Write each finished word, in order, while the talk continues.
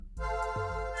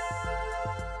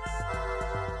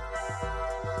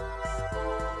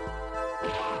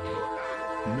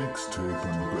Mixtape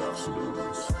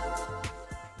Ambassadors.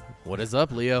 What is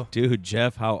up, Leo? Dude,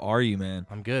 Jeff, how are you, man?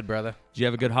 I'm good, brother. Did you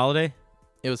have a good holiday?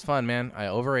 It was fun, man. I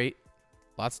overate.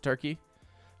 Lots of turkey.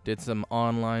 Did some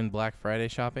online Black Friday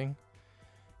shopping.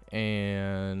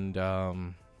 And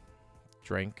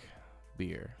drank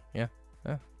beer. Yeah.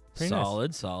 Pretty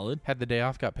nice. Solid. Had the day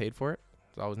off, got paid for it.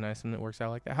 It's always nice when it works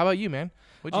out like that. How about you, man?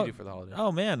 What'd you do for the holiday?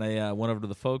 Oh, man, I went over to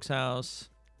the folks' house,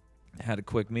 had a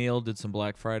quick meal, did some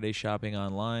Black Friday shopping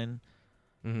online,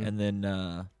 and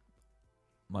then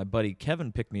my buddy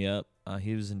Kevin picked me up.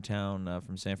 He was in town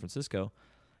from San Francisco,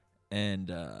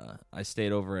 and I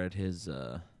stayed over at his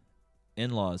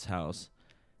in-laws' house,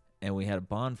 and we had a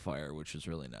bonfire, which was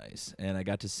really nice. And I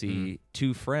got to see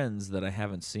two friends that I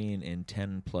haven't seen in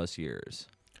 10-plus years.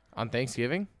 On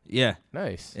Thanksgiving? Yeah.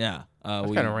 Nice. Yeah.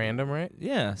 That's kind of random, right?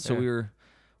 Yeah. So Yeah.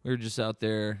 we were just out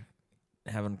there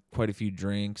having quite a few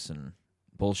drinks and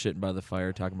bullshitting by the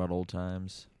fire, talking about old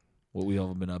times, what we all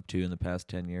have been up to in the past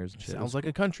 10 years. And shit. Sounds like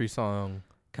a country song.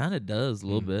 Kind of does a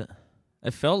little bit.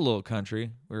 It felt a little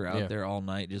country. We were out Yeah. there all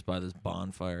night just by this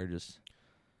bonfire, just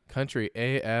Country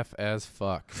AF as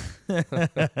fuck.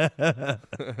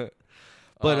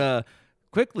 But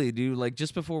quickly, dude, like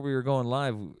just before we were going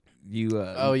live,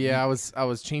 I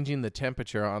was changing the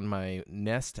temperature on my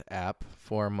Nest app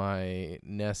for my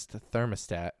Nest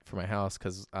thermostat for my house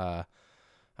because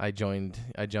I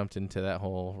jumped into that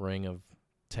whole ring of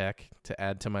tech to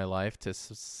add to my life to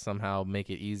somehow make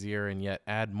it easier and yet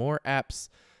add more apps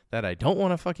that I don't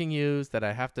want to fucking use that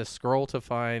I have to scroll to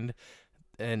find,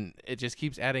 and it just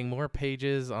keeps adding more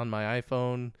pages on my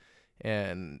iPhone.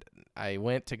 And I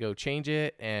went to go change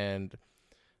it, and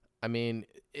I mean,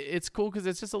 it's cool because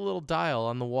it's just a little dial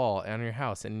on the wall on your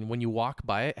house, and when you walk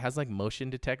by it has like motion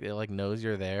detect. It like knows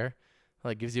you're there,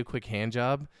 like gives you a quick hand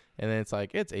job, and then it's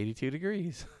like it's 82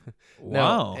 degrees.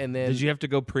 wow. And then did you have to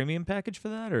go premium package for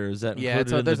that, or is that yeah,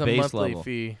 included in there's the a base monthly level?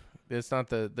 fee. It's not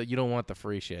the you don't want the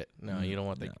free shit. No, you don't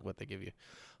want what they give you.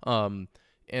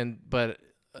 But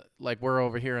like we're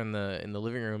over here in the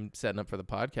living room setting up for the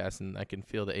podcast, and I can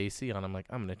feel the AC on. I'm like,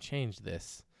 I'm gonna change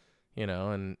this,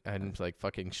 and I'm like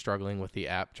fucking struggling with the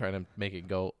app trying to make it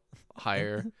go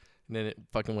higher, and then it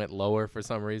fucking went lower for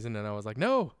some reason, and I was like,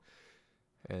 no.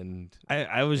 And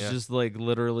I was just like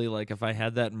literally like if I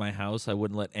had that in my house, I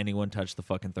wouldn't let anyone touch the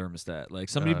fucking thermostat. Like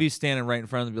somebody be standing right in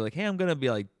front of them and be like, hey, I'm gonna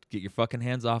be like, get your fucking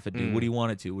hands off it, dude. What do you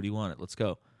want it to? What do you want it? Let's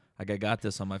go. Like I got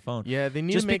this on my phone. yeah, they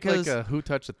need Just to make because- like a who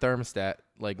touched the thermostat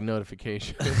like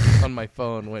notification on my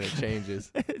phone when it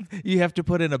changes. You have to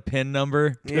put in a PIN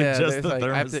number to adjust there's, the like,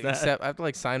 thermostat. I have to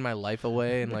like sign my life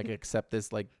away and like accept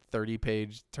this like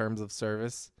 30-page terms of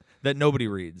service. that nobody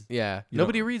reads. Yeah, You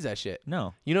nobody reads that shit.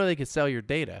 No. They could sell your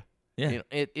data. Yeah.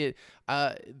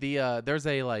 There's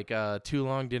a like too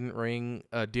long didn't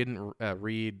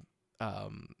read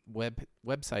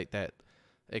website that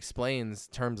explains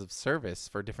terms of service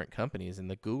for different companies, and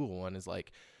the Google one is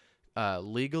like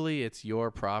legally it's your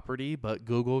property, but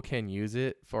Google can use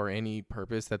it for any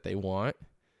purpose that they want.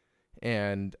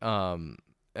 And I'm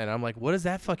like, what does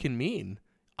that fucking mean?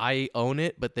 I own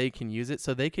it, but they can use it,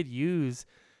 so they could use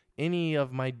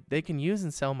they can use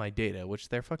and sell my data, which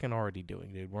they're fucking already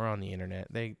doing, dude. We're on the internet.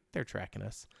 They're tracking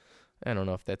us. I don't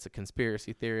know if that's a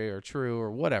conspiracy theory or true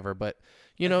or whatever, but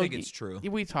I think it's true.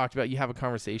 We talked about you have a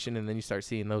conversation and then you start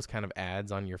seeing those kind of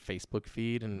ads on your Facebook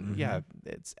feed, and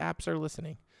it's apps are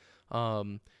listening.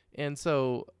 And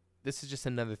so this is just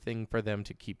another thing for them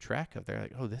to keep track of. They're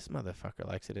like, oh, this motherfucker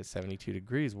likes it at 72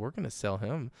 degrees. We're going to sell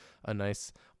him a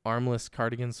nice armless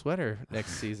cardigan sweater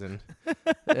next season.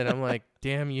 And I'm like,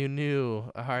 damn, you knew.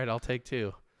 All right, I'll take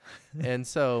two. And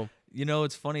so,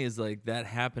 What's funny is like that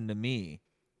happened to me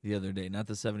the other day, not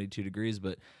the 72 degrees,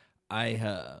 but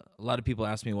a lot of people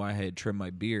asked me why I had trimmed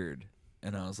my beard.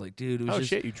 And I was like, dude, it was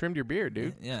shit, you trimmed your beard,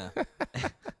 dude. Yeah.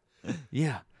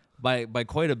 Yeah. By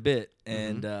quite a bit.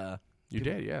 And, You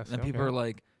did, yes. And people are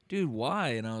like, dude, why?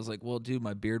 And I was like, well, dude,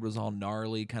 my beard was all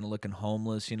gnarly, kind of looking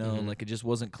homeless, like it just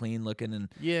wasn't clean looking. And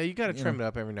yeah, you got to trim it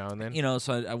up every now and then.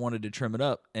 So I wanted to trim it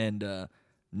up. And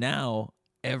now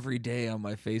every day on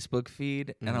my Facebook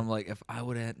feed, and I'm like, if I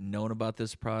would have known about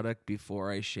this product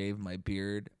before I shaved my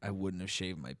beard, I wouldn't have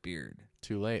shaved my beard.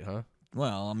 Too late, huh?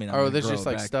 Well, I mean, there's just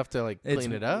like back. stuff to like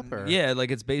clean it up, or yeah,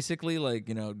 like it's basically like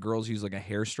girls use like a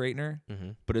hair straightener,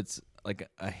 but it's like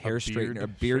a hair straightener, a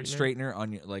beard straightener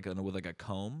on your with like a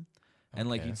comb, and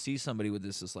like you'd see somebody with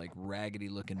this like raggedy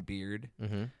looking beard,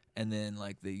 and then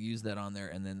like they use that on there,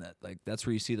 and then that's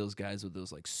where you see those guys with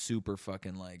those like super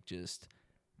fucking like just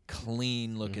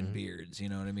clean looking beards. You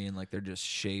know what I mean? Like they're just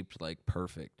shaped like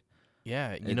perfect.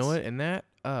 Yeah, you know what? And that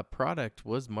product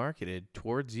was marketed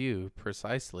towards you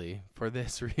precisely for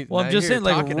this reason. Well, I'm Now just you're saying,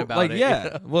 like, talking about it, you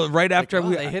know? Well, right Like, after oh,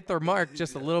 they hit their mark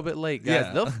just a little bit late,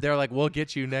 guys. Yeah. They're like, we'll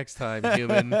get you next time,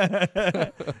 human.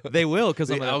 they will because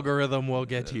The algorithm will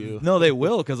get you. No, they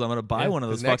will because I'm gonna buy Yeah, one of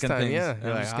 'cause those next fucking time, things. yeah, and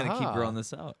you're I'm like, just gonna keep "Aha." growing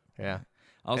this out. Yeah.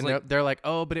 I was And like, they're like,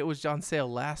 oh, but it was on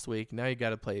sale last week. Now you got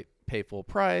to pay full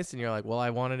price. And you're like, well, I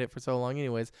wanted it for so long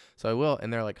anyways, so I will.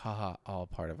 And they're like, haha, all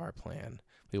part of our plan.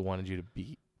 We wanted you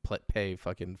to pay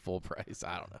fucking full price.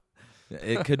 I don't know.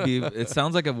 it could be. It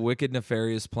sounds like a wicked,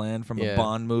 nefarious plan from Yeah. a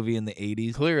Bond movie in the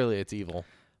 '80s. Clearly, it's evil.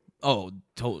 Oh,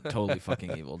 totally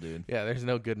fucking evil, dude. Yeah, there's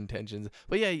no good intentions.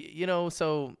 But yeah, you know,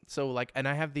 so like, and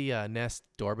I have the Nest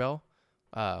doorbell,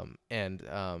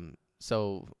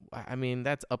 so I mean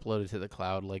that's uploaded to the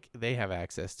cloud. Like they have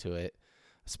access to it.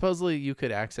 Supposedly, you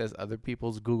could access other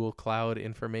people's Google Cloud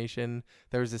information.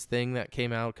 There was this thing that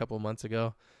came out a couple months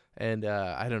ago, and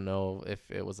I don't know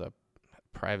if it was a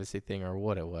privacy thing or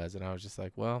what it was. And I was just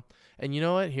like, well, and you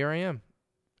know what? Here I am.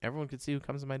 Everyone could see who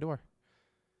comes to my door.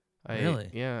 Really?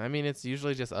 Yeah. I mean, it's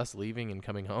usually just us leaving and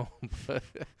coming home. But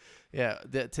yeah,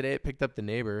 today it picked up the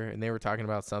neighbor, and they were talking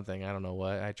about something. I don't know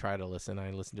what. I tried to listen.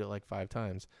 I listened to it like 5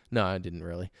 times. No, I didn't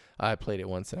really. I played it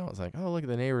once, and I was like, oh, look,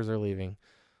 the neighbors are leaving.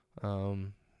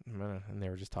 And they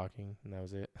were just talking, and that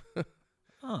was it.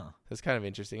 Huh. That's kind of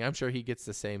interesting. I'm sure he gets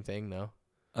the same thing, though.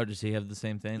 Oh, does he have the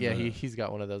same thing? Yeah, he's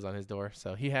got one of those on his door.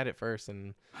 So he had it first,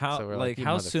 and How so we're like "You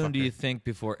how soon do motherfucker." you think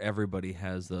before everybody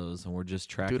has those and we're just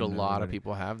tracking? Dude, a lot of everybody?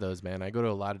 people have those, man. I go to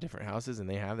a lot of different houses, and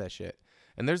they have that shit.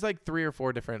 And there's like 3 or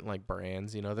 4 different like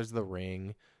brands. You know, there's the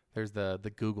Ring, there's the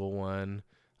Google one,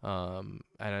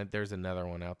 and there's another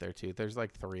one out there too. There's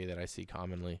like 3 that I see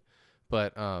commonly,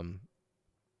 but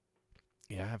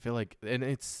yeah, I feel like, and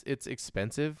it's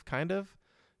expensive, kind of,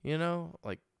 you know,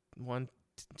 like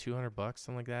 $200,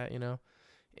 something like that, you know,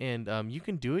 and you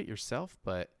can do it yourself,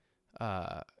 but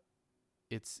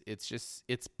it's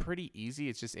pretty easy.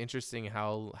 It's just interesting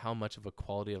how much of a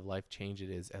quality of life change it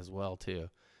is as well too,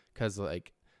 because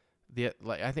like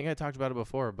I think I talked about it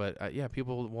before, but yeah,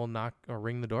 people will knock or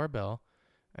ring the doorbell,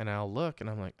 and I'll look and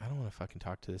I'm like, I don't want to fucking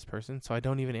talk to this person, so I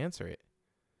don't even answer it.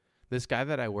 This guy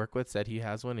that I work with said he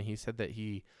has one, and he said that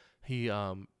he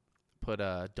put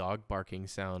a dog barking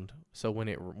sound, so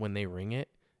when they ring it,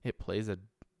 it plays a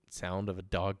sound of a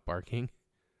dog barking.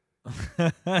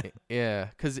 Yeah,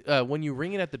 because when you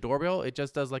ring it at the doorbell, it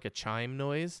just does like a chime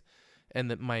noise,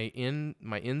 and that my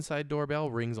inside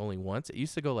doorbell rings only once. It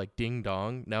used to go like ding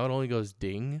dong. Now it only goes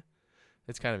ding.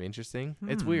 It's kind of interesting.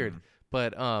 It's weird,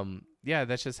 but yeah,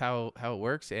 that's just how it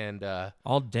works. And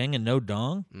all ding and no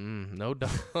dong. no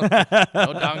dong,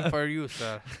 no dong for you,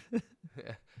 sir.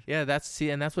 Yeah, that's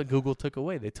what Google took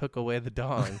away. They took away the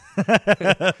dong.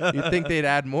 You'd think they'd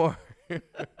add more.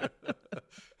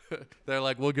 They're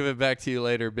like, we'll give it back to you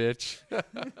later, bitch.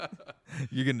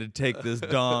 You're gonna take this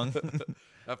dong.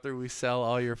 After we sell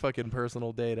all your fucking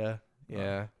personal data.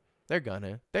 Yeah. They're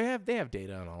gonna. They have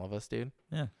data on all of us, dude.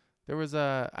 Yeah. There was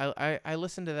I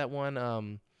listened to that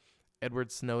one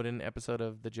Edward Snowden episode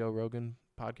of the Joe Rogan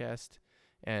podcast,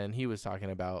 and he was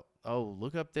talking about, oh,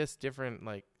 look up this different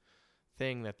like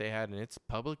thing that they had, and it's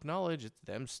public knowledge. It's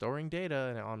them storing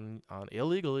data on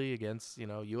illegally against, you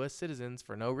know, U.S. citizens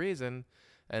for no reason.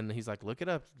 And he's like, look it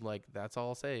up. Like, that's all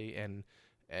I'll say. And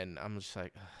I'm just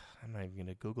like, I'm not even going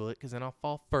to Google it, because then I'll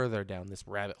fall further down this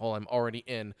rabbit hole I'm already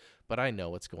in. But I know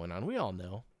what's going on. We all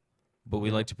know. But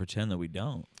we like to pretend that we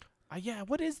don't. Yeah,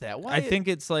 what is that? Why? I think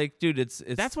it's like, dude, it's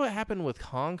that's what happened with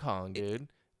Hong Kong, dude.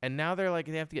 And now they're like,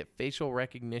 they have to get facial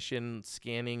recognition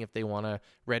scanning if they want to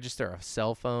register a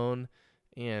cell phone.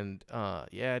 And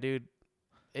yeah, dude,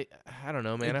 I don't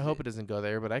know, man. I hope it doesn't go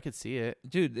there, but I could see it.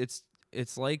 Dude, it's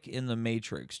like in The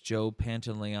Matrix, Joe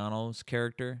Pantoliano's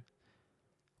character,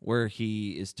 where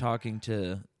he is talking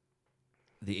to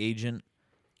the agent.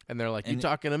 And they're like, you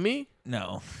talking to me?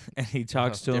 No. And he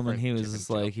talks to him, and he was just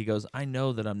Joe. like, he goes, I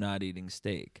know that I'm not eating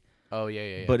steak. Oh,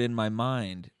 yeah. But in my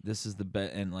mind, this is the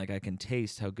best, and like I can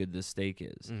taste how good this steak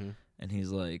is. Mm-hmm. And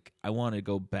he's like, I want to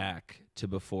go back to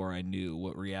before I knew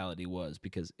what reality was,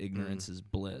 because ignorance is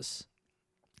bliss.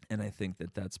 And I think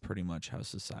that that's pretty much how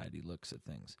society looks at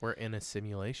things. We're in a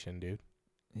simulation, dude.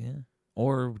 Yeah.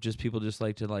 Or just people just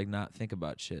like to like not think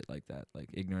about shit like that. Like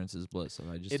ignorance is bliss. So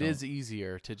It is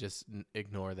easier to just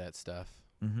ignore that stuff.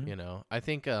 Mm-hmm. You know, I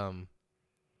think that's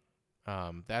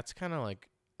kind of like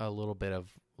a little bit of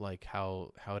like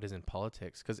how it is in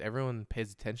politics, because everyone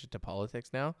pays attention to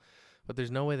politics now, but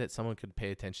there's no way that someone could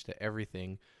pay attention to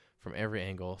everything from every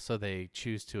angle, so they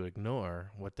choose to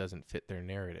ignore what doesn't fit their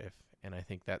narrative. And I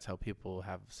think that's how people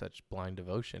have such blind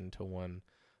devotion to one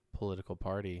political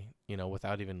party,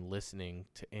 without even listening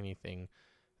to anything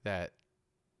that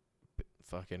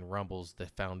fucking rumbles the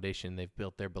foundation they've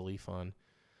built their belief on.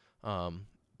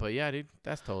 But yeah, dude,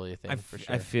 that's totally a thing for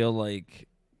sure. I feel like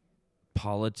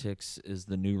politics is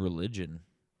the new religion.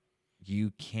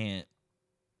 You can't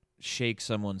shake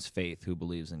someone's faith who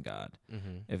believes in God.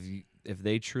 Mm-hmm. If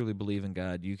they truly believe in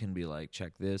God, you can be like,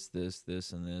 check this,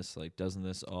 and this. Like, doesn't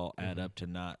this all add up to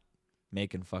not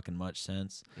making fucking much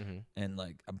sense? Mm-hmm. And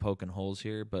like, I'm poking holes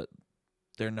here, but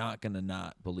they're not gonna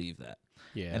not believe that.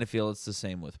 Yeah. And I feel it's the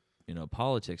same with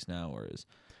politics now. Whereas,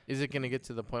 is it gonna get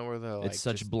to the point where they're like, it's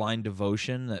such blind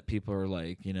devotion that people are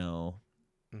like, mm-hmm.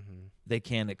 they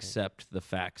can't accept the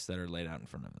facts that are laid out in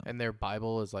front of them. And their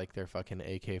Bible is like their fucking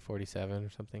AK-47 or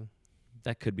something?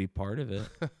 That could be part of it.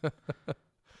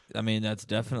 I mean, that's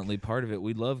definitely part of it.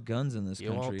 We love guns in this You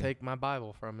country. won't take my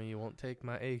Bible from me. You won't take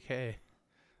my AK. I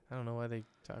don't know why they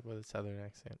talk with a southern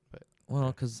accent, but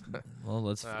because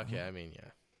let's. okay. I mean, yeah.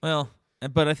 Well,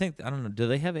 but I think I don't know. Do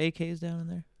they have AKs down in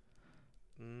there?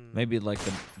 Maybe like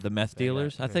the meth They got-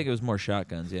 dealers. I think it was more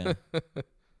shotguns. Yeah.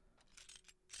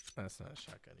 That's not a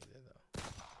shotgun either,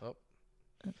 though.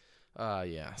 Oh.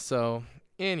 Yeah. So,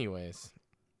 anyways.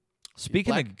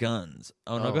 Speaking of guns.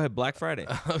 Oh, no, Oh. go ahead. Black Friday.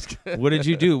 I was gonna- What did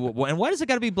you do? And why does it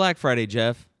got to be Black Friday,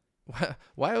 Jeff?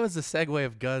 Why was the segue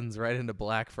of guns right into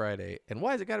Black Friday, and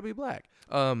why has it got to be black?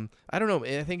 I don't know.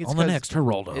 I think it's On the 'cause next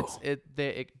Geraldo.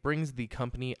 it brings the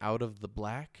company out of the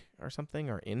black or something,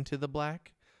 or into the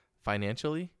black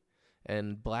financially,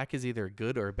 and black is either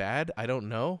good or bad. I don't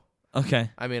know. Okay.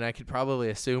 I mean, I could probably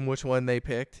assume which one they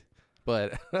picked,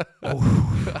 but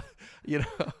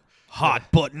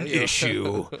Hot button You know.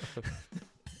 issue.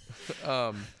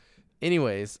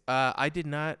 Anyways, I did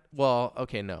not. Well,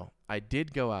 okay, no, I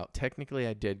did go out. Technically,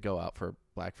 I did go out for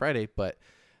Black Friday, but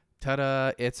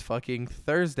ta-da! It's fucking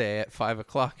Thursday at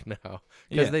 5:00 now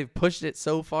because Yeah. they've pushed it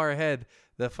so far ahead.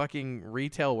 The fucking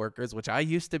retail workers, which I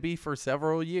used to be for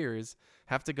several years,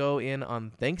 have to go in on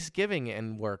Thanksgiving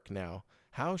and work now.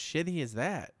 How shitty is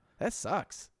that? That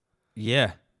sucks.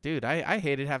 Yeah. Dude, I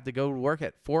hated have to go to work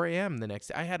at 4 a.m. the next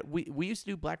day. We used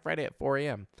to do Black Friday at 4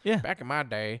 a.m. Yeah. Back in my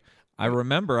day. I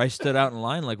remember I stood out in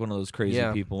line like one of those crazy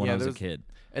Yeah. people when Yeah, I was there a was- kid.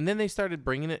 And then they started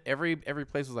bringing it. Every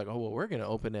place was like, oh, well, we're going to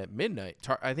open at midnight.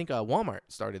 I think Walmart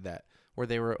started that, where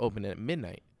they were open at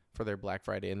midnight for their Black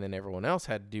Friday. And then everyone else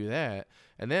had to do that.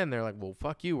 And then they're like, well,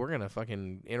 fuck you. We're going to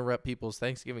fucking interrupt people's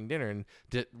Thanksgiving dinner and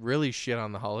really shit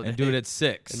on the holiday. And do it at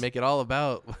 6. and make it all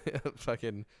about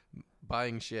fucking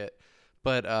buying shit.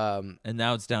 But And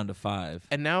now it's down to 5.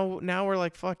 and now we're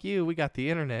like, fuck you. We got the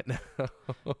internet now.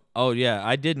 Oh, yeah.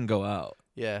 I didn't go out.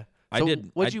 Yeah. I So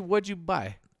didn't- What'd you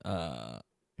buy?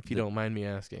 If you The- don't mind me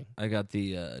asking. I got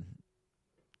the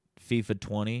FIFA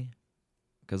 20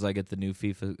 because I get the new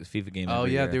FIFA game. Oh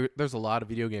every yeah, year. there's a lot of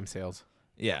video game sales.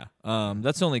 Yeah.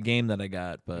 That's the only game that I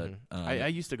got, but I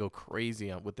used to go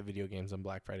crazy with the video games on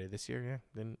Black Friday this year. Yeah,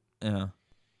 didn't. yeah.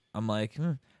 I'm like,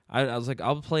 I was like,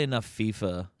 I'll play enough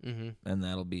FIFA, Mm-hmm. and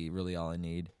that'll be really all I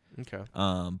need. Okay.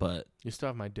 But You still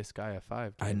have my Disgaea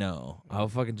 5. Dude. I know I'll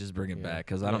fucking just bring it Yeah. back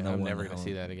because I don't know. I'm when never the gonna hell-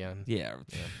 see that again. Yeah.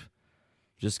 Yeah.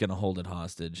 Just gonna hold it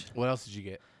hostage. What else did you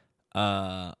get?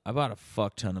 I bought a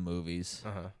fuck ton of movies.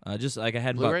 Just like I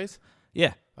hadn't bought. Blu-rays.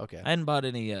 Yeah. Okay. I hadn't bought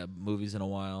any movies in a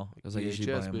while because I usually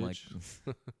buy VHS, them like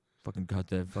bitch. fucking got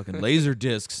that fucking laser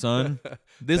disc, son.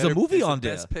 There's Better- a movie it's on the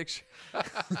there. Best picture.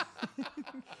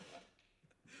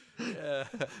 Yeah,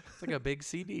 it's like a big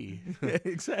CD.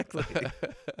 Exactly.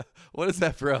 What is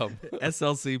that from?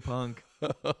 SLC Punk.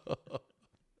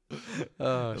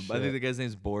 Oh, I think shit. the guy's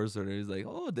name's Boris, or he's like,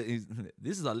 oh, this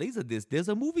is a laser disc. There's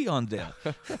a movie on there.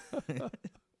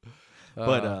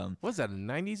 But was that a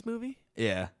 '90s movie?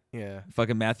 yeah, Yeah.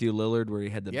 fucking Matthew Lillard, where he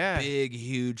had the Yeah. big,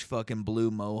 huge fucking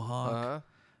blue mohawk.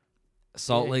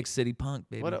 Salt yeah, Lake City Punk,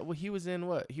 baby. What? Well, he was in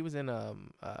what? He was in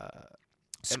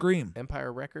Scream.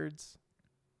 Empire Records.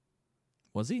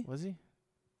 Was he? Was he?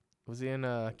 Was he in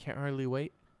Can't Hardly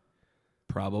Wait?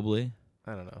 Probably.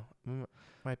 I don't know.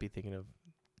 Might be thinking of.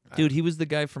 Dude, he was the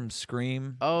guy from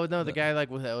Scream. Oh no, the guy like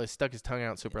stuck his tongue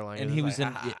out super long, And he was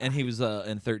like, in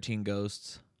in 13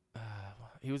 Ghosts.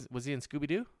 He was he in Scooby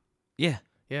Doo? Yeah.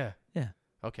 Yeah. Yeah.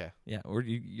 Okay, Yeah, or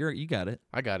you got it.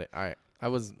 I got it. All right, I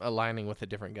was aligning with a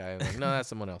different guy. I was like, no, that's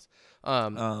someone else.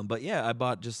 But yeah, I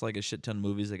bought just like a shit ton of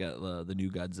movies. I got the new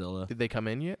Godzilla. Did they come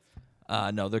in yet?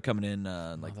 No, they're coming in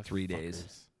like 3 days.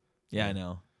 Motherfuckers. Yeah, I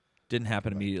know. Didn't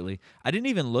happen immediately. I didn't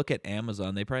even look at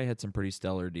Amazon. They probably had some pretty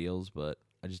stellar deals, but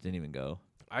I just didn't even go.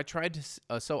 I tried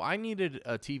to. So I needed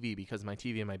a TV because my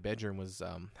TV in my bedroom was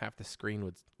half the screen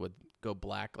would go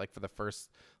black like for the first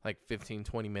like 15,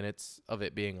 20 minutes of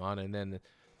it being on, and then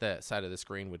that side of the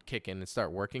screen would kick in and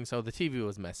start working. So the TV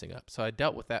was messing up. So I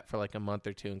dealt with that for like a month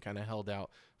or two and kind of held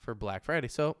out for Black Friday.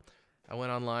 So I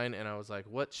went online and I was like,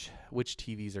 which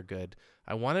TVs are good?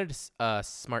 I wanted a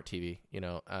smart TV,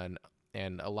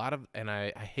 and a lot of, and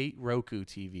I hate Roku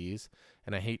TVs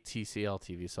and I hate TCL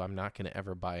TVs. So I'm not going to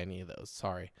ever buy any of those.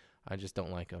 Sorry. I just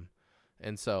don't like them.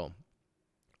 And so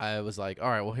I was like, all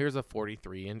right, well, here's a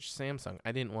 43-inch Samsung.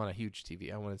 I didn't want a huge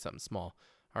TV. I wanted something small.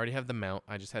 I already have the mount.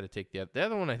 I just had to take the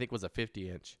other one. I think was a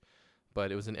 50-inch,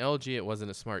 but it was an LG. It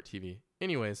wasn't a smart TV.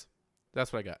 Anyways,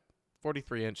 that's what I got.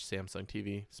 43-inch Samsung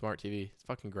TV, smart TV. It's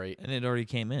fucking great. And it already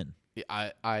came in.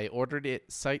 I ordered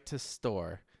it site to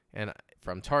store and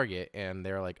from Target, and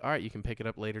they're like, all right, you can pick it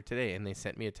up later today. And they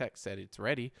sent me a text, said it's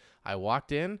ready. I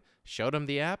walked in, showed them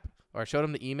the app, or showed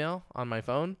them the email on my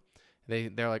phone.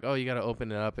 They're like, oh, you got to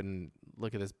open it up and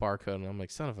look at this barcode. And I'm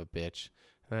like, son of a bitch.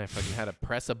 And I fucking had to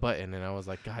press a button, and I was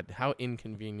like, God, how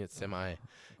inconvenienced am I?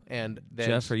 And then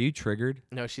Jess, are you triggered?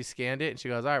 No, she scanned it, and she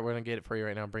goes, all right, we're going to get it for you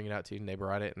right now and bring it out to you. And they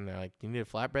brought it, and they're like, do you need a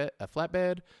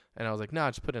flatbed? And I was like, no,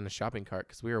 just put it in a shopping cart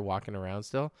because we were walking around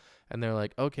still. And they're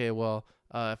like, okay, well,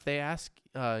 if they ask,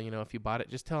 if you bought it,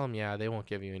 just tell them, yeah, they won't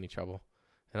give you any trouble.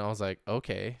 And I was like,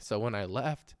 okay. So when I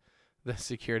left, the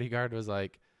security guard was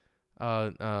like,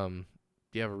 do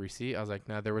you have a receipt? I was like,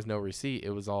 no, there was no receipt.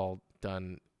 It was all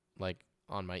done, like,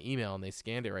 on my email, and they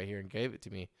scanned it right here and gave it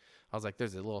to me. I was like,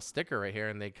 there's a little sticker right here,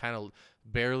 and they kind of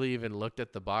barely even looked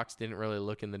at the box, didn't really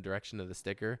look in the direction of the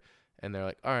sticker, and they're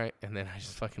like, all right, and then I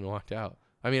just fucking walked out.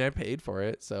 I mean, I paid for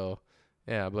it, so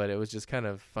yeah, but it was just kind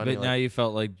of funny. But now you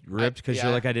felt like ripped because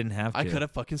you're like, I didn't have to. I could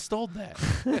have fucking stole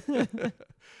that.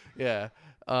 Yeah.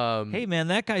 Hey, man,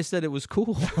 that guy said it was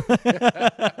cool.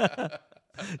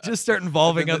 Just start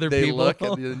involving other they people. Look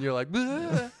and you're like, you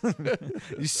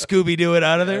Scooby-Doo it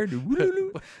out of there.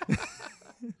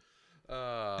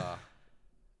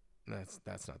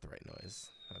 That's not the right noise.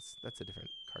 That's a different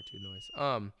cartoon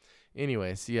noise.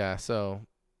 Anyways, yeah. So,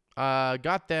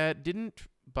 got that. Didn't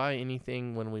buy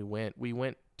anything when we went. We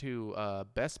went to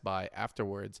Best Buy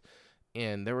afterwards,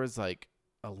 and there was like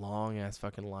a long ass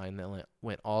fucking line that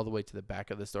went all the way to the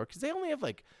back of the store because they only have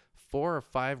like 4 or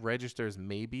 5 registers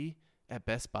maybe at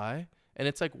Best Buy, and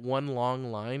it's like one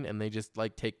long line, and they just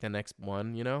like take the next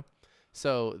one,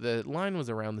 So the line was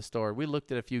around the store. We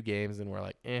looked at a few games and we're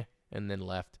like, and then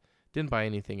left. Didn't buy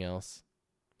anything else.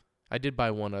 I did buy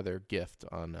one other gift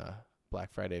on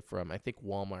Black Friday from I think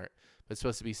Walmart. It's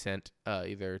supposed to be sent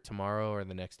either tomorrow or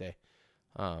the next day.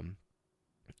 And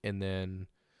then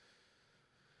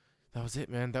that was it,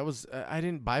 man. That was I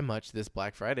didn't buy much this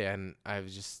Black Friday, and I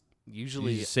was just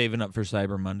usually you saving up for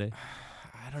Cyber Monday.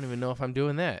 I don't even know if I'm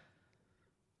doing that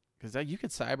because you could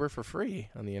cyber for free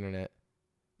on the internet.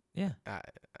 Yeah,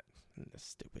 that's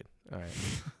stupid. All right.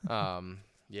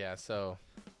 Yeah. So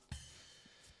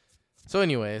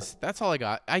anyways, that's all I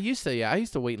got. I used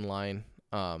to wait in line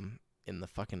in the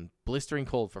fucking blistering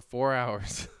cold for 4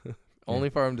 hours, only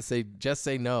for him to just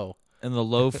say no. In the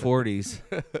low 40s,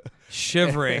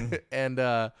 shivering, and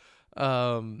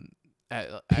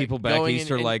people back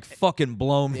east are like, fucking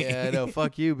blow me. Yeah, no,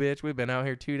 fuck you, bitch. We've been out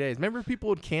here 2 days. Remember people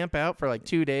would camp out for like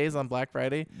 2 days on Black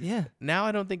Friday? Yeah. Now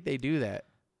I don't think they do that.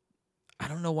 I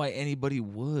don't know why anybody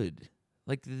would.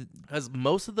 Like, because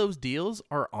most of those deals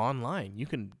are online. You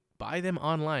can buy them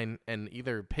online and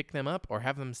either pick them up or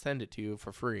have them send it to you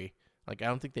for free. Like, I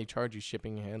don't think they charge you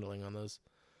shipping and handling on those.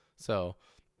 So,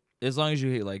 as long as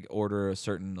you like order a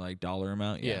certain like dollar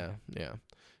amount, yeah.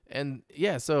 And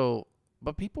yeah, so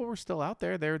but people were still out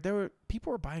there.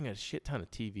 People were buying a shit ton of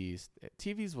TVs.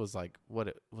 TVs was like what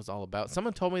it was all about.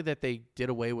 Someone told me that they did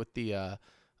away with the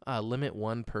limit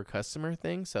 1 per customer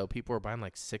thing, so people were buying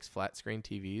like 6 flat screen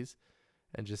TVs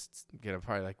and just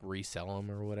probably like resell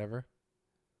them or whatever.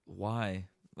 Why?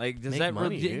 Like, does Make that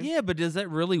money, really? dude. Yeah, but does that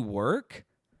really work?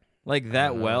 Like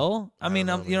that well? I mean,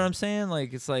 know, you know what I'm saying?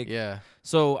 Like, it's like, yeah.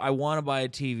 So I want to buy a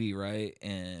TV, right?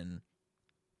 And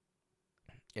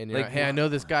you're like, like, hey, I know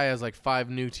this guy has like 5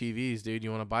 new TVs, dude.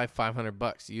 You want to buy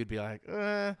 $500? You'd be like,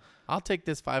 I'll take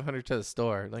this $500 to the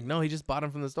store. Like, no, he just bought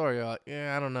them from the store. You're like,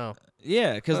 yeah, I don't know.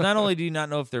 yeah, because not only do you not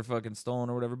know if they're fucking stolen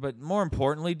or whatever, but more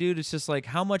importantly, dude, it's just like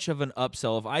how much of an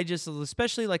upsell. If I just,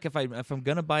 especially like if I'm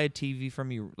gonna buy a TV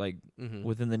from you, like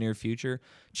within the near future,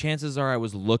 chances are I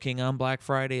was looking on Black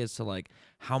Friday as to like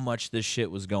how much this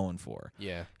shit was going for.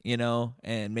 Yeah.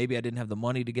 And maybe I didn't have the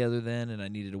money together then, and I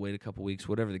needed to wait a couple weeks,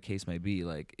 whatever the case may be.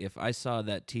 Like if I saw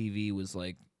that TV was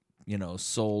like,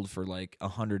 sold for like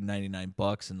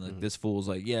 $199, and like this fool's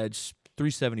like, yeah, it's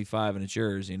 $375 and it's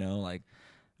yours, like.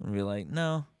 And be like,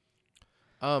 no.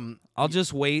 I'll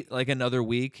just wait like another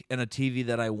week, and a TV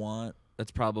that I want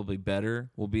that's probably better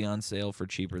will be on sale for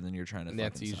cheaper than you're trying to. And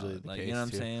that's fucking sell usually it. the Like, case, you know what I'm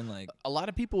too. saying? Like, A lot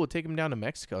of people would take them down to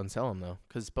Mexico and sell them though,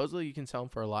 because supposedly you can sell them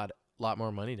for a lot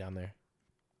more money down there.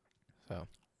 So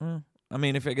I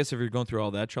mean, I guess if you're going through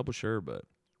all that trouble, sure, but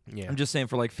yeah, I'm just saying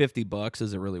for like $50,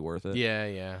 is it really worth it?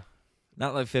 yeah.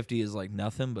 Not like 50 is like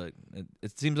nothing, but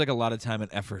it seems like a lot of time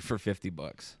and effort for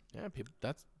 $50. Yeah,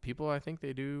 people. I think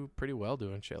they do pretty well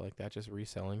doing shit like that, just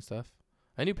reselling stuff.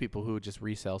 I knew people who would just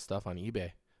resell stuff on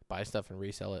eBay, buy stuff and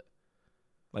resell it.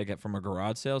 Like from a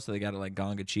garage sale, so they got it like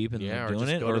gonga cheap and Yeah, they're or doing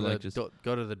just it, go or to like the just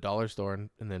go to the dollar store and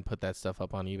then put that stuff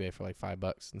up on eBay for like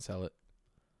 $5 and sell it.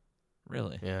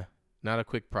 really Yeah, not a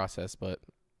quick process, but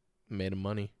made them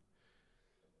money.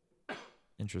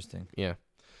 interesting. Yeah.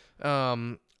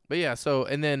 But yeah.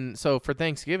 So for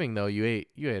Thanksgiving though, you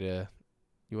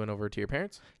went over to your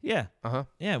parents. Yeah, Uh-huh.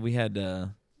 yeah. We had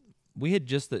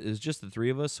just it was just the three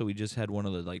of us, so we just had one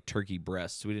of the like turkey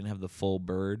breasts. We didn't have the full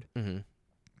bird Mm-hmm.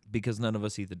 because none of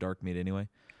us eat the dark meat anyway.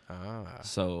 Ah.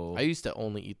 So I used to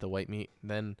only eat the white meat.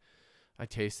 Then I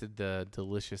tasted the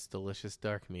delicious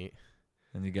dark meat,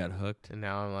 and you got hooked. and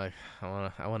now I'm like,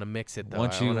 I want to mix it though.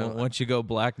 Once you go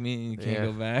black meat, you can't Yeah.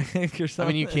 go back or I something.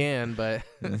 mean, you can, but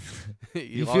you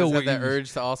You always feel have that weird.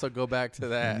 urge to also go back to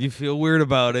that. You feel weird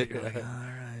about it. You're like, all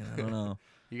right, I don't know.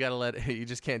 You gotta you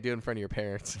just can't do it in front of your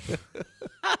parents.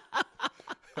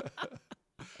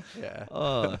 Yeah.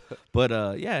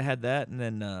 But yeah, I had that, and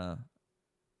then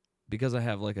because I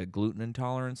have like a gluten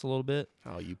intolerance a little bit.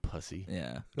 Oh, you pussy.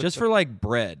 Yeah, just for like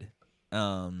bread.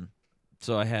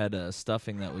 So I had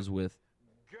stuffing that was with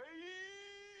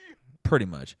pretty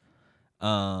much.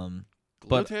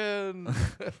 But Gluten.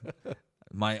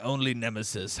 my only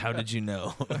nemesis. How did you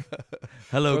know?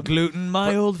 Hello, gluten,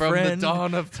 my old From friend. the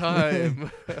dawn of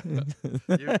time.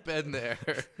 You've been there.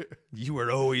 You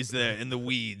were always there in the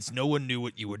weeds. No one knew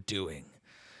what you were doing.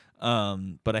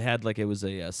 But I had like it was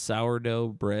a sourdough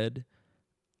bread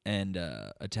and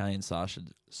Italian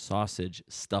sausage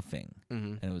stuffing,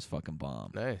 Mm-hmm. and it was fucking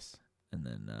bomb. Nice. And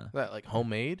then That like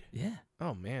homemade? yeah.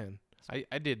 Oh man.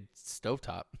 I did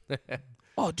stovetop.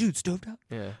 Oh, dude, stovetop.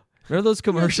 Yeah. Remember those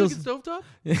commercials? Stovetop?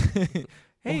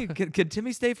 Hey, can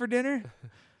Timmy stay for dinner?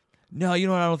 No, you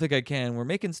know what? I don't think I can. We're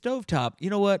making stovetop. You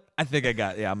know what? I think I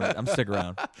got. Yeah, I'm stick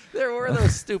around. There were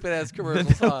those stupid ass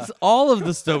commercials. Huh? Those- all of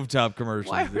the stovetop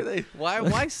commercials. Why were they? Why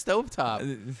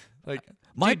stovetop? Like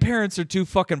my parents are too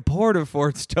fucking poor to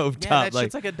afford stovetop. Yeah, that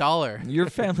shit's like $1. Your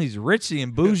family's richy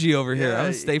and bougie over here. I'm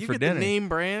gonna stay you for get dinner. The name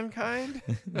brand kind.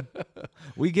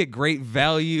 We get great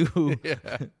value.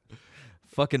 Yeah.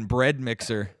 Fucking bread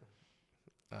mixer.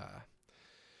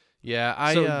 Yeah,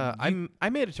 I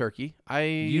made a turkey.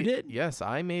 You did? Yes,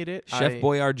 I made it. Chef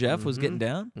Boyard Jeff was getting Mhm.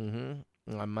 down.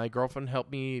 Mm-hmm. My girlfriend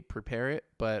helped me prepare it,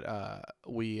 but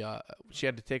she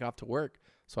had to take off to work,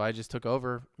 so I just took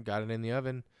over, got it in the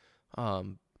oven,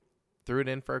 threw it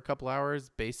in for a couple hours,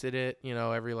 basted it,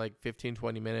 every like 15,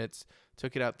 20 minutes,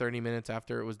 took it out 30 minutes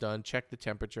after it was done, checked the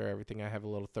temperature, everything. I have a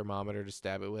little thermometer to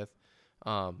stab it with.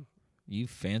 You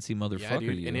fancy motherfucker, Yeah,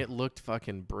 dude, you. and it looked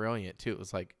fucking brilliant too. It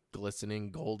was like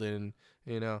glistening golden,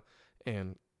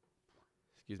 and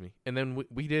excuse me. And then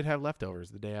we did have leftovers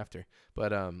the day after.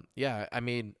 But yeah, I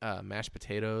made mashed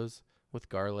potatoes with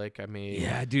garlic. I made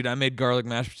Yeah, dude, I made garlic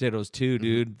mashed potatoes too, Mhm.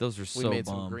 dude. Those are we so made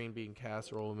bomb. some green bean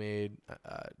casserole. We made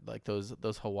like those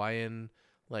Hawaiian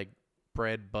like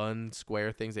bread bun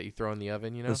square things that you throw in the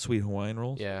oven, The sweet Hawaiian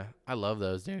rolls? Yeah, I love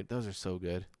those, dude. Those are so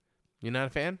good. You're not a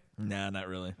fan? Nah, not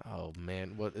really. Oh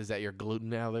man, what is that? Your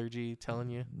gluten allergy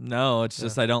telling you? No, it's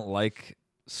just I don't like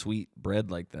sweet bread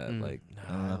like that. Like,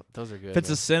 I don't know. no, those are good. If it's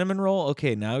a man. cinnamon roll,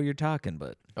 okay, now you're talking.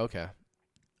 But Okay.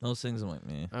 those things, I'm like,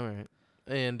 meh. All right.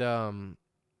 And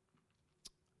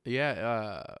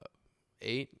yeah,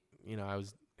 ate. I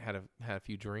had a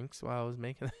few drinks while I was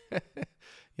making it.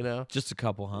 Just a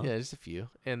couple, huh? Yeah, just a few.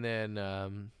 And then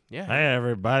yeah. Hey,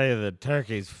 everybody, the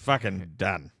turkey's fucking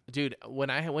done. Dude, when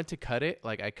I went to cut it,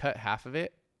 like I cut half of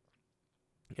it,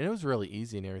 and it was really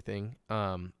easy and everything.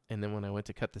 And then when I went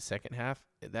to cut the second half,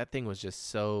 that thing was just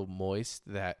so moist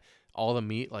that all the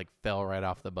meat like fell right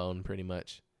off the bone pretty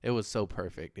much. It was so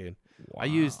perfect, dude. Wow.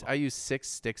 I used 6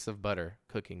 sticks of butter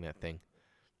cooking that thing.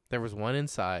 There was one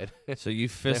inside. So you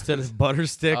fisted a butter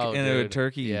stick Oh, into a dude.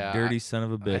 turkey, Yeah, you dirty son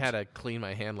of a bitch. I had to clean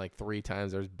my hand like 3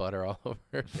 times. There was butter all over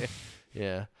it.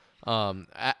 Yeah.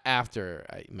 After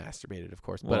I masturbated, of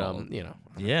course, but Well,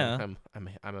 yeah,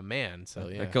 I'm a man, so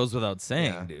yeah. That goes without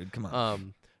saying, Yeah. dude. Come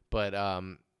on. But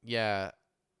yeah,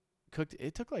 cooked.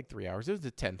 It took like 3 hours. It was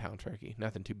a 10-pound turkey,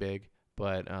 nothing too big.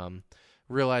 But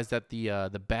realized that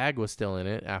the bag was still in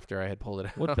it after I had pulled it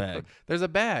out. What bag? There's a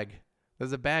bag.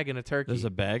 There's a bag in a turkey. There's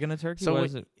a bag in a turkey? So Why when-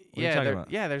 is it? What are you talking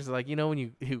about? Yeah, there's like, you know, when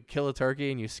you kill a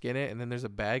turkey and you skin it, and then there's a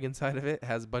bag inside of it,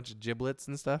 has a bunch of giblets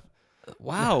and stuff.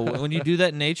 Wow. When you do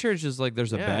that in nature, it's just like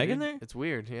there's a Yeah, bag in dude, there? It's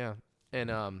weird, yeah. And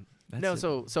That's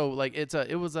no, so like it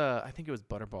was I think it was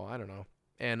butterball, I don't know.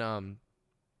 And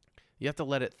you have to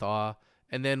let it thaw,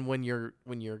 and then when you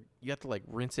have to like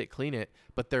rinse it, clean it,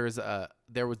 but there was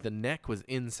the neck was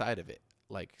inside of it.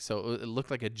 Like, so it looked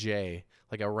like a J,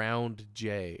 like a round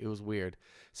J. It was weird.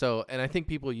 So, and I think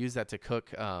people use that to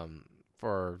cook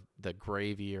for the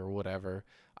gravy or whatever.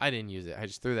 I didn't use it. I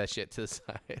just threw that shit to the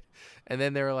side. And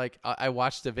then they were like, I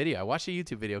watched a video. I watched a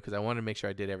YouTube video because I wanted to make sure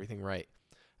I did everything right.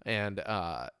 And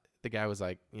the guy was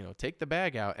like, you know, take the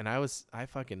bag out. And I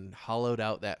fucking hollowed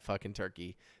out that fucking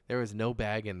turkey. There was no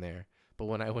bag in there. But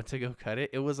when I went to go cut it,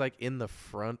 it was like in the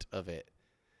front of it.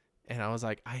 And I was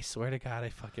like, I swear to God, I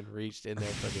fucking reached in there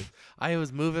for this. I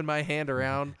was moving my hand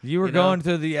around. You were going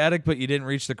through the attic, but you didn't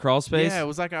reach the crawl space? Yeah, it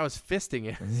was like I was fisting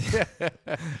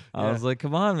it. I was like,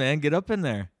 come on, man, get up in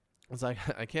there. I was like,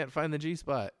 I can't find the G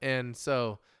spot. And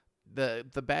so the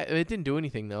bag, it didn't do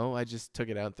anything, though. I just took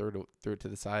it out and threw it to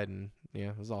the side, and yeah,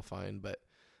 it was all fine. But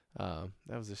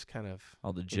that was just kind of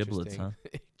all the giblets, huh?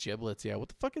 Giblets, yeah. What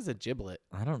the fuck is a giblet?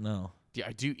 I don't know.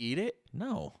 Do you eat it?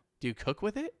 No. Do you cook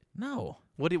with it? No.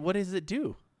 What does it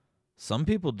do? Some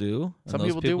people do. Some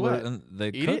people do what? They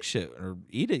Eat cook it? shit or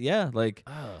eat it. Yeah, like,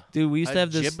 Oh, dude, we used to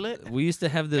have this. Giblet? We used to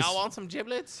have this. Y'all want some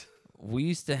giblets? We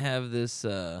used to have this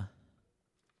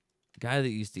guy that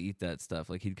used to eat that stuff.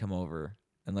 Like, he'd come over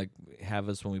and like have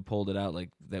us when we pulled it out. Like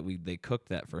that, they cooked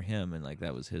that for him, and like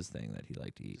that was his thing that he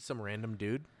liked to eat. Some random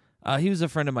dude. He was a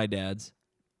friend of my dad's.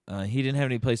 He didn't have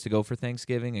any place to go for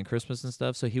Thanksgiving and Christmas and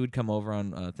stuff, so he would come over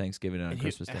on Thanksgiving and on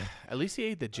Christmas Day. At least he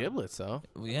ate the giblets, though.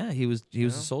 Well, yeah, he was a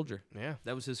soldier. Yeah.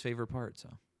 That was his favorite part. So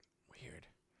Weird.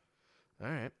 All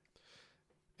right.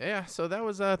 Yeah, so that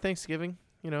was Thanksgiving.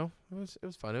 You know, it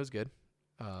was fun. It was good.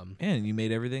 and you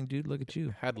made everything, dude. Look at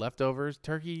you. Had leftovers.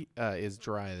 Turkey is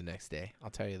dry the next day. I'll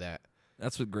tell you that.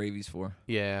 That's what gravy's for.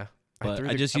 Yeah. But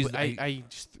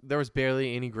there was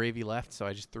barely any gravy left, so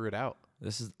I just threw it out.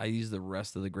 I used the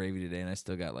rest of the gravy today, and I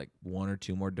still got like 1 or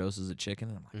 2 more doses of chicken.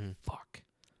 And I'm like, fuck.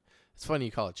 It's funny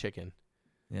you call it chicken.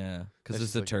 Yeah, because That's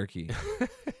it's a just turkey.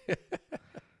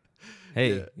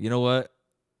 Hey, Yeah. you know what?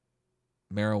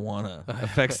 Marijuana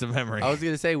affects the memory. I was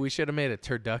gonna say we should have made a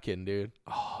turducken, dude.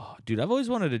 Oh, dude, I've always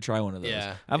wanted to try one of those.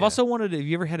 Yeah, I've also wanted to. Have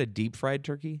you ever had a deep fried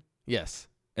turkey? Yes.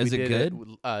 Is We it did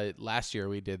good? last year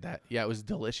we did that. Yeah, it was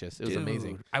delicious. It was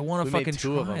amazing. Dude, I want We to fucking made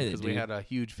 2 of them try it, because dude. we had a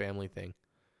huge family thing.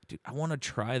 Dude, I want to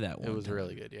try that one. It was time.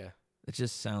 really good. Yeah. It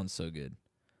just sounds so good.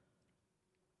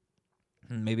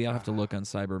 Maybe I'll have to look on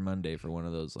Cyber Monday for one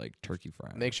of those like turkey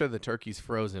fries. Make sure the turkey's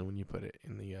frozen when you put it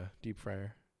in the deep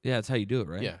fryer. Yeah, that's how you do it,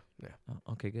 right? Yeah. Yeah.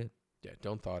 Oh, okay, good. Yeah.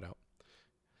 Don't thaw it out.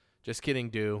 Just kidding,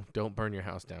 don't burn your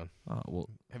house down. Oh, well,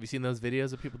 Have you seen those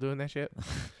videos of people doing that shit?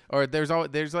 Or there's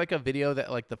like a video that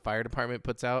like the fire department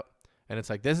puts out, and it's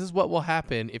like, this is what will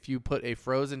happen if you put a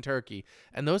frozen turkey,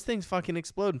 and those things fucking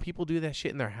explode, and people do that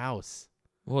shit in their house.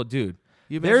 well, dude.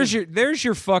 You There's imagine-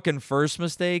 your fucking first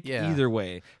mistake. Yeah. Either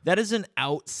way, that is an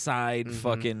outside Mhm.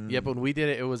 fucking. Yeah, but when we did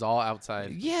it, it was all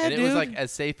outside. Yeah, and it was like dude.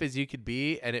 as safe as you could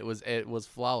be, and it was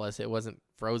flawless. It wasn't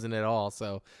frozen at all.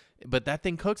 So, but that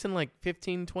thing cooks in like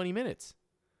 15, 20 minutes.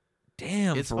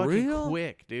 Damn, It's for fucking real.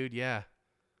 quick, dude. Yeah,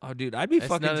 Oh, dude, I'd be it's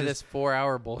fucking none of just, this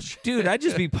 4-hour bullshit. dude. I'd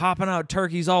just be popping out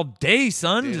turkeys all day,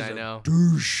 son. Dude, Just I a know.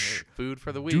 Douche. Food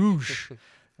for the week. Douche.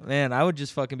 Man, I would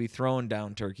just fucking be throwing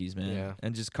down turkeys, man, Yeah.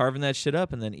 and just carving that shit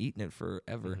up and then eating it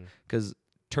forever. Mhm. Because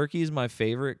turkey is my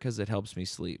favorite because it helps me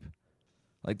sleep.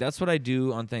 Like that's what I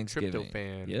do on Thanksgiving.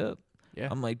 Tryptophan. Yep. Yeah.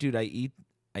 I'm like, dude, I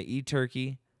eat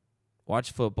turkey,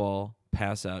 watch football,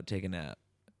 pass out, take a nap,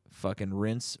 fucking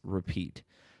rinse, repeat.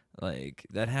 Like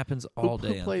that happens all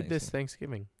day. Who on played this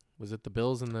Thanksgiving. Thanksgiving? Was it the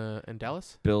Bills in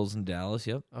Dallas? Bills in Dallas.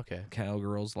 Yep. Okay,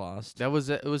 Cowgirls lost. that was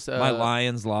it. Was My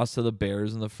Lions lost to the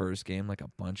Bears in the first game, like a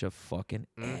bunch of fucking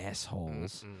Mm.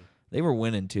 assholes. Mm-mm. They were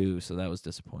winning too, so that was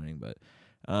disappointing. But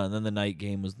then the night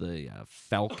game was the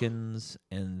Falcons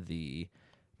and the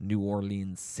New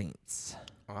Orleans Saints,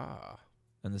 Ah.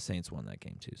 and the Saints won that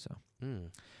game too. So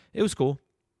Mm. it was cool.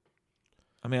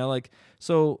 I mean,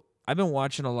 I've been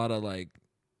watching a lot of like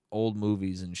old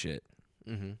movies and shit.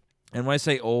 Mm-hmm. And when I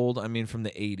say old, I mean from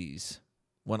the 80s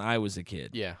when I was a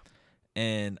kid. Yeah.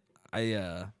 And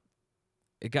it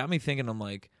got me thinking, I'm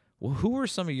like, well, who were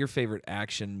some of your favorite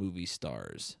action movie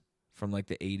stars from like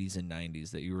the 80s and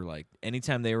 90s that you were like,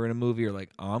 anytime they were in a movie, you're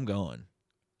like, oh, I'm going.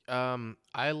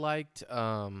 I liked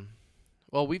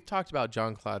Well, we've talked about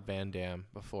Jean-Claude Van Damme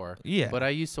before. Yeah. But I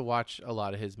used to watch a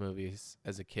lot of his movies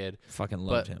as a kid. Fucking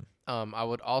loved But him. I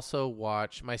would also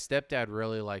watch. My stepdad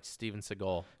really liked Steven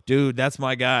Seagal. Dude, that's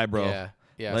my guy, bro.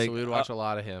 Yeah. Like, So we would watch a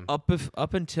lot of him.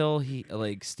 Up until he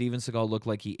like Steven Seagal looked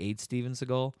like he ate Steven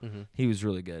Seagal, Mhm. he was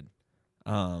really good.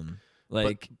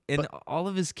 In all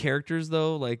of his characters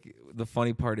though, like the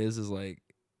funny part is like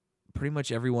pretty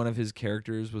much every one of his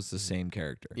characters was the same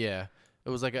character. Yeah. It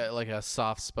was like a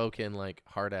soft spoken, like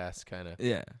hard ass kind of.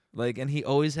 Yeah. Like, and he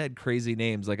always had crazy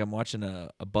names. Like I'm watching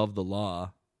Above the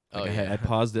Law. Like I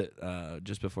paused it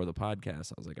just before the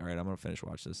podcast. I was like, all right, I'm gonna finish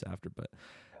watching this after. But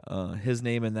his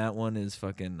name in that one is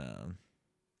fucking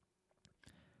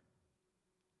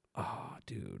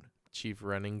dude. Chief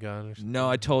Running Gun or something. No,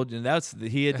 I told you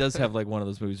he does have like one of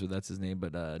those movies where that's his name,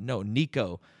 but no,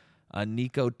 Nico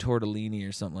Tortellini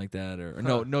or something like that, or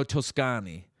no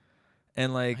Toscani,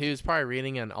 and like He was probably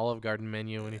reading an Olive Garden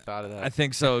menu when he thought of that. I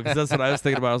think so because that's what I was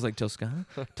thinking about. I was like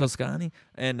Toscani,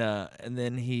 and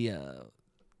then he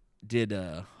did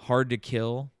Hard to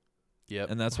Kill,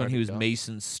 Yep. and that's when Hard he to was Kill.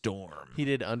 Mason Storm, He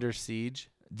did Under Siege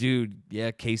dude.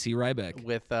 Yeah, Casey Ryback.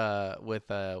 with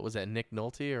was that Nick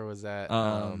Nolte or was that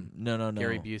No.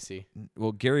 Gary Busey?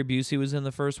 Well, Gary Busey was in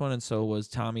the first one, and so was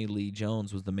Tommy Lee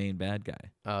Jones was the main bad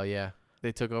guy. Oh yeah.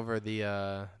 They took over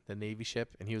the Navy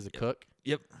ship and he was a cook.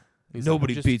 Yep. He's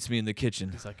Nobody like, "I'm just-" beats me in the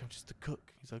kitchen. He's like, I'm just a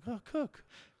cook. He's like, oh, cook.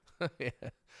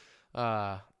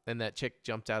 Yeah. And that chick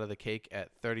jumped out of the cake at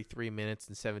 33 minutes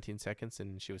and 17 seconds,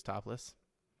 and she was topless.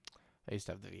 I used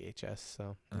to have the VHS,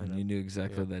 so. And you knew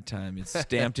exactly Yeah. that time. It's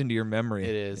stamped into your memory.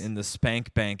 It is. In the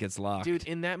spank bank, it's locked. Dude,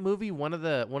 in that movie, one of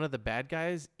the bad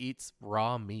guys eats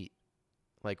raw meat.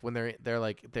 Like when they're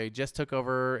like they just took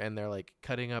over and they're like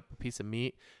cutting up a piece of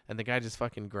meat, and the guy just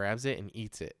fucking grabs it and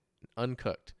eats it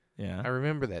uncooked. Yeah. I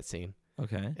remember that scene.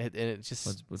 Okay. And it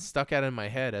just What's- stuck out in my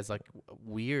head as like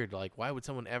weird. Like, why would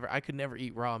someone ever? I could never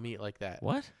eat raw meat like that.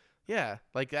 What? Yeah,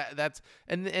 like that. That's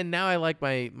and now I like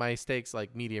my steaks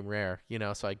like medium rare.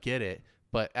 So I get it.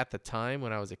 But at the time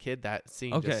when I was a kid, that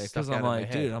scene Okay, just stuck because out I'm in my like,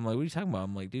 head. dude, what are you talking about?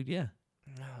 I'm like, dude, yeah.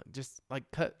 No, just like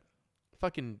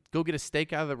fucking go get a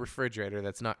steak out of the refrigerator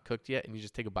that's not cooked yet, and you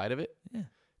just take a bite of it. Yeah.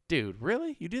 Dude,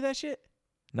 really? You do that shit?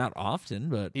 Not often,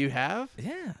 but You have?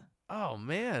 yeah. Oh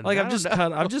man. Like I I've don't just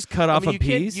know. cut I off mean, a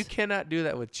piece. You cannot do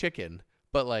that with chicken,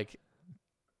 but like,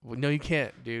 no, you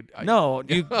can't, dude. No,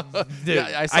 you. Dude,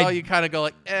 Yeah, I saw you kind of go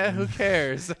like, who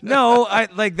cares? No, I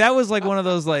like that was like one of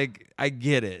those like I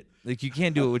get it. Like you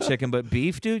can't do it with chicken, but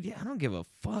beef, dude. Yeah, I don't give a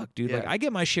fuck, dude. Like Yeah. I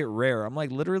get my shit rare. I'm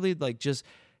like literally like just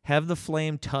have the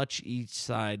flame touch each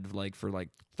side like for like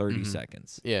 30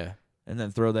 seconds, Yeah, and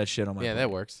then throw that shit on my. yeah, plate.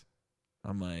 that works.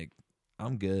 I'm like,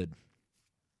 I'm good.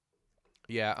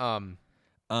 Yeah.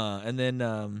 And then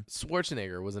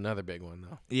Schwarzenegger was another big one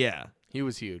though. yeah, He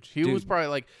was huge. He Dude. was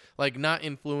probably like not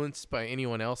influenced by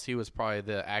anyone else. He was probably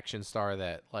the action star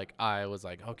that like I was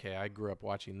like, okay, I grew up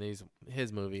watching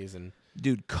his movies and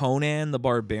dude, Conan the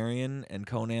Barbarian and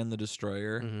Conan the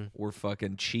Destroyer were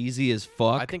fucking cheesy as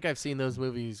fuck. I think I've seen those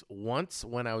movies once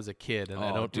when I was a kid and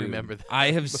I Oh, don't dude. remember that.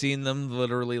 I have seen them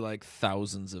literally like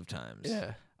thousands of times.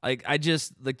 Yeah. Like I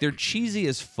just like they're cheesy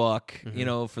as fuck, Mm-hmm. you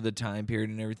know, for the time period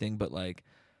and everything, but like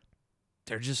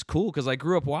they're just cool because I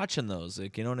grew up watching those.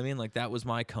 Like you know what I mean? Like that was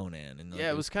my Conan. And Yeah,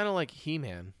 it was kind of like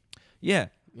He-Man. yeah,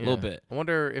 a little Yeah. bit. I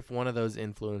wonder if one of those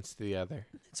influenced the other.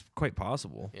 It's quite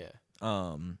possible. Yeah.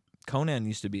 Conan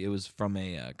used to be. It was from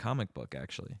a comic book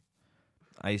actually.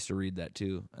 I used to read that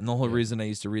too, and the whole reason I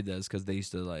used to read that is because they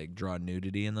used to like draw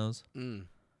nudity in those.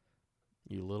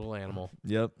 You little animal.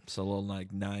 Yep. So little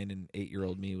like 9 and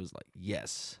 8-year-old me was like,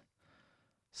 yes,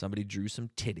 somebody drew some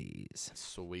titties.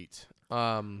 Sweet.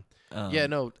 Yeah,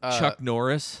 no. Chuck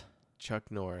Norris. Chuck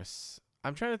Norris.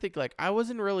 I'm trying to think. Like, I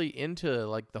wasn't really into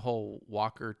like the whole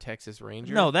Walker Texas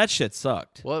Ranger. No, that shit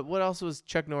sucked. What else was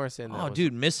Chuck Norris in? that Oh, was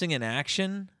dude, Missing in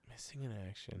Action. Missing in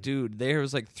Action. Dude, there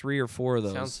was like 3 or 4 of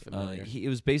those. Sounds familiar. It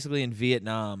was basically in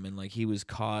Vietnam, and like he was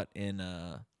caught in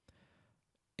a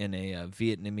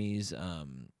Vietnamese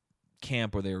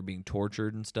camp where they were being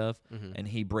tortured and stuff, and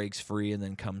he breaks free and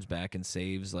then comes back and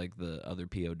saves like the other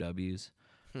POWs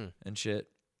and shit.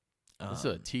 This is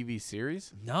a TV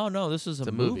series. No, this was It's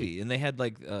a a movie. movie. And they had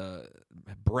like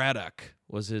Braddock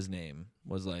was his name.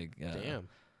 Was like Damn.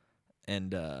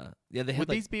 And yeah, they had Would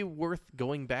like these be worth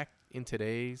going back in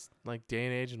today's like day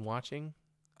and age and watching?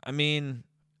 I mean,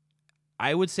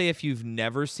 I would say if you've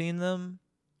never seen them,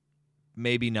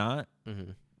 maybe not.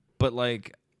 Mm-hmm. But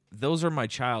like those are my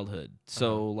childhood.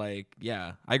 So like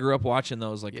yeah, I grew up watching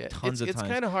those like Yeah, tons of it's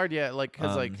times. kind of hard, yeah. Like,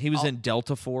 cause like he was I'll- in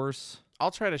Delta Force.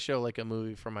 I'll try to show like a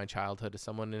movie from my childhood to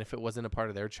someone, and if it wasn't a part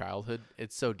of their childhood,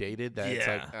 it's so dated that it's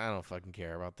like I don't fucking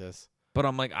care about this. But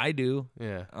I'm like, I do.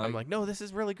 Yeah, I'm like, no, this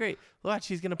is really great. Watch,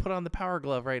 he's gonna put on the Power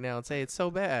Glove right now and say it's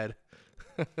so bad.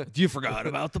 You forgot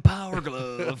about the Power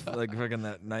Glove, like fucking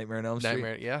that Nightmare on Elm Street.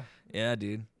 Nightmare, yeah, Yeah,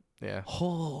 dude. yeah.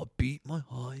 Oh, beat my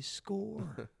high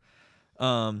score.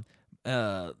 And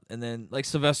then like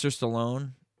Sylvester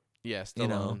Stallone, Yeah, Stallone, you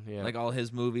know, yeah. like all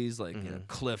his movies, like you know,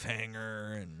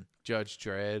 Cliffhanger and Judge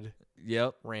Dredd,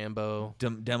 yep, Rambo,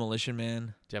 Demolition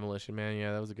Man. Demolition Man.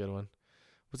 Yeah, that was a good one.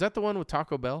 Was that the one with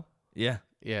Taco Bell? Yeah.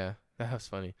 Yeah, that was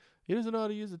funny. He doesn't know how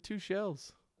to use the 2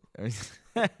 shells.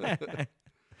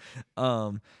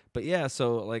 But yeah,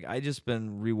 so like I just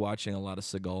been rewatching a lot of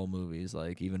Seagal movies,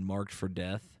 like even Marked for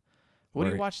Death. What do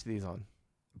where- you watch these on?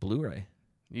 Blu-ray.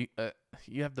 You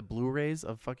have the Blu-rays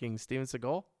of fucking Steven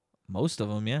Seagal? Most of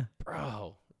them, yeah.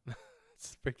 Bro,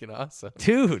 it's freaking awesome.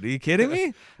 Dude, are you kidding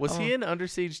me? Was he in Under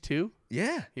Siege 2?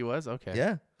 Yeah. He was? Okay.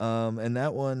 Yeah. And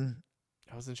that one.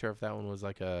 I wasn't sure if that one was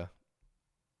like a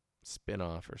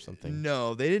spin-off or something.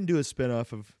 No, they didn't do a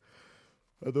spin-off of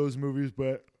those movies,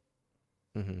 but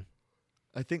Mm-hmm.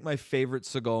 I think my favorite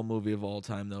Seagal movie of all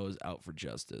time though is Out for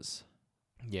Justice.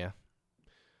 Yeah.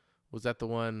 Was that the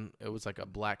one, it was like a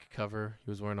black cover.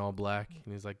 He was wearing all black, and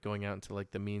he was like going out into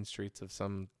like the mean streets of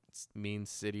some mean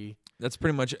city. That's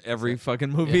pretty much every fucking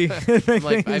movie. Yeah. I'm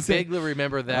like, I vaguely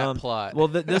remember that plot. Well,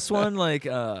 this one, like,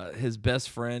 his best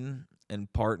friend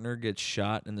and partner gets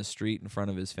shot in the street in front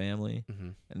of his family,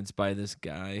 and it's by this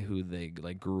guy who they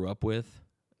like grew up with,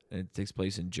 and it takes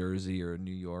place in Jersey or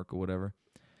New York or whatever.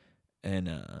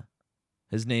 And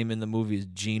his name in the movie is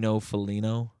Gino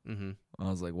Felino. Mm-hmm. I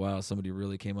was like, wow, somebody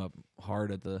really came up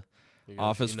hard at the He goes,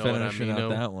 office "You know what I finishing mean, out no?"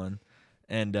 that one.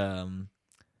 And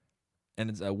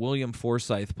it's William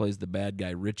Forsythe plays the bad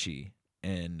guy Richie,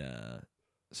 and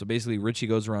so basically Richie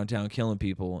goes around town killing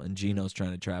people, and Gino's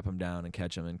trying to trap him down and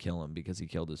catch him and kill him because he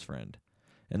killed his friend.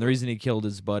 And the reason he killed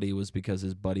his buddy was because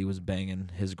his buddy was banging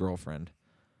his girlfriend.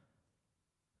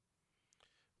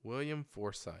 William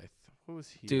Forsythe. What was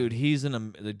he? Dude,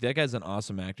 that guy's an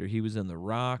awesome actor. He was in The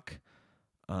Rock.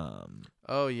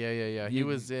 Oh yeah. He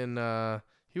was in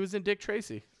Dick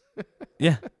Tracy.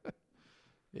 Yeah.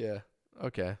 Yeah.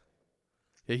 Okay.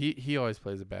 Yeah, he always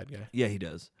plays a bad guy. Yeah, he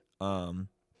does. But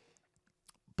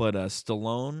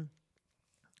Stallone,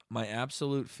 my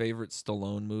absolute favorite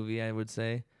Stallone movie, I would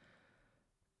say,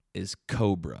 is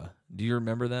Cobra. Do you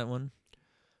remember that one?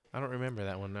 I don't remember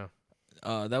that one, no.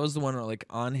 That was the one where, like,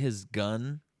 on his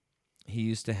gun, he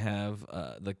used to have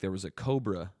like there was a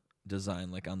cobra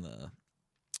design like on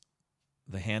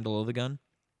the handle of the gun,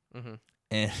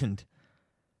 and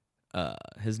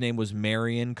his name was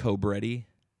Marion Cobretti.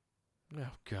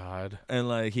 Oh God! And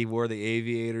like he wore the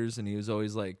aviators, and he was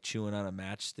always like chewing on a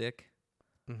matchstick.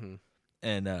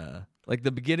 And like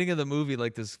the beginning of the movie,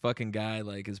 like this fucking guy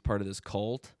like is part of this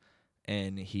cult,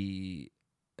 and he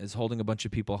is holding a bunch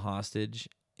of people hostage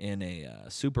in a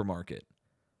supermarket.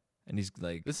 And he's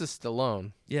like, this is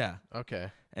Stallone. Yeah.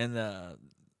 Okay. And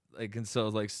so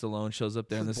like Stallone shows up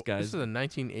there, and this is guy's a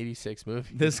 1986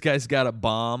 movie. This guy's got a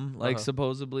bomb, like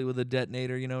supposedly with a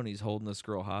detonator, you know, and he's holding this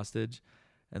girl hostage.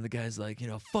 And the guy's like, you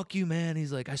know, fuck you, man.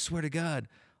 He's like, I swear to God,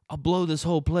 I'll blow this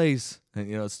whole place. And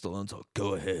you know, Stallone's like,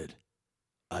 go ahead.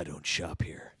 I don't shop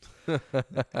here. You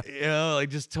know, like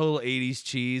just total 80s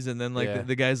cheese. And then like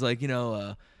the guy's like, you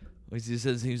know, he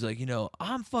says, he was like, you know,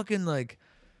 I'm fucking like,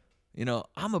 you know,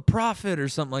 I'm a prophet or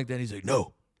something like that. And he's like,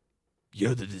 no,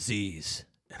 you're the disease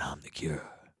and I'm the cure.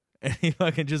 And he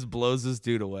fucking just blows this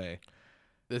dude away.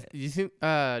 Do you think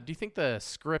the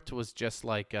script was just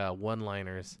like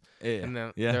one-liners? Yeah. And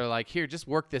then they're like, here, just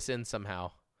work this in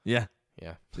somehow. Yeah.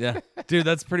 Yeah. Yeah. Dude,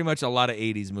 that's pretty much a lot of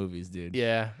 80s movies, dude.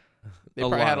 Yeah. They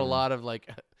probably had a lot of like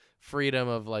freedom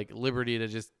of like liberty to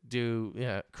just do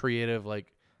creative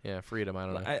freedom. I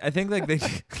don't know. I think like they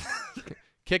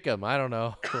kick him. I don't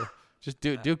know. Just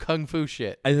do kung fu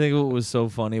shit. I think what was so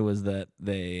funny was that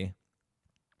they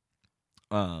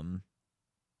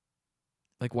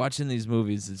like watching these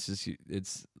movies,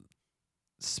 it's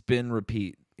spin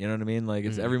repeat. You know what I mean? Like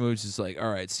it's every movie's just like, all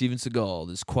right, Steven Seagal,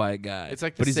 this quiet guy. It's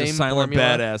like but he's a same silent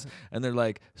formula. badass. And they're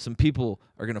like, some people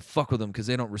are gonna fuck with him because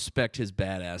they don't respect his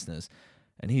badassness.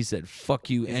 And he said,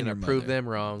 fuck you He's and gonna your prove mother. them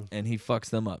wrong. And he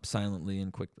fucks them up silently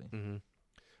and quickly.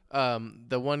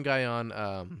 The one guy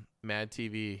on Mad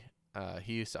TV,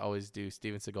 he used to always do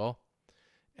Steven Seagal,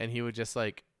 and he would just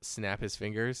like snap his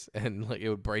fingers and like it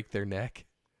would break their neck.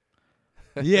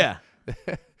 Yeah.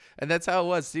 And that's how it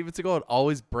was. Steven Seagal would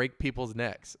always break people's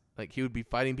necks. Like he would be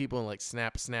fighting people and like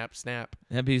snap, snap, snap.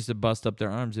 Happy used to bust up their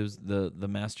arms. It was the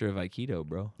master of Aikido,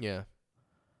 bro. Yeah.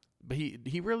 But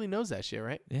he really knows that shit,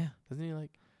 right? Yeah. Doesn't he?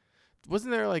 Like,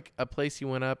 wasn't there like a place he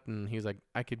went up and he was like,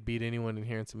 I could beat anyone in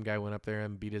here, and some guy went up there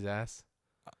and beat his ass.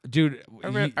 Dude,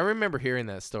 I remember hearing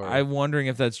that story. I'm wondering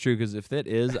if that's true, because if that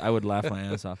is, I would laugh my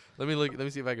ass off. Let me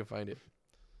see if I can find it.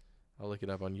 I'll look it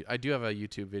up on you. I do have a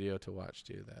YouTube video to watch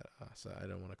too. That so I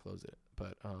don't want to close it,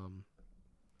 but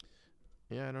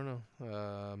yeah, I don't know.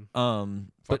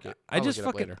 Fuck But it. I'll look it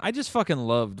up later. I just fucking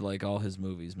loved like all his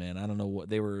movies, man. I don't know what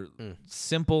they were,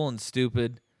 simple and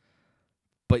stupid,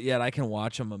 but yet I can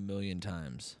watch them a million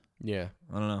times. Yeah,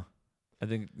 I don't know. I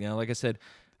think, like I said,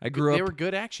 I grew They up. were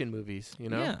good action movies, you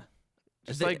know. Yeah.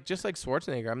 Just like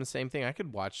Schwarzenegger, I'm the same thing. I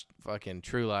could watch fucking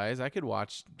True Lies. I could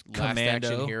watch Last Commando.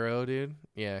 Action Hero, dude.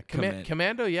 Yeah,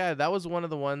 Commando, yeah, that was one of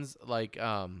the ones like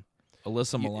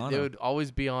Alyssa Milano. They would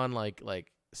always be on like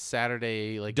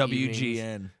Saturday like WGN.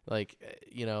 evenings. Like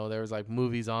there was like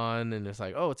movies on, and it's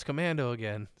like, oh, it's Commando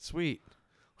again. Sweet,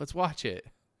 let's watch it.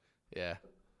 Yeah.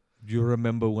 Do you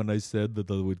remember when I said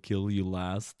that I would kill you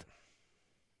last?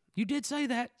 You did say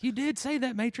that. You did say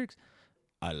that, Matrix.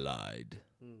 I lied.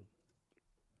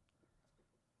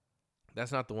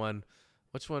 That's not the one.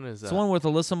 Which one is that? It's the one with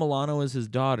Alyssa Milano as his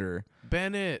daughter.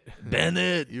 Bennett.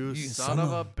 Bennett, You son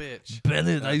of a bitch.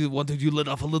 Bennett, I wanted you let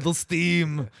off a little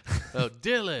steam. Oh,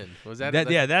 Dylan. Was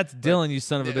that? Yeah, that's Dylan, you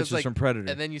son of a it bitch, was was from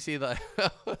Predator. And then you see the.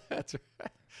 That's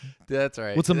right. That's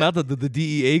right. What's the matter? Did the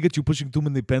DEA get you pushing too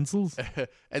many pencils?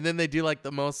 And then they do like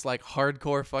the most like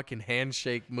hardcore fucking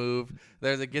handshake move.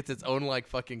 It gets its own like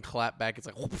fucking clap back. It's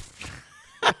like.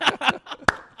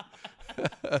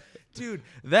 Dude,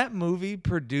 that movie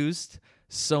produced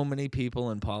so many people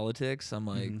in politics. I'm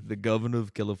like, the governor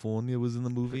of California was in the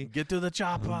movie. Get to the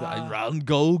chopper.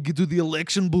 Go get to the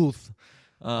election booth.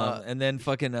 And then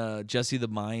fucking Jesse the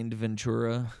Mind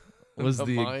Ventura was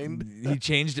The Mind? He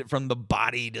changed it from the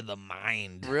body to the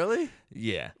mind. Really?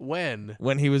 Yeah. When?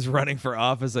 When he was running for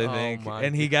office, I Oh think. my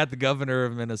And he got the governor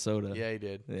of Minnesota. Yeah, he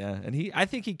did. Yeah. And I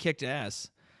think he kicked ass.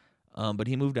 But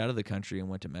he moved out of the country and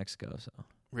went to Mexico, so.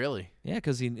 Really? Yeah,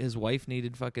 because his wife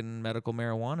needed fucking medical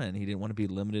marijuana, and he didn't want to be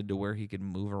limited to where he could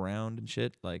move around and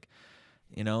shit. Like,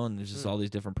 and there's just all these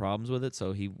different problems with it.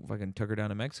 So he fucking took her down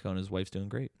to Mexico, and his wife's doing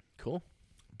great. Cool.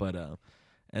 But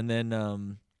and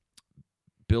then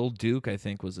Bill Duke, I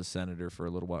think, was a senator for a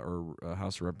little while, or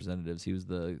House of Representatives. He was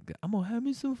the I'm gonna have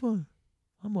me some fun.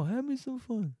 I'm gonna have me some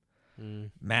fun.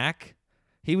 Mac,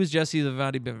 he was Jesse the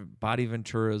Body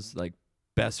Ventura's like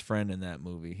best friend in that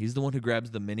movie. He's the one who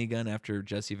grabs the minigun after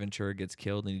Jesse Ventura gets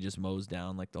killed, and he just mows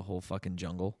down like the whole fucking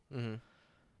jungle. Mm-hmm.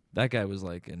 That guy was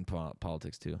like in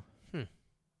politics too.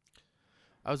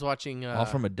 I was watching. All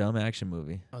from a dumb action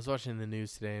movie. I was watching the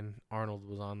news today, and Arnold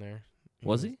was on there.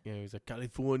 Was he? Yeah, he was like,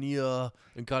 California.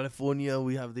 In California,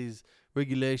 we have these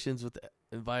regulations with the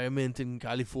environment in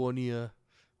California.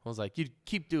 I was like, you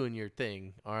keep doing your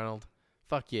thing, Arnold.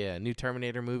 Fuck yeah, new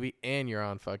Terminator movie, and you're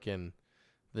on fucking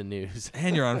the news.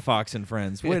 And you're on Fox and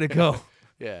Friends. Way to go.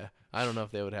 Yeah, I don't know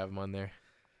if they would have him on there,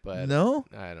 but No?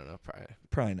 I don't know.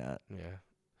 Probably not. Yeah.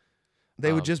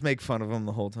 They would just make fun of him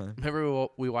the whole time. Remember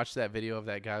we watched that video of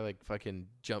that guy like fucking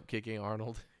jump kicking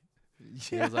Arnold?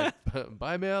 He was like,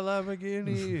 buy me a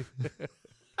Lamborghini.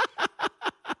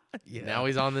 Yeah. Now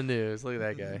he's on the news. Look at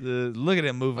that guy. Look at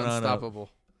him moving on up. Unstoppable.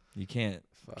 You can't.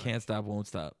 Fuck. Can't stop, won't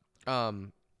stop.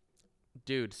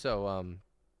 Dude, so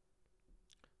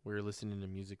we were listening to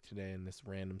music today, and this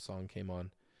random song came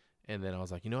on, and then I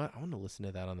was like, you know what? I want to listen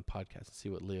to that on the podcast and see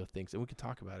what Leo thinks, and we can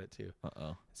talk about it too.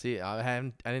 Uh-oh. See, I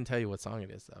didn't tell you what song it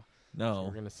is though. No. So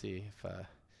we're gonna see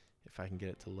if I can get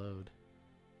it to load.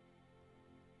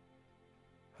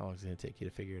 How long is it gonna take you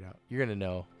to figure it out? You're gonna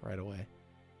know right away.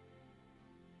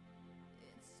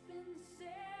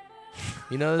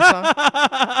 You know this song?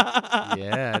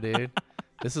 Yeah, dude.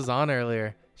 This was on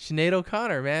earlier. Sinead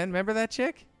O'Connor, man. Remember that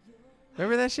chick?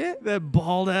 Remember that shit? That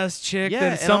bald ass chick Yeah,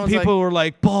 that and I some was people were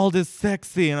like, bald is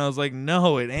sexy. And I was like,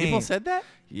 no, it ain't. People said that?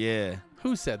 Yeah.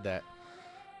 Who said that?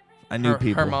 I knew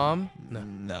people. Her mom? No.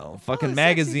 No. Fucking sexy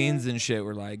magazines and shit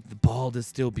were like, the bald is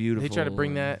still beautiful. They try to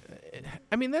bring that.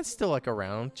 I mean, that's still like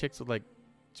around. Chicks with like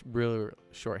really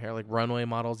short hair, like runway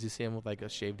models. You see them with like a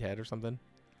shaved head or something.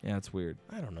 Yeah, it's weird.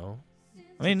 I don't know.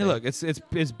 I mean, look,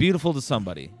 it's beautiful to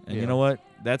somebody. And Yeah. you know what?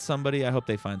 That's somebody. I hope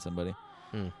they find somebody.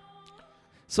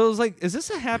 So it's like, is this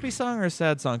a happy song or a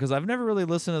sad song? Because I've never really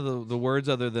listened to the words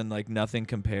other than like nothing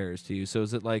compares to you. So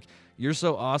is it like, you're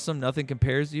so awesome, nothing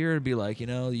compares to you? Or it'd be like,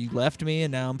 you left me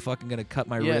and now I'm fucking going to cut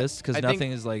my Yeah, wrist because I think-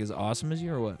 nothing is like as awesome as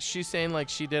you, or what? She's saying like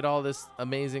she did all this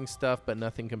amazing stuff, but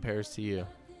nothing compares to you.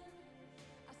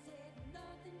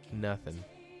 Nothing.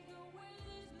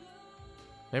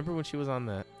 Remember when she was on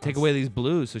that? Take away these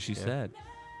blues, so she said.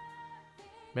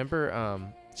 Remember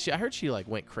I heard she like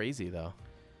went crazy though.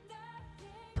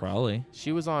 Probably.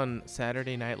 She was on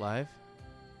Saturday Night Live,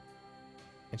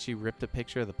 and she ripped a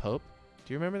picture of the Pope.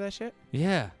 Do you remember that shit?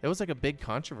 Yeah. It was like a big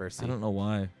controversy. I don't know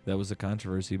why that was a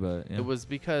controversy, but yeah. It was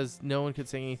because no one could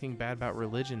say anything bad about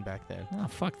religion back then. Oh,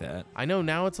 fuck that. I know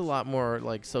now it's a lot more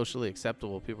like socially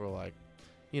acceptable. People are like,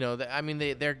 you know, I mean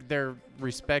they're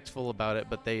respectful about it,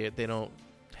 but they don't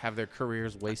have their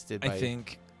careers wasted. I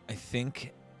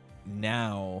think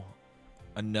now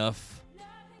enough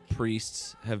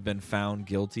priests have been found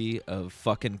guilty of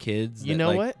fucking kids. You that, know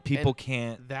like, what? People And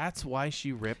can't. That's why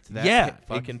she ripped that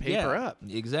fucking paper up.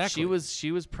 Exactly.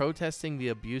 She was protesting the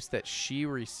abuse that she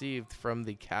received from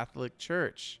the Catholic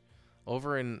Church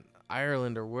over in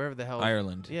Ireland or wherever the hell.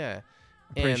 Ireland. Yeah.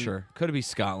 I'm pretty And- sure. Could it be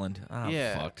Scotland? Oh,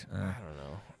 yeah. fucked. I don't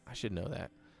know. I should know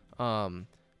that.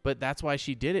 But that's why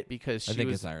she did it, because I she think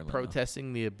was it's Ireland, though.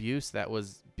 protesting the abuse that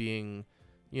was being,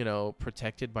 you know,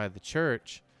 protected by the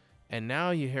church. And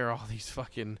now you hear all these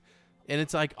fucking, and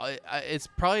it's like, it's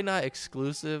probably not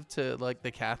exclusive to like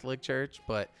the Catholic Church,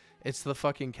 but it's the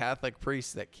fucking Catholic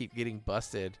priests that keep getting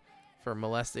busted for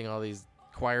molesting all these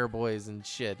choir boys and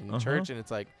shit in church. And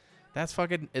it's like, that's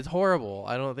fucking, it's horrible.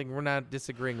 I don't think we're not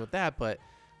disagreeing with that, but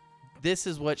this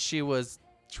is what she was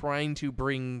trying to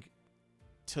bring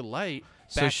to light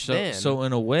back then. So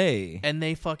in a way, and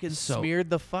they fucking smeared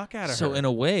the fuck out of her. So in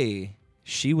a way,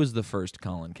 she was the first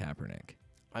Colin Kaepernick.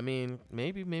 I mean,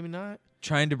 maybe not.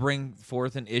 Trying to bring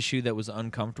forth an issue that was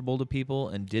uncomfortable to people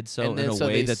and did so And in then a so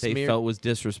way they that they felt was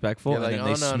disrespectful, They're and like, then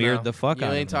they "Oh, no, smeared no. the fuck out of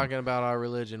You him. ain't talking about our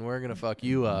religion. We're gonna fuck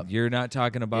you up. You're not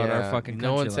talking about our fucking country.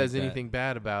 No one like says that. anything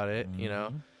bad about it, you know.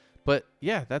 Mhm. But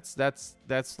yeah, that's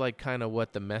like kind of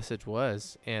what the message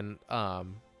was, and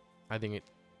I think it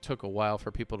took a while for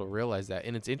people to realize that.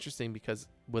 And it's interesting because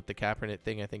with the Kaepernick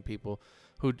thing, I think people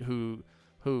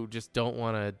who just don't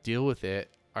want to deal with it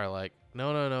are like,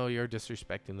 no, you're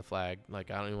disrespecting the flag.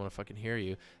 Like, I don't even want to fucking hear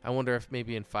you. I wonder if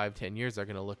maybe in 5-10 years they're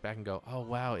gonna look back and go, oh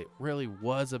wow, it really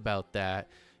was about that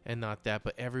and not that,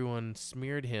 but everyone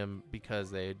smeared him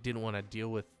because they didn't want to deal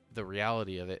with the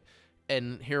reality of it.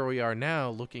 And here we are now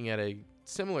looking at a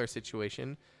similar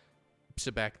situation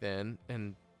to back then,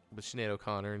 and with Sinead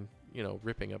O'Connor and, you know,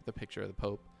 ripping up the picture of the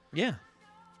Pope. Yeah.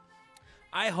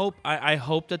 I hope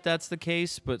that that's the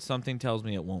case, but something tells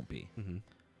me it won't be. Mm-hmm.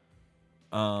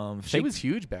 She Fake- was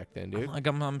huge back then, dude. Like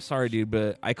I'm sorry, dude,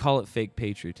 but I call it fake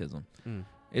patriotism. Mm.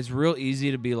 It's real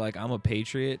easy to be like, I'm a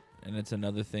patriot, and it's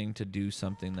another thing to do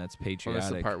something that's Well, patriotic.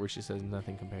 that's the part where she says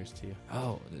nothing compares to you.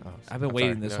 I've been I'm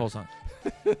waiting sorry. this No. whole time.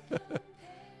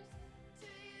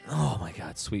 Oh my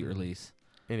God, sweet release.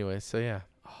 Anyway, so yeah.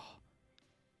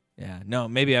 Yeah, no,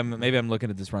 maybe I'm looking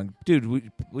at this wrong, dude.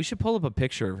 We should pull up a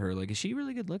picture of her. Like, is she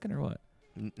really good looking or what?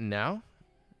 Now?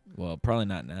 Well, probably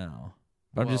not now.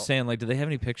 But I'm Well- just saying, like, do they have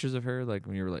any pictures of her? Like,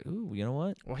 when you were like, ooh, you know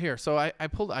what? Well, here. So I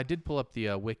did pull up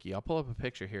the wiki. I'll pull up a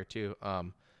picture here too.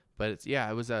 But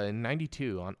it was in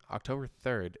 '92 on October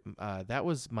 3rd. That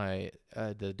was my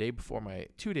the day before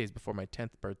 2 days before my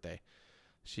 10th birthday.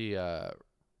 She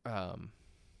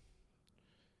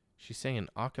sang an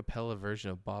a cappella version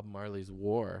of Bob Marley's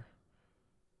War,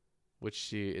 which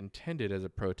she intended as a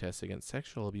protest against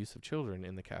sexual abuse of children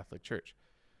in the Catholic Church.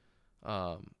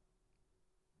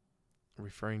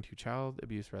 Referring to child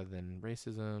abuse rather than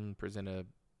racism, present a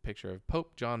picture of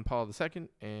Pope John Paul II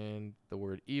and the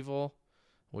word evil,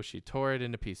 which she tore it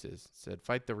into pieces. Said,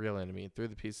 "Fight the real enemy," and threw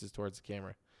the pieces towards the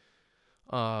camera.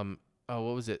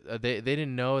 What was it? They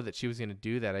didn't know that she was going to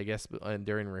do that. I guess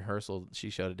during rehearsal she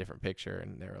showed a different picture,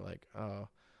 and they were like, "Oh,"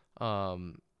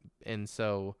 and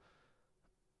so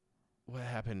what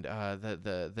happened?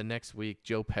 The next week,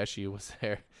 Joe Pesci was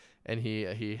there, and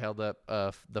he held up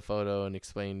the photo and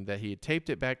explained that he had taped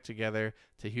it back together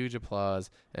to huge applause.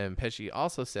 And Pesci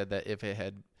also said that if it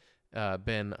had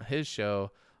been his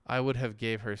show, I would have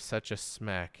gave her such a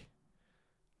smack.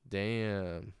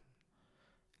 Damn.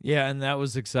 Yeah, and that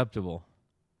was acceptable.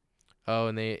 Oh,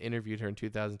 and they interviewed her in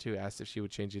 2002, asked if she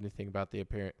would change anything about the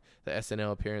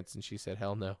SNL appearance, and she said,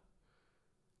 "Hell no."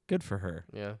 Good for her.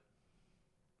 Yeah.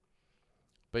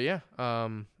 But yeah,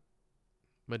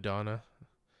 Madonna.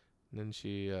 And then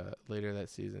she later that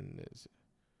season is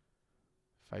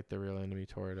Fight the Real Enemy,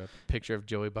 tore it up. Picture of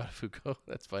Joey Buttafuoco.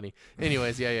 That's funny.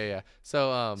 Anyways, yeah.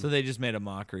 So So they just made a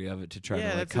mockery of it to try to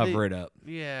like that's what cover it up,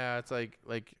 yeah, it's like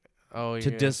oh,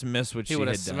 to yeah. dismiss what He she would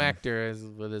had have done. smacked her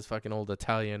with his fucking old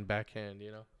Italian backhand,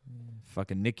 you know.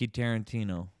 Fucking Nicky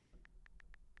Tarantino.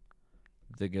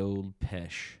 The old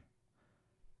Pesh.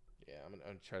 Yeah, I'm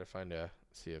gonna try to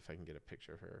see if I can get a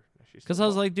picture of her. Because I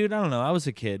was like, dude, I don't know. I was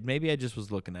a kid. Maybe I just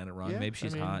was looking at it wrong. Yeah, Maybe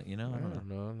she's I mean, hot. You know, I don't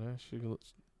know. No,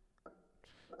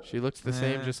 She looks the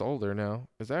same, just older now.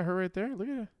 Is that her right there? Look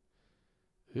at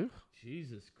her.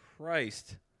 Jesus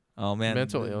Christ. Oh man,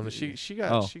 Mental illness. She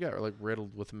got like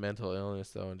riddled with mental illness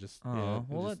though, and just I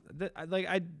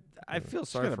feel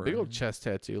she sorry got for a big her. old chest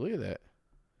tattoo. Look at that.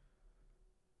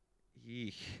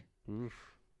 Yeesh. Oof.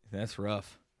 That's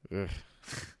rough. Ugh.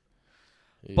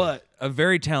 Yeah. But a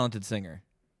very talented singer.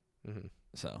 Mhm.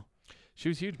 So She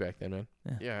was huge back then, man.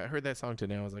 Yeah. Yeah, I heard that song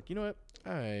today. I was like, you know what?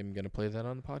 I'm gonna play that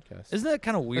on the podcast. isn't that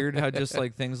kind of weird how just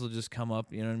like things will just come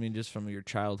up, you know what I mean, just from your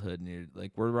childhood, and you're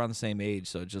like, we're around the same age,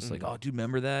 so it's just like, oh, do you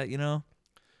remember that, you know?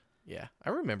 Yeah, I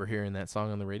remember hearing that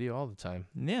song on the radio all the time.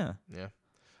 Yeah. Yeah,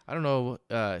 I don't know.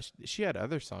 She had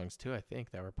other songs too. I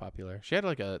think that were popular. She had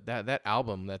like that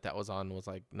album that was on was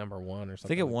like #1 or something. I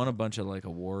think it won a bunch of like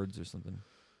awards or something.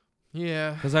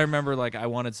 Yeah, Because I remember like I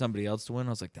wanted somebody else to win. I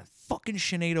was like, that fucking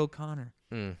Sinead O'Connor.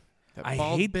 that I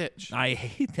bald hate bitch. I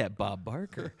hate that Bob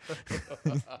Barker.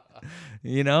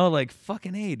 You know, like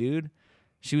fucking A, dude.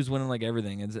 She was winning like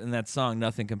everything, and that song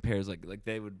 "Nothing Compares." Like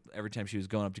they would every time she was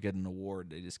going up to get an award,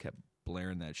 they just kept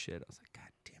blaring that shit. I was like, God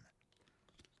damn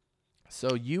it.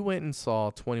 So you went and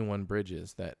saw 21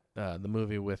 Bridges, that the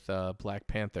movie with Black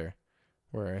Panther,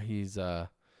 where he's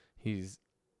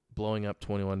blowing up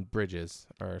 21 bridges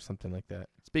or something like that.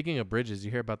 Speaking of bridges,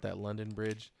 you hear about that London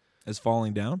Bridge? Is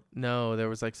falling down? No, there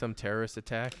was like some terrorist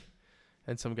attack,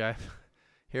 and some guy.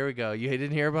 Here we go. You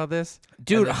didn't hear about this,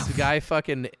 Dude.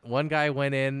 And this one guy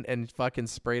went in and fucking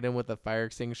sprayed him with a fire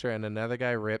extinguisher, and another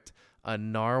guy ripped a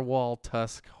narwhal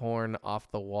tusk horn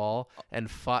off the wall and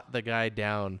fought the guy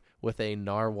down with a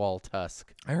narwhal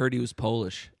tusk. I heard he was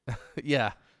Polish.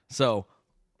 Yeah. So,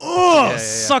 yeah.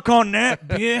 suck on that,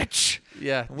 bitch.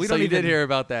 Yeah, We so don't you even did hear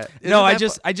about that. No, Isn't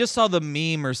that I just saw the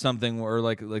meme or something, or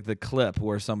like the clip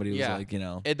where somebody was Yeah. like, you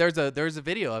know, There's a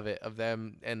video of it of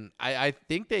them, and I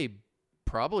think they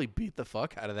probably beat the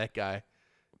fuck out of that guy.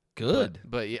 good.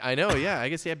 But I know, yeah. I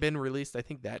guess he had been released, I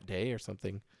think, that day or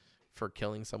something for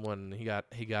killing someone. He got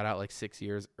out like 6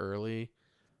 years early,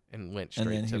 and went And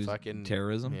straight then he to was fucking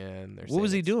terrorism? Yeah, and they're What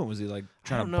was he saying doing? Was he like I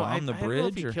trying don't to know. bomb the I don't know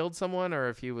if bridge? he Or? killed someone or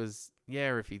if he was,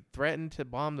 or if he threatened to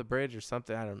bomb the bridge or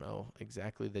something. I don't know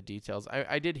exactly the details.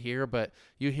 I did hear, but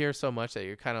you hear so much that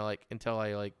you're kind of like, until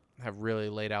I like have really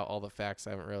laid out all the facts, I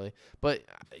haven't really. But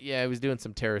yeah, he was doing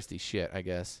some terroristy shit, I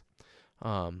guess.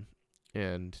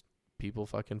 And people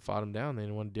fucking fought him down. They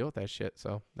didn't want to deal with that shit.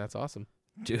 So that's awesome.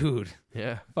 Dude,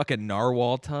 Yeah. fucking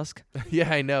narwhal tusk.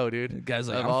 Yeah, I know, dude. The guy's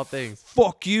like, Of "I'm all things.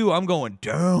 fuck you, I'm going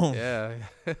down. Yeah.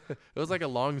 It was like a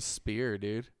long spear,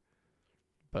 dude.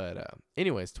 But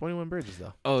anyways, 21 Bridges,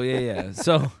 though. Oh, yeah.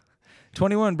 So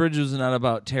 21 Bridges is not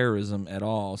about terrorism at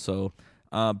all. So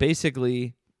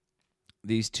basically,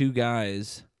 these two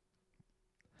guys,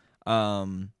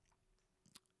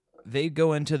 they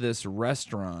go into this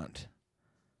restaurant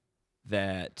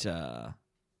that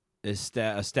is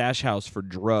a stash house for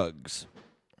drugs.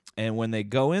 And when they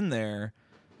go in there,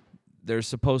 there's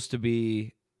supposed to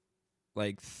be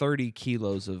like 30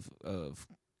 kilos of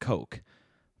coke,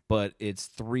 but it's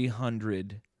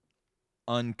 300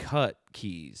 uncut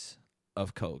keys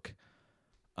of coke.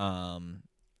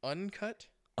 Uncut?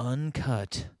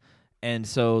 Uncut. And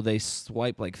so they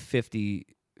swipe like 50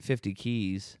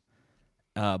 keys,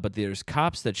 but there's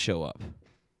cops that show up.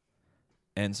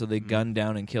 And so they gun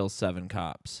down and kill 7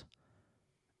 cops.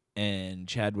 And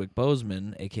Chadwick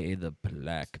Boseman, a.k.a. the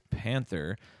Black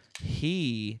Panther,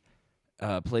 he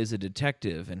plays a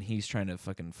detective, and he's trying to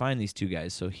fucking find these two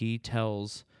guys. So he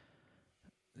tells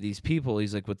these people,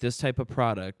 he's like, with this type of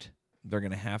product, they're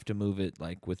going to have to move it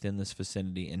like within this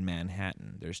vicinity in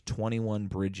Manhattan. There's 21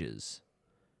 bridges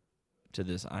to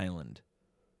this island.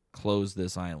 Close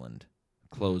this island.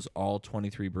 Close all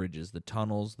 23 bridges, the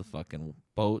tunnels, the fucking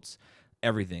boats,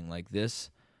 everything. Like this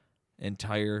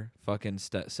entire fucking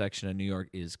section of New York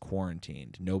is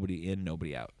quarantined. Nobody in,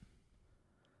 nobody out.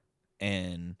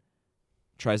 And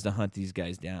tries to hunt these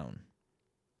guys down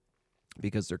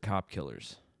because they're cop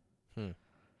killers.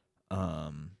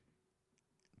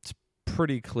 It's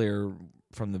pretty clear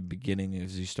from the beginning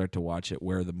as you start to watch it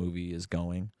where the movie is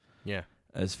going. Yeah.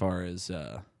 As far as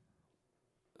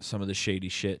some of the shady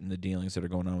shit and the dealings that are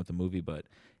going on with the movie, but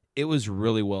it was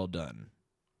really well done.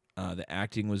 The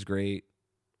acting was great.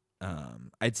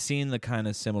 I'd seen the kind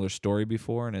of similar story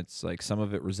before, and it's like some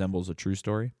of it resembles a true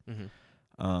story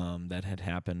that had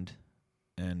happened.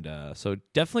 And so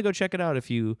definitely go check it out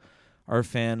if you are a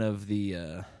fan of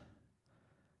the,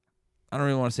 I don't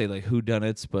really want to say like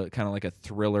whodunits, but kind of like a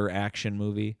thriller action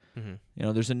movie. Mm-hmm. You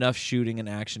know, there's enough shooting and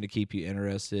action to keep you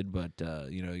interested, but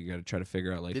you know, you got to try to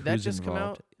figure out like Did who's that just involved. come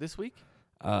out this week?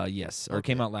 Yes, or it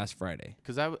came out last Friday.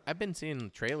 Because I've been seeing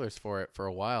trailers for it for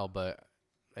a while, but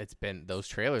those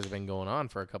trailers have been going on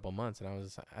for a couple months, and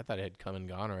I thought it had come and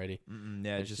gone already.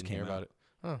 Yeah, I it just didn't came hear out. about it.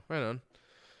 Oh, right on.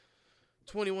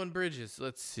 21 Bridges.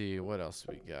 Let's see what else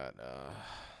we got.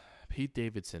 Pete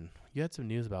Davidson. You had some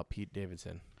news about Pete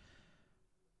Davidson.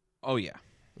 Oh yeah,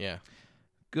 Yeah.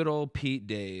 good old Pete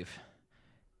Dave.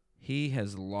 He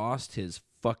has lost his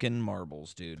fucking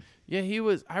marbles, dude. Yeah, he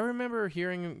was. I remember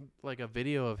hearing like a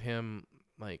video of him,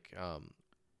 like,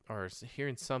 or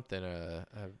hearing something on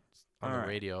All the right.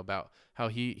 radio about how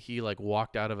he like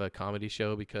walked out of a comedy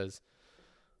show because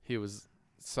he was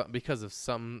because of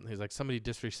something. He's like, somebody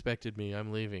disrespected me,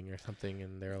 I'm leaving or something,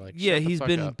 and they're like, Yeah, shut the he's fuck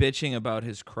been up. bitching about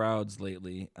his crowds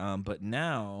lately. But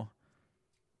now,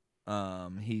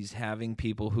 he's having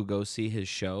people who go see his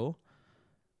show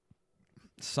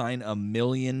sign $1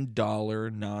 million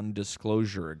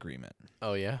non-disclosure agreement.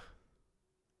 Oh yeah.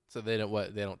 So they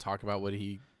don't talk about what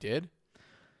he did.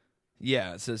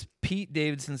 Yeah, it says Pete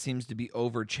Davidson seems to be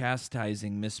over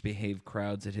chastising misbehaved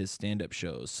crowds at his stand-up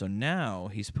shows. So now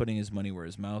he's putting his money where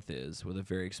his mouth is with a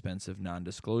very expensive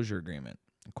non-disclosure agreement.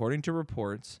 According to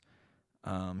reports,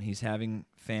 he's having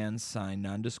fans sign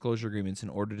non-disclosure agreements in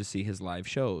order to see his live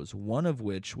shows, one of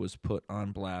which was put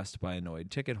on blast by a annoyed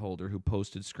ticket holder who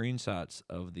posted screenshots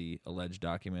of the alleged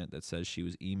document that says she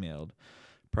was emailed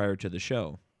prior to the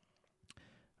show.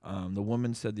 The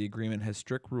woman said the agreement has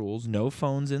strict rules, no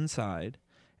phones inside,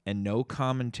 and no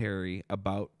commentary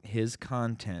about his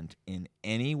content in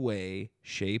any way,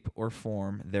 shape, or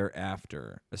form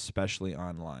thereafter, especially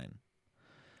online.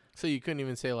 So you couldn't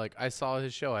even say like, I saw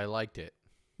his show, I liked it.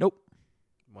 Nope.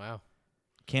 Wow.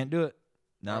 Can't do it.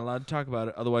 Not allowed to talk about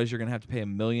it. Otherwise, you're going to have to pay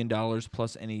 $1 million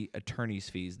plus any attorney's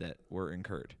fees that were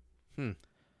incurred.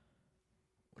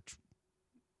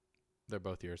 They're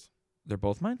both yours. They're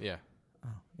both mine? Yeah. Oh,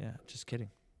 yeah. Just kidding.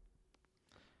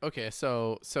 Okay,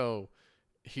 so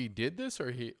he did this,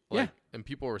 or he like, and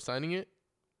people were signing it.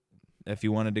 If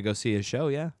you wanted to go see his show,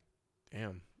 yeah.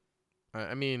 Damn.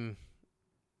 I mean,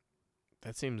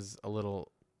 that seems a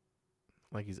little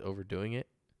like he's overdoing it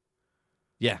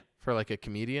Yeah. for like a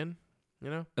comedian, you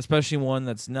know? Especially one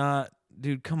that's not,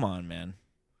 dude, come on, man.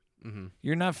 Mm-hmm.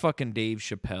 You're not fucking Dave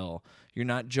Chappelle. You're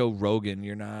not Joe Rogan.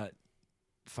 You're not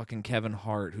fucking Kevin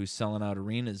Hart who's selling out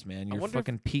arenas, man. You're wonder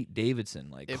fucking Pete Davidson.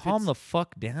 Like, if calm it's- the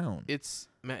fuck down.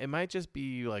 It might just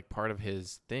be like part of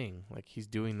his thing. Like he's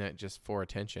doing that just for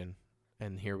attention,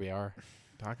 and here we are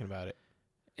talking about it.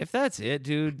 If that's it,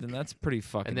 dude, then that's pretty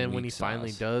fucking And then when he weak finally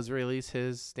sauce. does release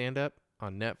his stand-up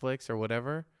on Netflix or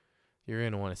whatever, you're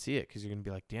gonna want to see it because you're gonna be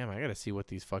like, damn, I gotta see what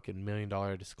these fucking $1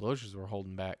 million disclosures were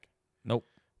holding back. Nope.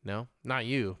 No, not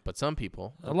you, but some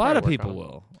people. A lot of Probably work people on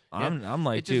it. will. Yeah. I'm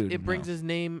like, It just dude, it brings no. his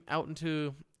name out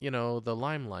into the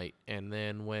limelight, and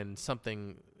then when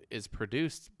something is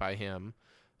produced by him,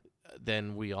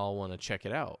 then we all want to check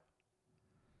it out.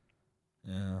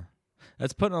 Yeah.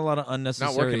 That's putting a lot of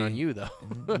unnecessary. Not working on you though.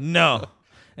 No.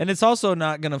 And it's also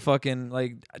not going to fucking,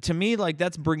 like, to me, like,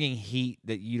 that's bringing heat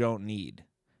that you don't need.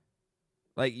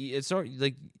 Like, it's sort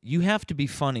like, you have to be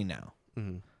funny now.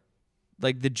 Mm-hmm.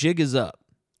 Like, the jig is up.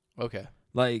 Okay.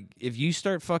 Like, if you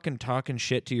start fucking talking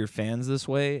shit to your fans this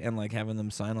way and, like, having them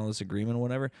sign all this agreement or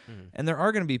whatever, Mhm. and there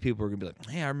are going to be people who are going to be like,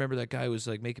 hey, I remember that guy was,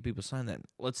 like, making people sign that.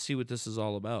 Let's see what this is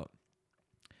all about.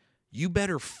 You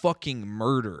better fucking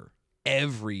murder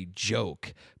every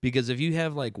joke. Because if you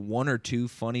have, like, one or two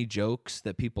funny jokes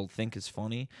that people think is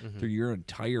funny Mhm. through your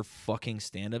entire fucking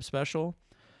stand-up special,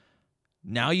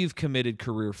 now you've committed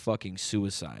career fucking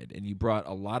suicide. And you brought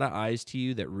a lot of eyes to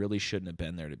you that really shouldn't have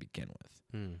been there to begin with.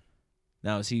 Mm.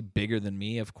 Now, is he bigger than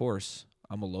me? Of course.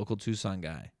 I'm a local Tucson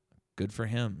guy. Good for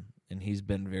him. And he's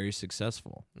been very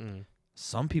successful. Mm.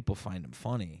 Some people find him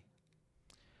funny.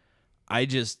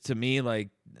 To me, like,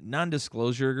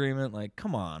 non-disclosure agreement, like,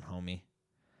 come on, homie.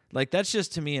 Like, that's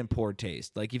just, to me, in poor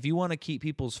taste. Like, if you want to keep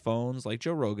people's phones, like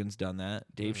Joe Rogan's done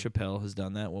that. Dave Chappelle has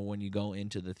done that. Well, when you go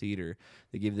into the theater,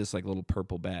 they give this, like, little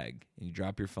purple bag. And you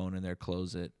drop your phone in there,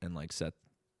 close it, and, like, set,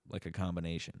 like, a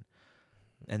combination.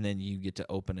 And then you get to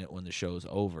open it when the show's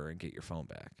over and get your phone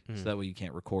back. So that way you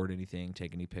can't record anything,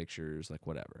 take any pictures, like,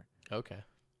 whatever. Okay.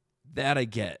 That I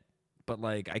get. But,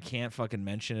 like, I can't fucking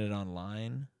mention it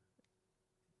online.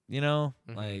 You know?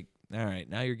 Mhm. Like, all right,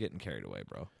 now you're getting carried away,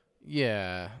 bro.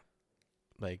 Yeah.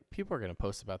 Like people are gonna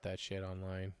post about that shit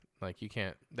online. Like you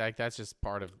can't. That's just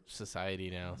part of society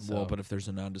now. So. Well, but if there's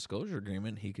a non-disclosure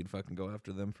agreement, he could fucking go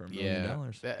after them for $1 yeah,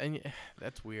 million.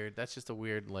 that's weird. That's just a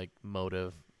weird like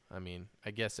motive. I mean,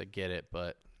 I guess I get it,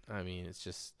 but I mean, it's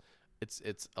just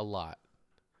it's a lot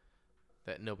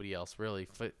that nobody else really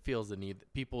feels the need.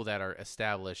 People that are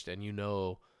established and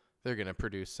they're gonna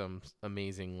produce some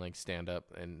amazing like stand up,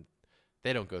 and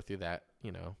they don't go through that.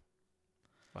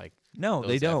 like No, those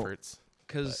they don't. efforts.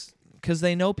 Because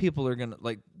they know people are gonna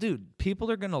dude. People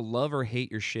are gonna love or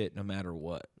hate your shit no matter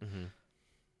what. Mm-hmm.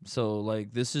 So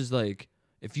like, this is like,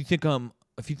 if you think I'm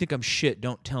shit,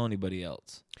 don't tell anybody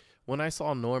else. When I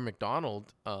saw Norm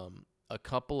Macdonald, a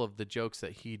couple of the jokes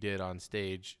that he did on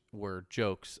stage were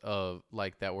jokes of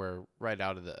like that were right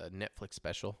out of the Netflix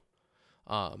special.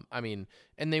 I mean,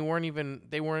 and they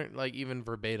weren't like even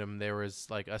verbatim. There was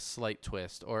like a slight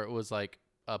twist, or it was like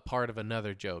a part of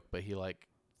another joke, but he like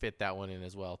fit that one in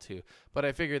as well too. But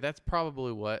I figure that's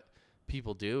probably what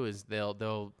people do is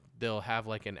they'll have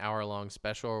like an hour-long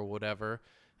special or whatever,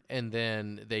 and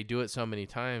then they do it so many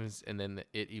times, and then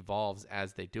it evolves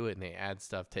as they do it, and they add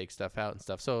stuff, take stuff out and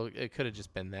stuff. So it could have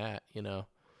just been that, you know.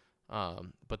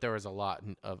 But there was a lot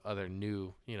of other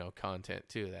new, you know, content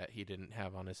too that he didn't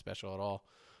have on his special at all.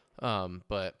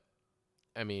 But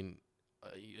I mean,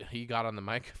 he got on the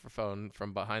microphone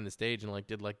from behind the stage and like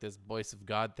did like this voice of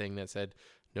God thing that said,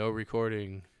 "No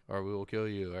recording or we will kill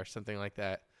you," or something like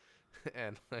that.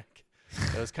 And like,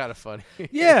 it was kind of funny.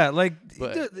 Yeah, like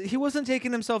But- he wasn't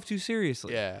taking himself too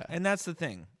seriously. Yeah. and that's the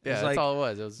thing. Yeah, It's that's like, all it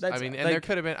was. It was. I that's, mean, and like- there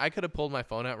could have been. I could have pulled my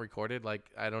phone out, and recorded. Like,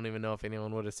 I don't even know if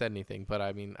anyone would have said anything. But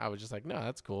I mean, I was just like, no,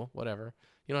 that's cool. Whatever.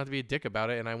 You don't have to be a dick about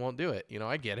it, and I won't do it. You know,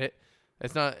 I get it.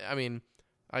 It's not. I mean,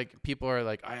 like people are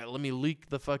like, let me leak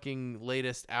the fucking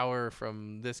latest hour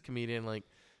from this comedian, like,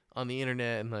 on the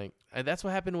internet, and like, and that's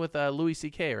what happened with Louis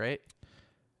C.K. Right?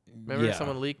 Remember yeah.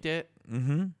 someone leaked it,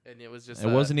 Mm-hmm. and it was just. It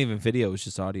wasn't even video; it was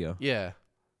just audio. Yeah.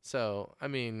 So I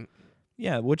mean,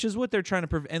 Yeah, which is what they're trying to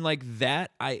prevent. And like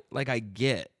that, I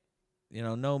get, you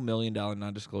know, no $1 million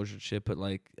non-disclosure shit, but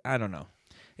like, I don't know,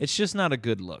 it's just not a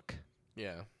good look.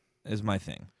 yeah. Is my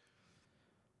thing.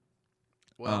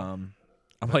 Well, I'm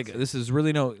that's like, it. this is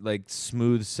really no like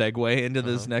smooth segue into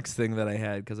this Uh-huh. next thing that I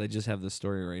had because I just have the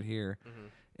story right here. mhm.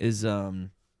 Is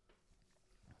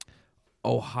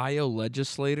Ohio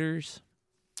legislators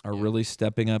are Yeah. really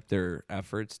stepping up their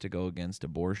efforts to go against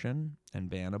abortion and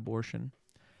ban abortion.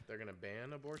 They're gonna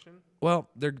ban abortion.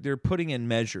 Well, they're putting in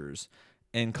measures,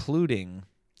 including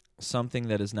something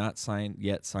that is not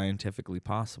yet scientifically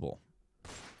possible.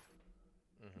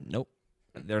 Nope,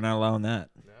 they're not allowing that.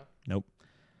 No. Nope.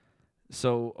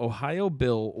 So Ohio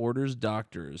bill orders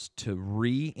doctors to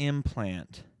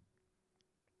re-implant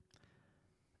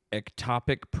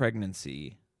ectopic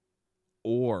pregnancy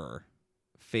or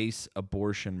face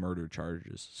abortion murder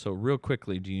charges. So real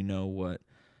quickly, do you know what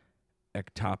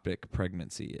ectopic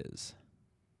pregnancy is?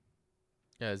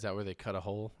 Yeah, is that where they cut a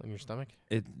hole in your stomach?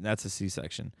 That's a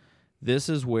C-section. This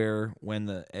is where when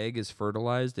the egg is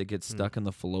fertilized, it gets stuck in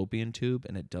the fallopian tube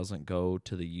and it doesn't go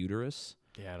to the uterus.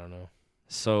 Yeah, I don't know.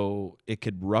 So it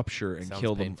could rupture and Sounds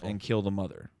kill painful. the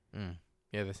mother.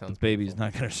 Yeah, that The sounds. baby's painful.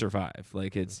 not going to survive.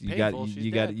 Like It's you painful,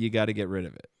 she's dead. got to get rid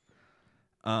of it.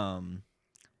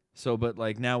 So but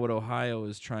like now what Ohio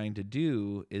is trying to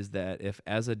do is that if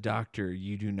as a doctor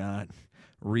you do not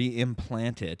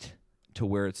re-implant it to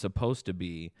where it's supposed to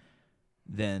be,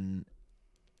 then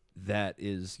that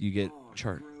is you get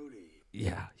charged.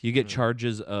 Yeah, you get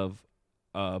charges of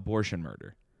abortion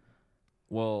murder.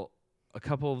 Well, a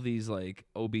couple of these like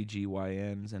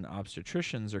OBGYNs and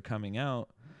obstetricians are coming out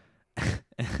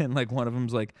and like one of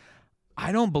them's like,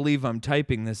 I don't believe I'm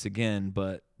typing this again,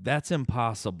 but that's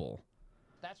impossible.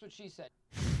 That's what she said.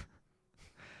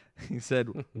 He said,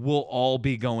 we'll all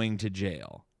be going to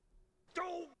jail.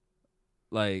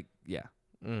 Like, yeah.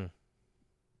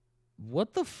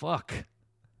 What the fuck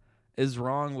is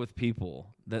wrong with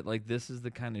people that like this is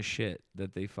the kind of shit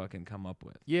that they fucking come up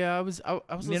with? Yeah, I was You know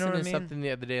listening what to I mean? something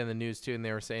the other day on the news too, and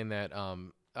they were saying that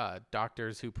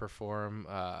doctors who perform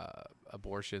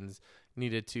abortions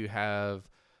needed to have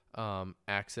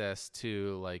access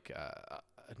to like a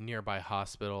nearby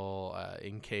hospital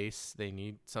in case they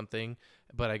need something.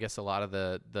 But I guess a lot of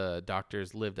the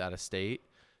doctors lived out of state.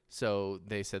 So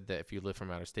they said that if you live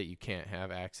from out of state, you can't have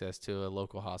access to a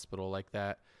local hospital like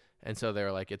that. And so they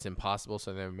were like, it's impossible.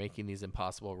 So they're making these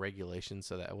impossible regulations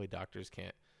so that way doctors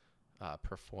can't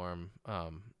perform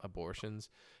abortions.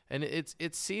 And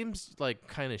it seems like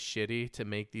kind of shitty to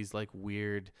make these like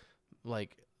weird,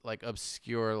 like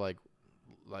obscure, like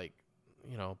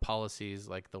you know, policies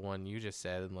like the one you just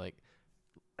said, and like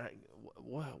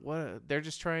what they're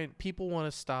just trying. People want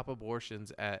to stop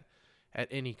abortions at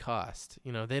any cost.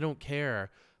 You know, they don't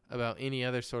care about any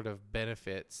other sort of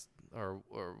benefits or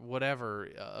whatever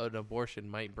an abortion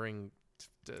might bring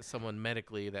to someone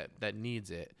medically that needs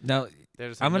it. Now, They're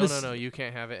just I'm like, gonna no, you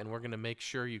can't have it, and we're gonna make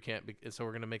sure you can't. So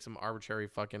we're gonna make some arbitrary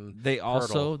fucking. they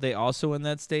hurdle. also in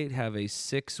that state have a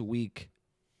 6-week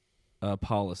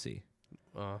policy.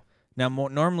 Now,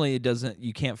 normally it doesn't.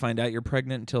 You can't find out you're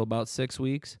pregnant until about 6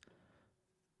 weeks.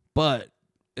 But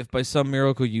if by some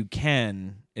miracle you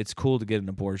can, it's cool to get an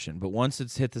abortion. But once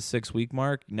it's hit the 6 week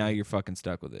mark, now you're fucking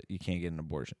stuck with it. You can't get an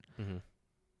abortion. Mm-hmm.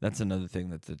 That's another thing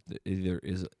that either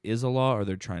is a law or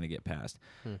they're trying to get passed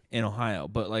in Ohio.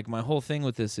 But like my whole thing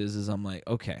with this is I'm like,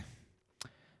 okay.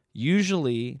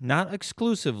 Usually, not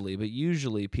exclusively, but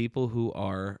usually people who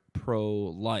are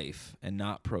pro-life and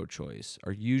not pro-choice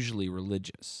are usually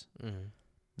religious. Mm-hmm.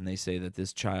 And they say that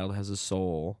this child has a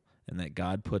soul and that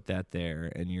God put that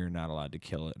there and you're not allowed to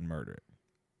kill it and murder it.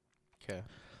 Okay.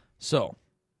 So,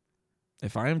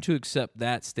 if I am to accept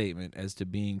that statement as to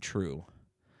being true,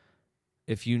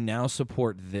 if you now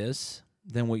support this,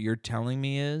 then what you're telling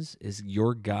me is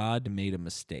your God made a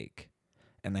mistake.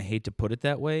 And I hate to put it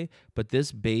that way, but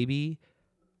this baby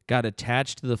got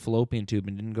attached to the fallopian tube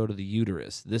and didn't go to the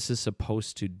uterus. This is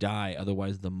supposed to die,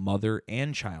 otherwise the mother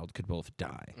and child could both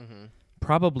die. Mm-hmm.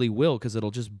 Probably will, because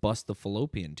it'll just bust the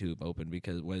fallopian tube open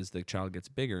because as the child gets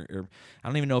bigger. Or I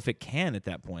don't even know if it can at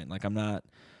that point. Like, I'm not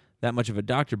that much of a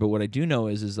doctor, but what I do know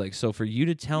is like, so for you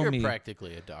to tell You're me,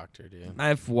 practically a doctor, dude.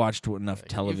 I've watched enough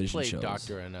television You've played shows.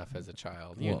 doctor enough as a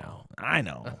child, you Well, know. I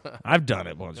know. I've done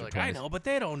it once You're or like, twice. I know, but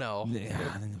they don't know. Yeah.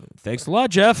 Thanks a lot,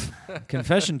 Jeff.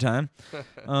 Confession time.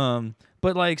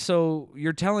 But like, so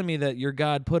you're telling me that your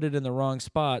God put it in the wrong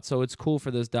spot, so it's cool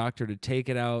for this doctor to take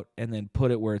it out and then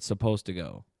put it where it's supposed to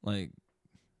go. Like,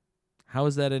 how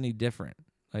is that any different?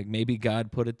 Like, maybe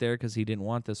God put it there because he didn't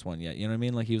want this one yet. You know what I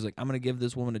mean? Like, he was like, I'm going to give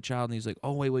this woman a child. And he's like,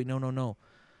 oh, wait, no.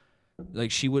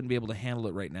 Like, she wouldn't be able to handle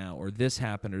it right now. Or this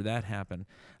happened or that happened.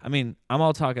 I mean, I'm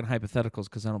all talking hypotheticals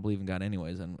because I don't believe in God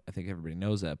anyways. And I think everybody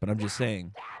knows that. But I'm just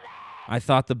saying, I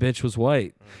thought the bitch was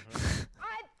white. I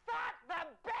thought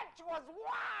the bitch was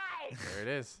white! There it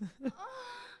is.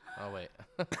 Oh,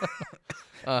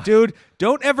 wait. Dude,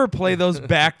 don't ever play those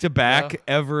back to back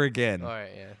ever again. All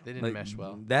right, yeah. They didn't Like, mesh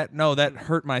well. That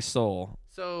hurt my soul.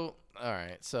 So, all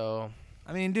right. So,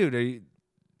 I mean, dude,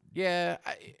 yeah.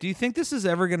 do you think this is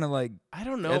ever gonna like? I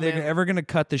don't know, Are they man. ever gonna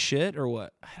cut the shit or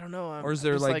what? I don't know. Or is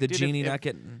there just like the dude, genie if, not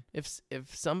getting?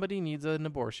 If somebody needs an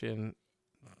abortion,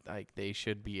 like they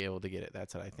should be able to get it.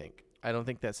 That's what I think. I don't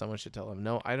think that someone should tell them,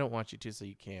 no, I don't want you to, so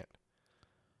you can't.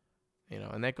 You know,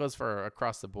 and that goes for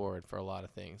across the board for a lot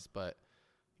of things. But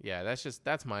yeah,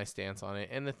 that's my stance on it.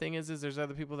 And the thing is there's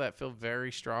other people that feel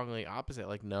very strongly opposite.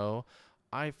 Like, no,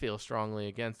 I feel strongly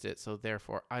against it, so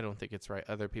therefore I don't think it's right.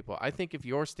 Other people, I think if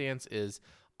your stance is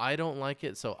I don't like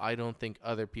it, so I don't think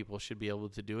other people should be able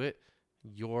to do it,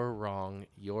 you're wrong.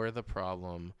 You're the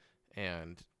problem.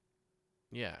 And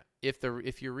yeah,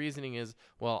 if your reasoning is,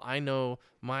 well, I know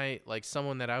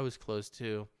someone that I was close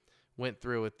to went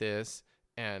through with this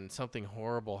and something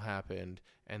horrible happened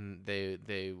and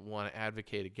they want to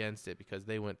advocate against it because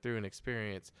they went through an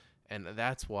experience and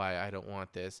that's why I don't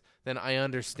want this, then I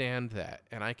understand that.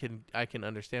 And I can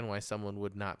understand why someone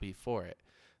would not be for it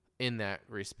in that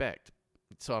respect.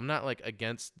 So I'm not like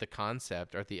against the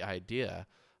concept or the idea.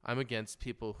 I'm against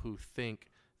people who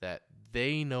think that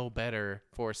they know better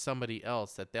for somebody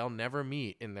else that they'll never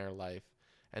meet in their life,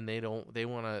 and they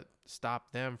want to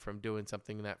stop them from doing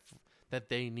something that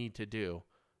they need to do,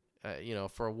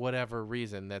 for whatever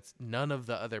reason that's none of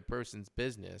the other person's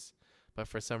business, but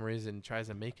for some reason tries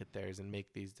to make it theirs and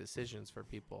make these decisions for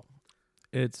people.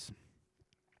 It's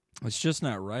just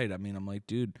not right. I mean, I'm like,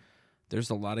 dude, there's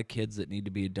a lot of kids that need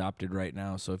to be adopted right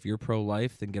now. So if you're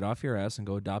pro-life, then get off your ass and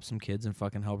go adopt some kids and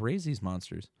fucking help raise these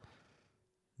monsters.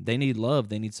 They need love.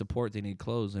 They need support. They need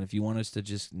clothes. And if you want us to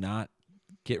just not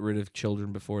get rid of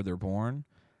children before they're born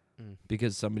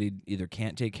because somebody either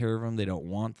can't take care of them, they don't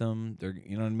want them,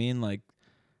 you know what I mean? Like,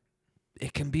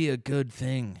 it can be a good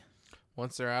thing.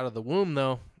 Once they're out of the womb,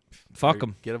 though, Fuck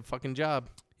them. Get a fucking job.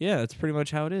 Yeah, that's pretty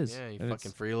much how it is. Yeah, you And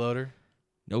fucking it's freeloader.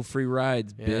 no free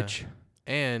rides, Yeah. bitch.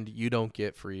 And you don't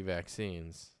get free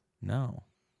vaccines. No.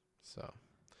 So,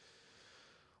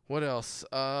 what else?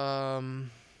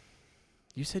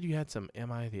 You said you had some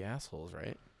Am I the Assholes,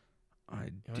 right? I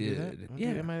You wanna do that? did. You wanna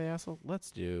Yeah. do Am I the Asshole?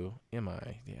 Let's do Am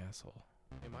I the Asshole?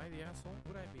 Am I the asshole?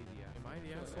 Would I be the asshole? Am I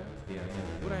the asshole?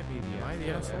 Would I be the Am I the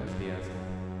asshole? Am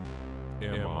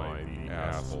I the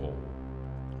asshole?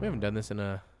 We haven't done this in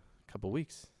a couple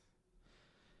weeks.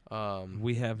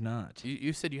 We have not.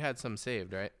 You said you had some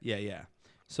saved, right? Yeah.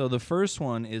 So the first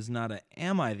one is not a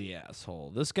am I the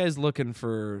asshole? This guy's looking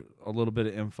for a little bit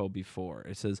of info before.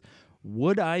 It says,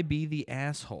 would I be the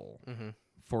asshole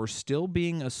for still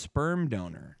being a sperm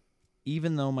donor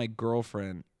even though my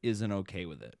girlfriend isn't okay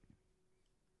with it?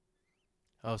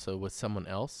 Oh, so with someone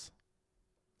else?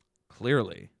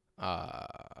 Clearly.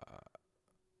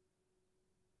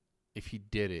 if he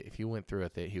did it, if he went through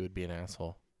with it, he would be an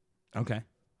asshole. Okay.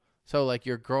 So like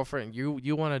your girlfriend,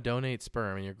 you want to donate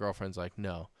sperm, and your girlfriend's like,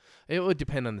 no. It would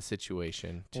depend on the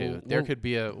situation too. There could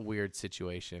be a weird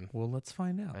situation. Well, let's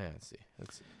find out. Yeah,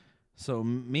 let's see. So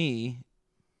my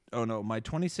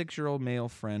 26-year-old male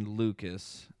friend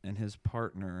Lucas and his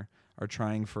partner are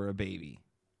trying for a baby.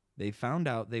 They found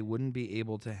out they wouldn't be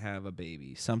able to have a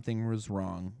baby. Something was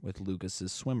wrong with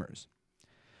Lucas's swimmers.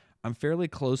 I'm fairly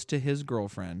close to his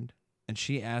girlfriend, and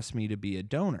she asked me to be a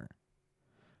donor.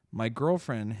 My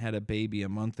girlfriend had a baby a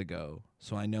month ago,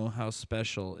 so I know how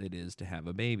special it is to have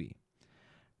a baby.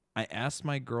 I asked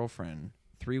my girlfriend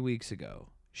 3 weeks ago.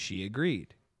 She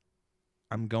agreed.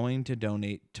 I'm going to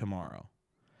donate tomorrow.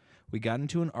 We got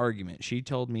into an argument. She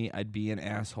told me I'd be an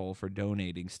asshole for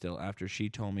donating still after she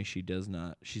told me she's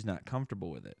not comfortable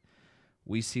with it.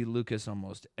 We see Lucas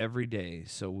almost every day,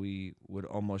 so we would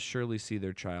almost surely see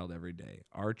their child every day.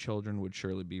 Our children would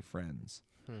surely be friends.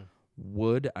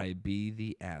 Would I be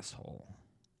the asshole?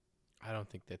 I don't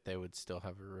think that they would still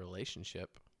have a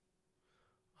relationship.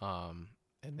 And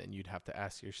then you'd have to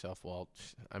ask yourself, well,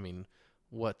 I mean,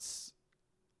 what's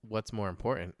more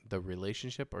important, the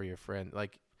relationship or your friend?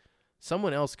 Like,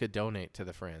 someone else could donate to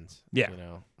the friends. Yeah. You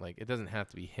know, like it doesn't have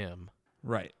to be him.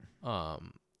 Right.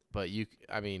 But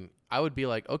I would be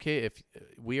like, okay, if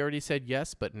we already said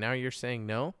yes, but now you're saying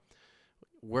no,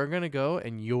 we're going to go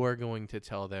and you're going to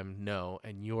tell them no,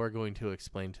 and you're going to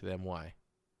explain to them why.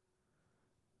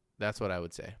 That's what I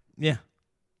would say. Yeah.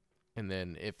 And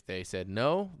then if they said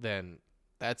no, then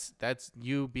that's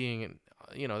you being,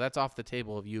 that's off the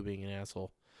table of you being an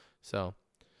asshole. So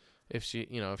if she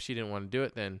didn't want to do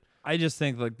it, then I just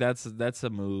think like that's a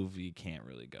move you can't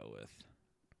really go with.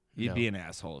 You'd No. be an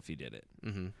asshole if you did it.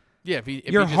 mm-hmm. Yeah, if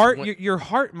your he heart, just went, your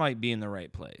heart might be in the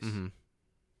right place, mm-hmm.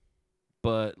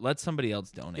 but let somebody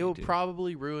else donate. It will dude.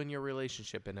 probably ruin your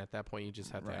relationship, and at that point, you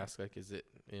just have to ask, like, is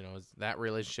that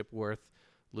relationship worth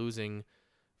losing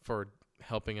for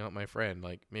helping out my friend?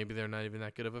 Like, maybe they're not even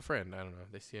that good of a friend. I don't know.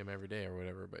 They see him every day or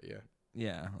whatever, but yeah.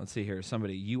 Yeah, let's see here.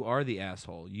 Somebody, you are the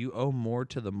asshole. You owe more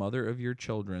to the mother of your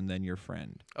children than your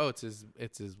friend. Oh, it's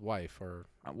his wife or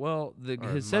Well, Or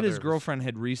his said his mother's- girlfriend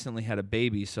had recently had a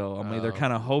baby, so I'm either Oh.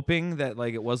 kind of hoping that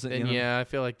like it wasn't. then you know, yeah, I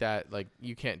feel like that. Like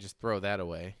you can't just throw that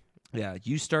away. Yeah,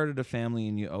 you started a family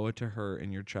and you owe it to her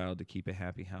and your child to keep a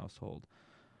happy household.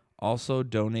 Also,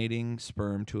 donating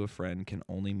sperm to a friend can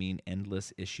only mean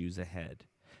endless issues ahead.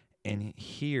 And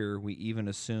here we even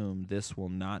assume this will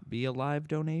not be a live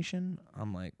donation.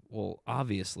 I'm like, well,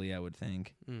 obviously, I would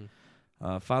think.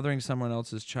 Fathering someone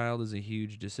else's child is a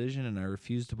huge decision, and I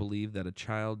refuse to believe that a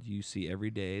child you see every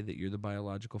day that you're the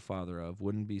biological father of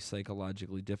wouldn't be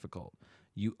psychologically difficult.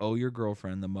 You owe your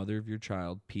girlfriend, the mother of your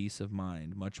child, peace of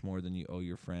mind much more than you owe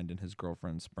your friend and his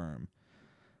girlfriend's sperm,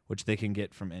 which they can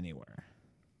get from anywhere.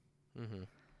 Mm-hmm.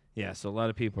 Yeah, so a lot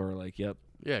of people are like, yep.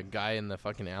 Yeah, guy in the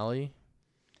fucking alley.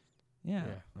 Yeah,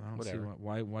 Yeah, I don't whatever.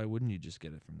 see why wouldn't you just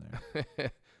get it from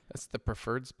there? That's the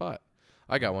preferred spot.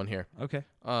 I got one here. Okay.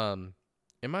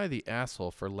 Am I the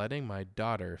asshole for letting my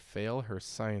daughter fail her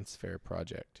science fair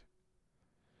project?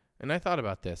 And I thought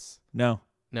about this. No.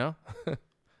 No?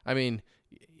 I mean,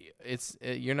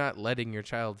 you're not letting your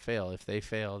child fail. If they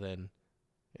fail, then,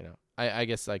 I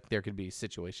guess like there could be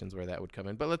situations where that would come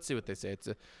in. But let's see what they say.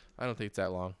 I don't think it's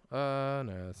that long.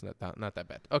 No, it's not that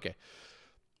bad. Okay.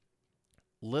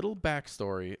 Little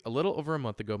backstory. A little over a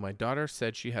month ago, my daughter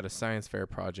said she had a science fair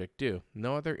project due.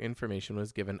 No other information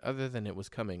was given other than it was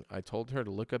coming. I told her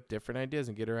to look up different ideas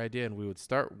and get her idea, and we would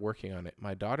start working on it.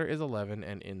 My daughter is 11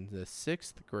 and in the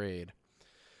 6th grade.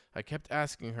 I kept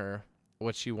asking her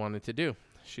what she wanted to do.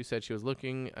 She said she was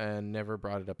looking and never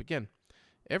brought it up again.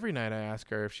 Every night I ask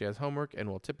her if she has homework and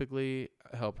will typically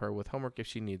help her with homework if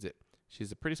she needs it.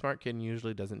 She's a pretty smart kid and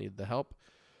usually doesn't need the help.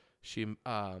 She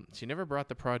never brought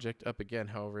the project up again.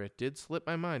 However, it did slip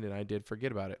my mind and I did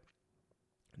forget about it.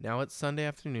 Now it's Sunday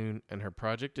afternoon and her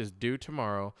project is due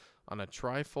tomorrow on a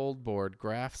trifold board,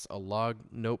 graphs, a log,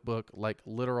 notebook, like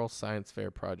literal science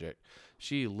fair project.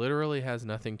 She literally has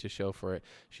nothing to show for it.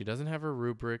 She doesn't have a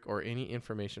rubric or any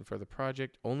information for the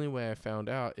project. Only way I found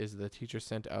out is the teacher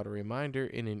sent out a reminder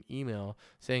in an email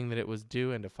saying that it was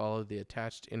due and to follow the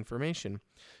attached information.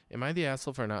 Am I the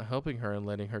asshole for not helping her and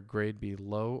letting her grade be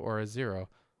low or a 0?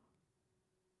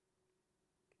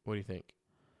 What do you think?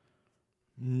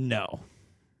 No.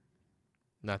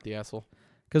 Not the asshole?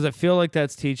 Because I feel like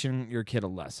that's teaching your kid a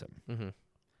lesson. Mm-hmm.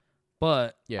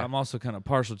 But Yeah. I'm also kind of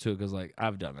partial to it because, like,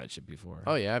 I've done that shit before.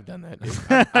 Oh, yeah, I've done that.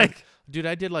 Dude. Dude,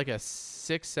 I did like a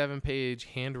 6-7 page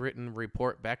handwritten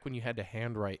report back when you had to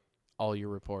handwrite all your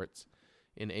reports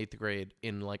in 8th grade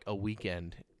in like a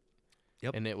weekend.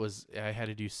 Yep. And I had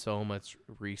to do so much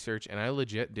research, and I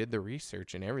legit did the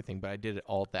research and everything, but I did it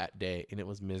all that day, and it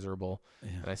was miserable. Yeah.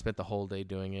 And I spent the whole day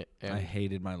doing it. And I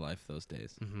hated my life those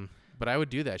days. But I would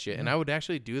do that shit, and I would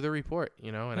actually do the report,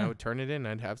 and I Yeah. would turn it in.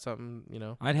 I'd have something,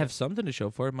 I'd have something to show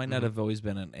for it. Might not Mhm. have always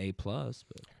been an A+,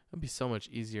 but It'd be so much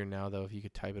easier now, though, if you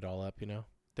could type it all up. We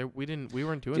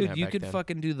weren't doing dude, that you back could then.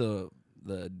 fucking do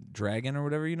the dragon or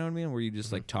whatever, you know what I mean, where you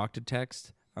just like talk to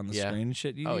text on the Yeah. screen and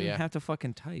shit. You Oh, didn't yeah. have to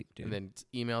fucking type, dude. And then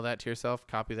email that to yourself,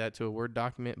 copy that to a Word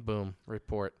document, boom,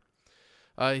 report.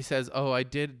 He says, I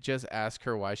did just ask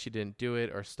her why she didn't do it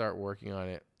or start working on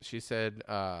it. She said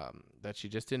that she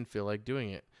just didn't feel like doing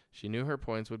it. She knew her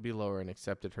points would be lower and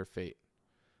accepted her fate.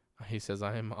 He says,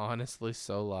 I am honestly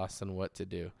so lost on what to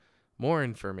do. More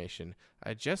information.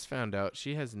 I just found out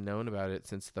she has known about it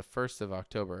since the 1st of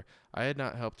October. I had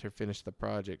not helped her finish the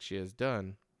project. She has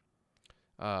done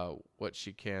what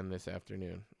she can this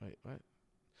afternoon. Wait, what?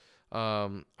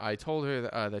 I told her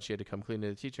that she had to come clean to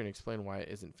the teacher and explain why it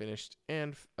isn't finished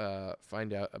and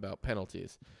find out about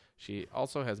penalties. She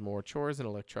also has more chores and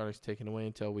electronics taken away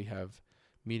until we have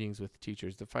meetings with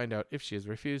teachers to find out if she has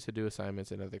refused to do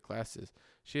assignments in other classes.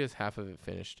 She has half of it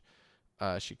finished.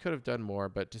 She could have done more,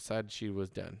 but decided she was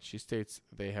done. She states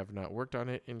they have not worked on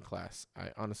it in class.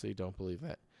 I honestly don't believe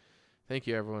that. Thank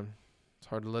you, everyone. It's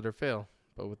hard to let her fail,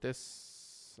 but with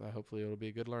this, hopefully it'll be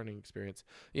a good learning experience.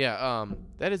 Yeah,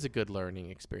 that is a good learning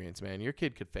experience, man. Your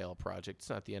kid could fail a project. It's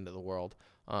not the end of the world.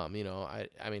 I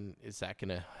mean, is that going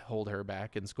to hold her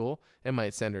back in school? It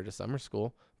might send her to summer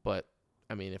school, but,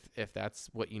 I mean, if that's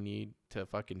what you need to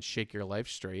fucking shake your life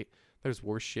straight, there's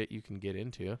worse shit you can get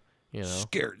into,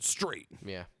 Scared straight.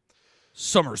 Yeah.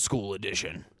 Summer school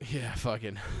edition. Yeah,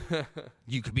 fucking.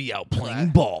 You could be out playing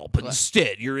ball, but Cla-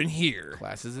 instead you're in here.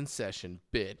 Classes in session,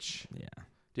 bitch.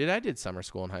 Yeah. I did summer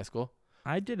school in high school.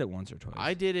 I did it once or twice.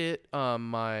 I did it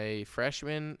my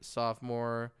freshman,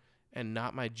 sophomore, and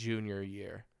not my junior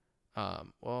year.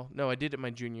 No, I did it my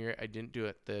junior year. I didn't do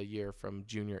it the year from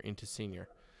junior into senior.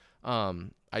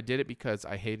 I did it because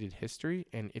I hated history,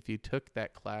 and if you took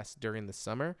that class during the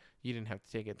summer, you didn't have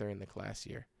to take it during the class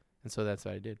year. And so that's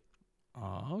what I did.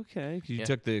 Oh, okay. 'Cause you Yeah.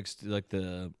 took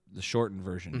the shortened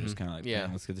version, just Mhm. kind of like, Yeah.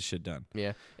 "Man, let's get this shit done."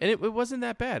 Yeah, and it wasn't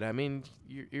that bad. I mean,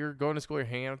 you're going to school, you're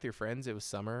hanging out with your friends. It was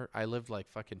summer. I lived like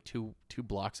fucking two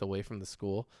blocks away from the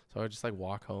school, so I would just like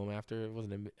walk home after. It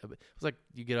wasn't. It was like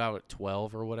you get out at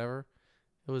 12 or whatever.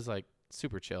 It was like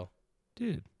super chill.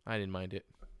 Dude, I didn't mind it.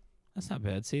 that's not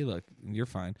bad. See, look, you're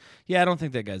fine. Yeah, I don't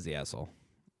think that guy's the asshole.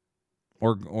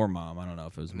 Or mom. I don't know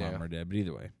if it was mom Yeah. or dad, but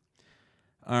either way.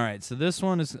 All right, so this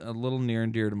one is a little near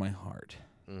and dear to my heart.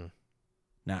 Mm.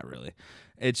 Not really.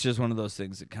 It's just one of those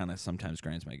things that kind of sometimes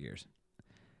grinds my gears.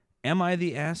 Am I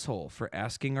the asshole for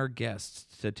asking our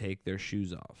guests to take their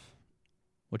shoes off?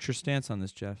 What's your stance on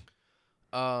this, Jeff?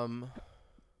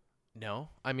 No.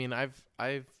 I mean, I've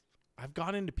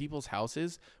gone into people's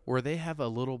houses where they have a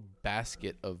little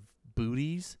basket of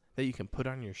booties that you can put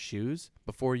on your shoes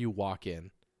before you walk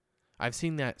in. I've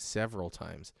seen that several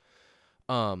times.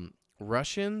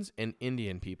 Russians and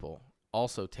Indian people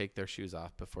also take their shoes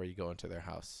off before you go into their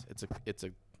house. It's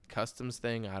a customs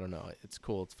thing. I don't know. It's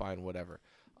cool. It's fine. Whatever.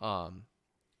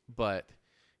 But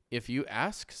if you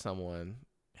ask someone,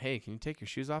 hey, can you take your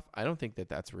shoes off? I don't think that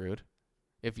that's rude.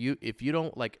 If you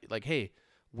don't like, hey,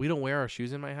 we don't wear our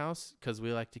shoes in my house because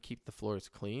we like to keep the floors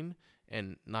clean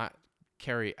and not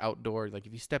carry outdoor. Like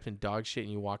if you stepped in dog shit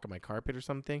and you walk on my carpet or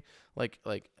something,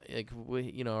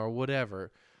 or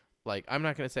whatever. Like, I'm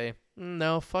not going to say,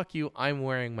 no, fuck you. I'm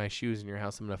wearing my shoes in your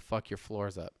house. I'm going to fuck your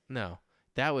floors up. No,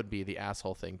 that would be the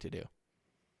asshole thing to do.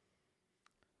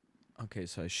 Okay,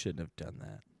 so I shouldn't have done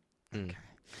that. Okay.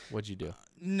 What'd you do?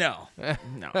 No.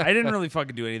 No. I didn't really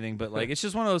fucking do anything, but like it's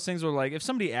just one of those things where like if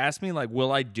somebody asked me like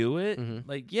will I do it? Mhm.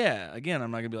 Like yeah, again,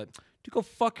 I'm not going to be like, "Dude, go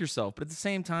fuck yourself." But at the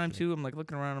same time too, I'm like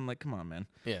looking around, I'm like, "Come on, man."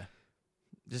 Yeah.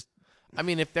 Just I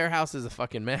mean, if their house is a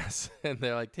fucking mess and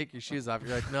they're like, take your shoes off,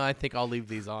 you're like, no, I think I'll leave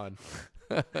these on.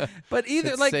 but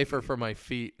either It's like safer for my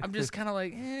feet. I'm just kind of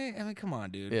like, I mean, come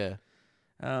on, dude. Yeah.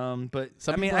 But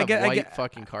Some I mean, people I have get, white I get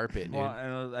fucking carpet, dude.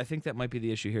 well, I think that might be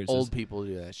the issue here. It Old says, people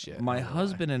do that shit. my I don't know why.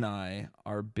 husband and I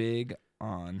are big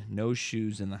on no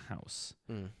shoes in the house.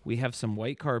 Mm. We have some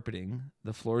white carpeting.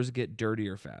 The floors get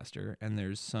dirtier faster, and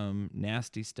there's some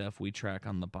nasty stuff we track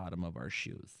on the bottom of our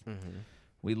shoes. Mm-hmm.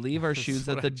 We leave our shoes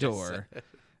what at I the just door,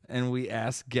 and we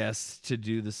ask guests to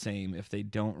do the same if they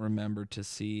don't remember to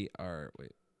see our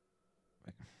wait.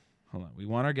 Hold on. We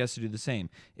want our guests to do the same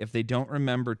if they don't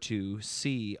remember to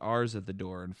see ours at the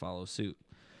door and follow suit.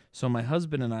 So my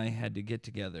husband and I had to get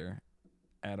together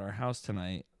at our house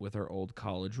tonight with our old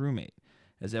college roommate.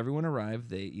 As everyone arrived,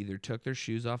 they either took their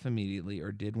shoes off immediately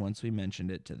or did once we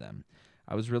mentioned it to them.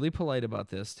 I was really polite about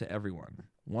this to everyone.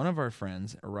 One of our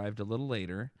friends arrived a little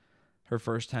later, her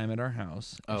first time at our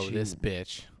house. Oh, this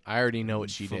bitch. I already know what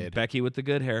she from did. Becky with the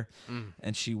good hair.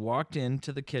 And she walked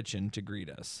into the kitchen to greet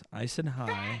us. I said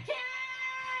hi.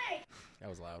 That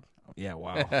was loud. Yeah,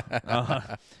 wow.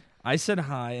 I said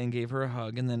hi and gave her a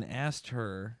hug and then asked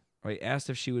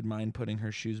if she would mind putting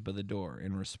her shoes by the door.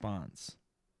 In response,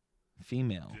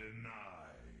 female.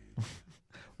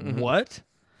 What?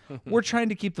 We're trying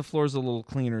to keep the floors a little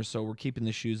cleaner, so we're keeping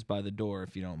the shoes by the door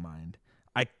if you don't mind.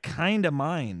 I kind of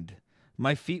mind.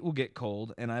 My feet will get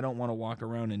cold, and I don't want to walk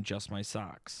around in just my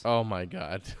socks. Oh, my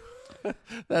God.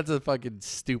 That's a fucking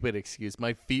stupid excuse.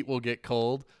 My feet will get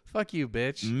cold. Fuck you,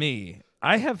 bitch. Me.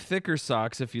 I have thicker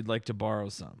socks if you'd like to borrow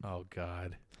some. Oh,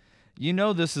 God. You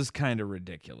know this is kind of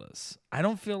ridiculous. I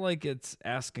don't feel like it's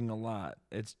asking a lot.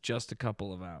 It's just a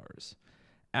couple of hours.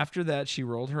 After that, she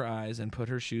rolled her eyes and put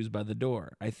her shoes by the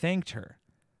door. I thanked her,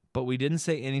 but we didn't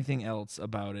say anything else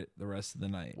about it the rest of the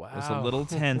night. Wow. It was a little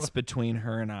tense between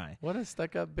her and I. What a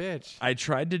stuck-up bitch. I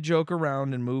tried to joke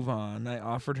around and move on. I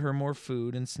offered her more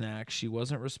food and snacks. She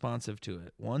wasn't responsive to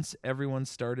it. Once everyone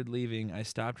started leaving, I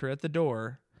stopped her at the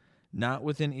door, not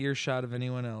within earshot of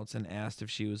anyone else, and asked if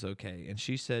she was okay. And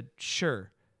she said,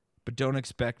 sure, but don't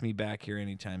expect me back here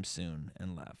anytime soon,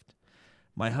 and left.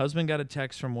 My husband got a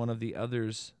text from one of the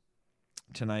others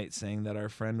tonight saying that our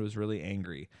friend was really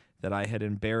angry, that I had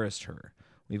embarrassed her.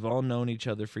 We've all known each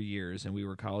other for years, and we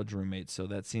were college roommates, so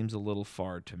that seems a little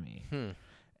far to me.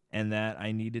 And that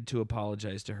I needed to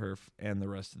apologize to her and the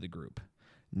rest of the group.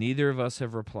 Neither of us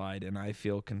have replied, and I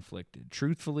feel conflicted.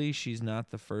 Truthfully, she's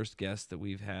not the first guest that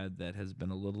we've had that has been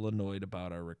a little annoyed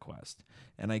about our request.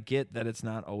 And I get that it's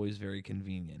not always very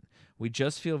convenient. We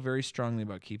just feel very strongly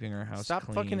about keeping our house Stop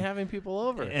clean fucking having people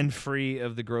over. and free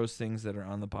of the gross things that are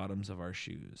on the bottoms of our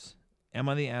shoes. Am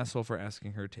I the asshole for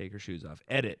asking her to take her shoes off?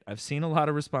 Edit. I've seen a lot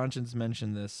of responses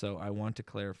mention this, so I want to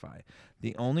clarify.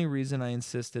 The only reason I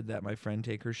insisted that my friend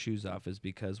take her shoes off is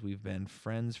because we've been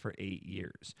friends for 8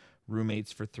 years,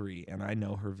 roommates for 3, and I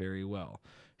know her very well.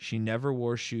 She never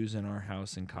wore shoes in our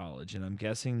house in college, and I'm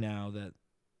guessing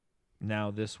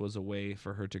now this was a way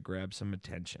for her to grab some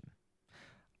attention.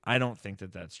 I don't think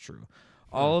that that's true.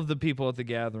 All of the people at the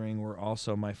gathering were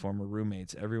also my former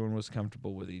roommates. Everyone was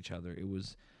comfortable with each other.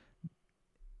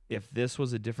 If this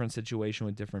was a different situation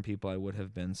with different people, I wouldn't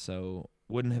have been so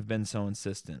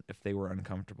insistent if they were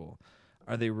uncomfortable.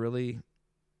 Are they really?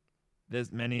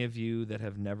 There's many of you that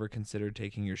have never considered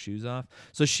taking your shoes off.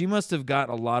 So she must have got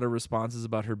a lot of responses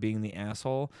about her being the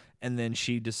asshole, and then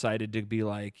she decided to be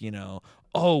like,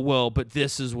 oh, well, but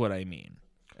this is what I mean.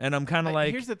 And I'm kind of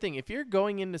like... Here's the thing. If you're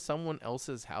going into someone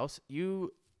else's house,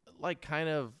 you, kind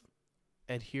of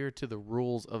adhere to the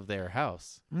rules of their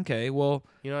house. Okay, well,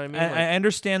 you know what I mean? I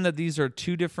understand that these are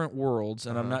two different worlds,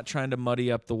 and I'm not trying to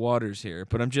muddy up the waters here,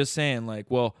 but I'm just saying,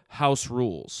 house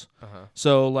rules.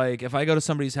 So, if I go to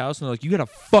somebody's house and they're like, you gotta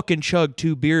fucking chug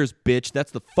 2 beers, bitch,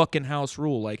 that's the fucking house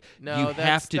rule. No, you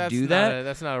have to do that.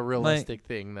 That's not a realistic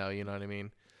thing, though. You know what I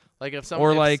mean? If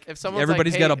someone, if someone's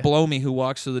everybody's like, got to hey, blow me who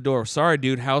walks through the door. Sorry,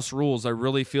 dude, house rules. I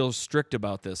really feel strict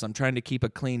about this. I'm trying to keep a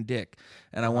clean dick,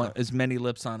 and I want as many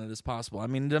lips on it as possible. I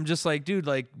mean, I'm just like, dude,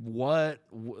 what?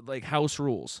 House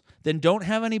rules. Then don't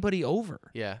have anybody over.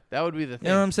 Yeah, that would be the thing.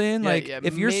 You know what I'm saying?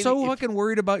 If you're so maybe fucking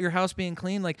worried about your house being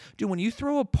clean, dude, when you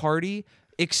throw a party,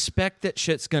 expect that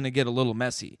shit's gonna get a little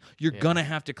messy. You're gonna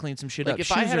have to clean some shit up.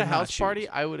 If I Shoes had are a not house party, shoes.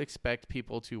 I would expect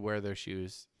people to wear their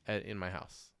shoes in my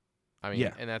house. I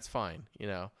mean, and that's fine,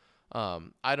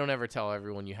 I don't ever tell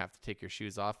everyone you have to take your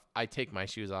shoes off. I take my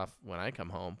shoes off when I come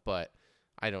home, but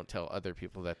I don't tell other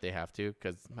people that they have to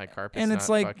because my carpet's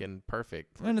not fucking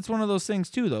perfect. And it's one of those things,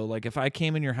 too, though. If I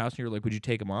came in your house and you were like, would you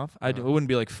take them off? I wouldn't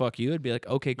be like, fuck you. I'd be like,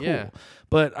 okay, cool. Yeah.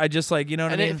 But I just you know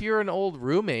what I mean? And if you're an old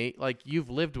roommate, you've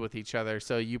lived with each other,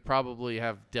 so you probably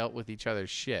have dealt with each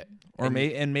other's shit. But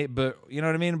you know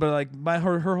what I mean? But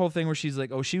her whole thing where she's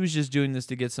like, oh, she was just doing this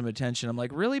to get some attention. I'm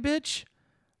like, really, bitch?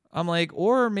 I'm like,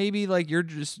 or maybe you're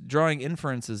just drawing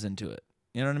inferences into it.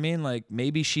 You know what I mean?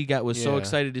 Maybe she was so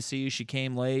excited to see you, she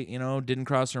came late, didn't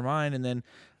cross her mind, and then,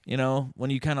 when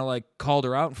you kind of called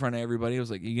her out in front of everybody, it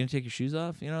was like, are you gonna take your shoes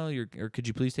off? Or could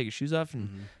you please take your shoes off?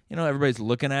 And everybody's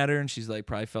looking at her, and she's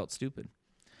probably felt stupid.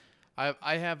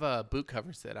 I have boot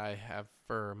covers that I have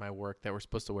for my work that we're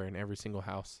supposed to wear in every single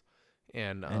house,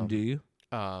 and do you?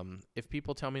 If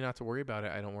people tell me not to worry about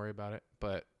it, I don't worry about it,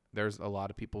 but there's a lot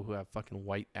of people who have fucking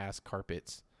white ass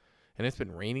carpets, and it's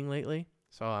been raining lately.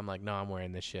 So I'm like, no, I'm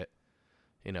wearing this shit,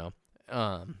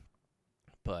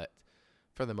 But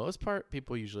for For the most part,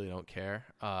 people usually don't care.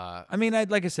 I mean,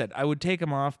 like I said, I would take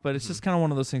them off, but it's just kind of one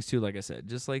of those things too. Like I said,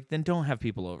 just like then don't have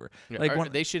people over.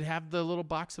 Like they should have the little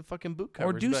box of fucking boot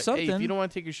covers. Or do Like, something. Hey, if you don't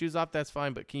want to take your shoes off, that's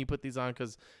fine. But can you put these on?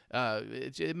 Because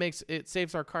it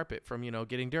saves our carpet from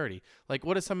getting dirty. Like,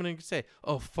 what is someone gonna say?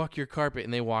 Oh, fuck your carpet,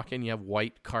 and they walk in, you have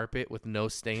white carpet with no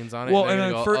stains on it. Well, and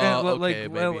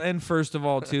and first of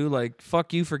all, too, like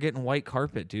fuck you for getting white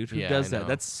carpet, dude. Who Yeah, does I that? know.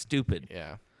 That's stupid.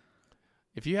 yeah.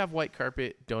 If you have white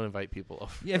carpet, don't invite people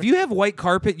over. Yeah, if you have white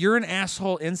carpet, you're an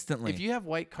asshole instantly. If you have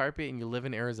white carpet and you live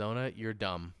in Arizona, you're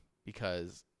dumb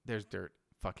because there's dirt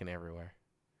fucking everywhere.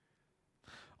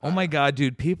 Oh my god,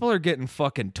 dude, people are getting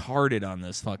fucking tarded on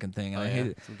this fucking thing. And I hate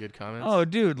it. Some good comments. Oh,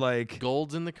 dude, like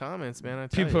Gold's in the comments, man. I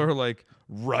tell people you. are like,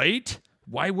 right?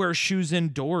 Why wear shoes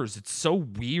indoors? It's so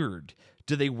weird.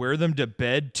 Do they wear them to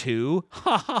bed too?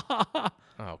 Ha ha ha ha.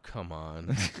 Oh, come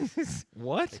on.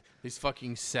 What? These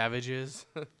fucking savages.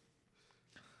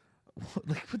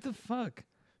 Like what the fuck?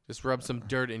 Just rub some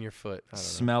dirt in your foot. I don't know.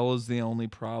 Smell is the only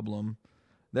problem.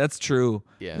 That's true.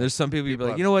 Yeah. There's some people, you'd be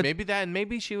like, have- you know what?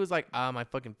 Maybe she was like, my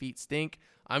fucking feet stink.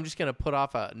 I'm just gonna put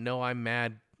off a no, I'm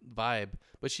mad vibe.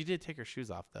 But she did take her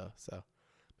shoes off though, so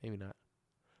maybe not.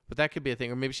 But that could be a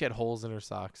thing, or maybe she had holes in her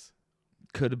socks.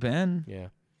 Could have been. Yeah,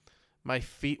 my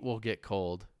feet will get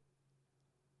cold.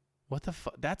 What the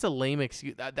fuck? That's a lame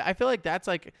excuse. I feel like that's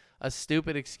like a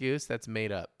stupid excuse that's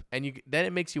made up, and then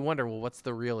it makes you wonder, well, what's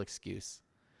the real excuse?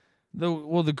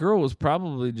 The girl was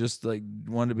probably just like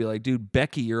wanted to be like, dude,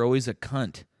 Becky, you're always a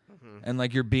cunt, and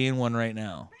like you're being one right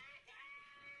now.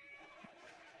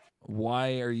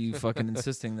 Why are you fucking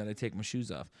insisting that I take my shoes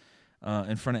off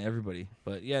in front of everybody?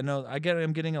 But yeah, no,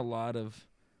 I'm getting a lot of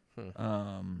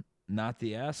not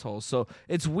the asshole. So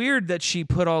it's weird that she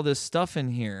put all this stuff in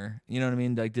here. You know what I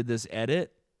mean? Like did this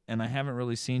edit, and I haven't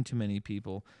really seen too many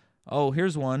people. Oh,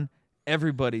 here's one.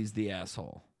 Everybody's the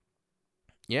asshole.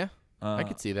 Yeah, I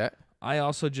could see that. I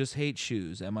also just hate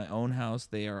shoes. At my own house,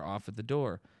 they are off at the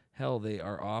door. Hell, they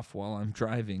are off while I'm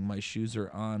driving. My shoes are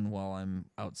on while I'm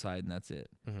outside, and that's it.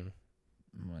 Mm-hmm.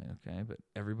 I'm like, okay, but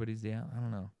everybody's I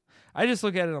don't know. I just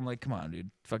look at it, I'm like, come on,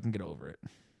 dude. Fucking get over it.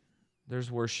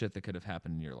 There's worse shit that could have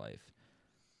happened in your life.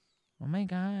 Oh my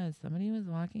God, somebody was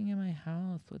walking in my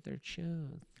house with their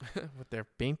shoes. With their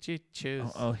pinchy shoes.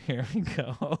 Oh, here we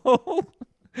go.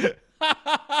 It's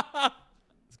a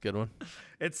good one.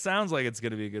 It sounds like it's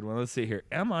going to be a good one. Let's see here.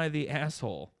 Am I the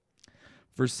asshole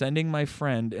for sending my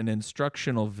friend an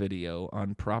instructional video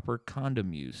on proper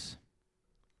condom use?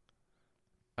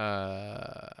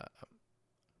 As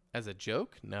a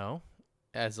joke, no.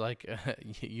 As like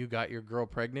you got your girl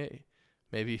pregnant,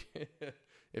 maybe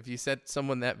if you sent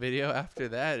someone that video after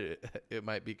that, it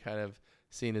might be kind of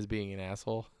seen as being an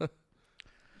asshole.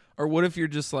 Or what if you're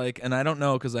just like, and I don't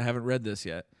know because I haven't read this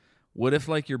yet. What if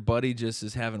like your buddy just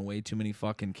is having way too many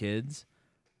fucking kids?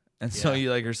 And so Yeah. you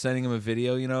like are sending him a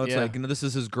video, it's Yeah. like, this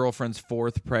is his girlfriend's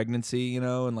 4th pregnancy,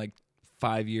 in like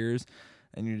 5 years.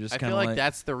 And you're just I kind feel of like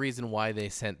that's the reason why they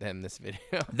sent them this video.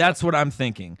 That's what I'm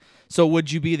thinking. So would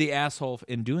you be the asshole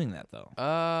in doing that though?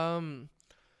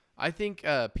 I think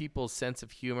people's sense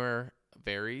of humor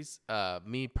varies.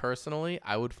 Me personally,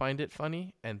 I would find it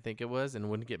funny and think it was, and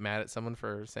wouldn't get mad at someone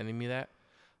for sending me that.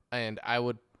 And I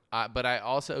would, but I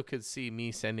also could see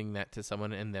me sending that to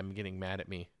someone and them getting mad at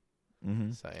me.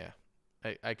 Mm-hmm. So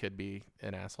yeah, I could be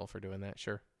an asshole for doing that.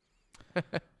 Sure.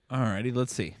 Alrighty,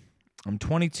 let's see. I'm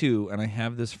 22 and I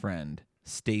have this friend,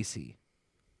 Stacy.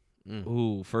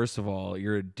 Ooh, first of all,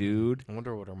 you're a dude. I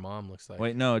wonder what her mom looks like.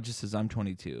 Wait, no, it just says I'm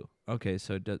 22. Okay,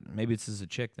 so maybe this is a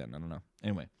chick then. I don't know.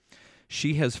 Anyway,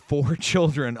 she has 4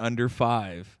 children under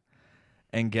 5.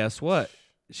 And guess what?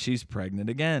 She's pregnant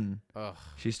again. Ugh.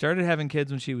 She started having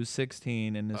kids when she was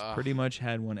 16 and has Ugh. pretty much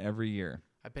had one every year.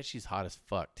 I bet she's hot as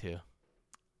fuck too.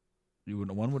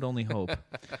 One would only hope.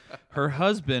 Her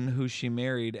husband, who she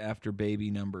married after baby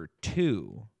number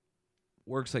 2,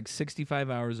 works like 65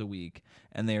 hours a week,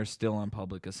 and they are still on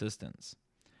public assistance.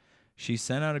 She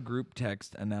sent out a group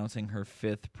text announcing her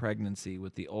 5th pregnancy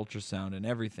with the ultrasound and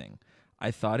everything.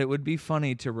 I thought it would be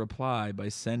funny to reply by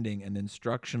sending an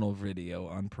instructional video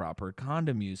on proper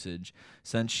condom usage,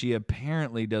 since she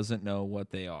apparently doesn't know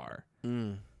what they are.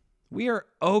 We are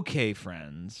okay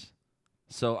friends.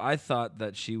 So I thought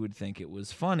that she would think it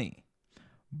was funny.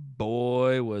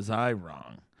 Boy, was I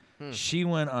wrong. She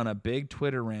went on a big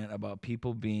Twitter rant about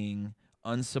people being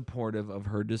unsupportive of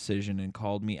her decision and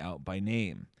called me out by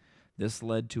name. This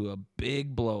led to a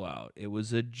big blowout. It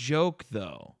was a joke,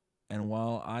 though. And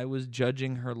while I was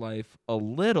judging her life a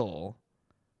little,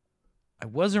 I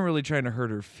wasn't really trying to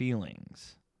hurt her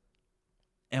feelings.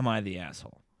 Am I the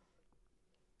asshole?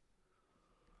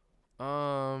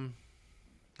 I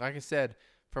Like I said,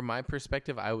 from my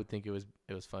perspective, I would think it was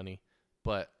funny,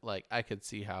 but like I could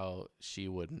see how she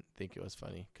wouldn't think it was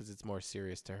funny because it's more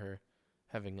serious to her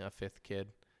having a 5th kid.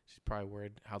 She's probably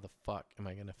worried, how the fuck am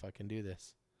I gonna fucking do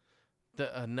this?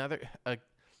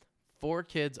 4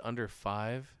 kids under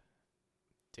 5,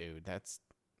 dude. That's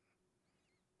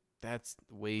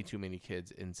way too many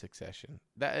kids in succession.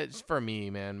 That is for me,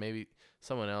 man. Maybe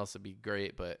someone else would be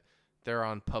great, but they're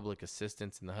on public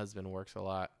assistance and the husband works a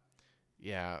lot.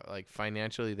 Yeah, like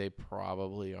financially, they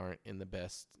probably aren't in the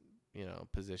best,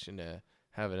 position to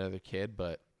have another kid,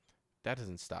 but that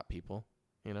doesn't stop people,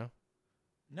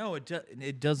 No,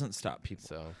 it doesn't stop people.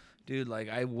 So, Dude, like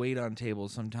I wait on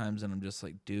tables sometimes and I'm just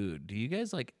like, dude, do you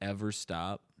guys like ever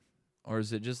stop? Or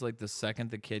is it just like the second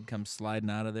the kid comes sliding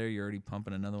out of there, you're already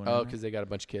pumping another one? oh, because they got a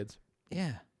bunch of kids.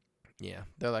 Yeah. Yeah,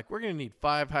 they're like, we're gonna need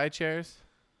 5 high chairs.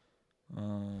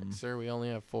 Sir, we only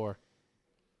have 4.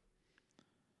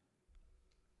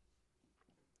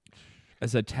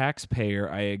 As a taxpayer,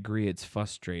 I agree it's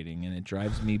frustrating and it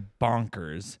drives me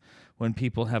bonkers when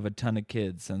people have a ton of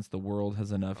kids since the world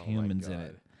has enough humans in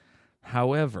it.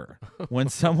 However, when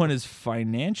someone is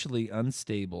financially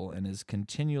unstable and is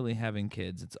continually having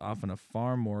kids, it's often a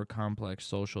far more complex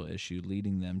social issue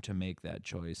leading them to make that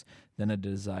choice than a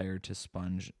desire to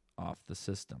sponge off the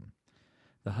system.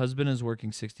 The husband is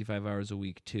working 65 hours a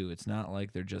week, too. It's not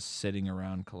like they're just sitting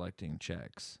around collecting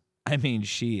checks. I mean,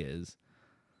 she is.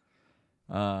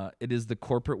 It is the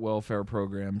corporate welfare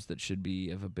programs that should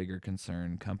be of a bigger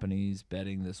concern. Companies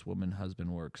betting this woman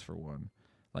husband works for one,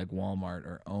 like Walmart,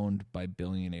 are owned by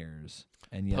billionaires.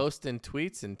 And yet Posting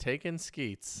tweets and taking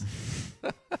skeets.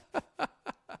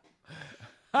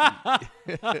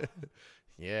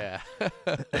 Yeah.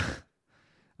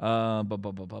 As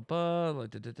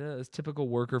typical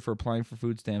worker for applying for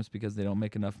food stamps because they don't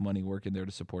make enough money working there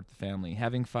to support the family.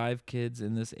 Having 5 kids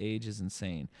in this age is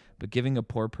insane, but giving a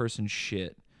poor person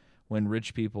shit when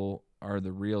rich people are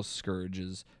the real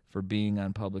scourges for being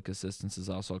on public assistance is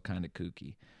also kind of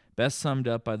kooky. Best summed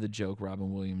up by the joke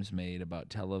Robin Williams made about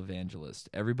televangelist.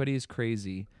 Everybody is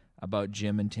crazy about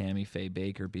Jim and Tammy Faye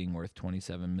Baker being worth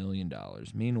 $27 million.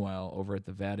 Meanwhile, over at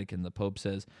the Vatican, the Pope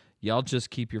says, y'all just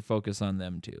keep your focus on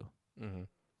them too.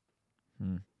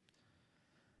 Mm-hmm.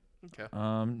 Okay.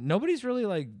 Nobody's really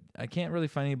like, I can't really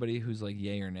find anybody who's like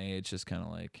yay or nay. It's just kind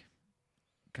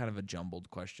of a jumbled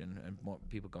question and more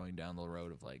people going down the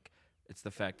road of like, it's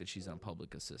the fact that she's on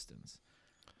public assistance.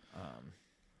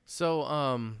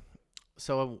 So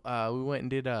we went and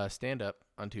did stand-up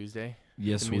on Tuesday.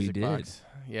 Yes, the we Music did. Box.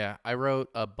 Yeah, I wrote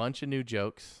a bunch of new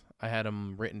jokes. I had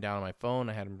them written down on my phone.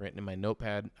 I had them written in my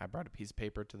notepad. I brought a piece of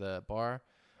paper to the bar.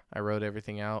 I wrote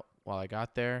everything out while I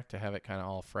got there to have it kind of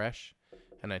all fresh.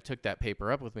 And I took that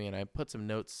paper up with me, and I put some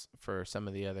notes for some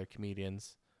of the other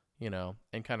comedians, and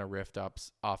kind of riffed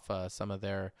off some of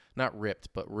their, not ripped,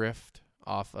 but riffed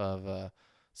off of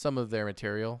some of their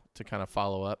material to kind of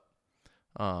follow up.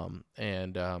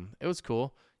 It was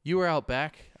cool. You were out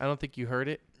back. I don't think you heard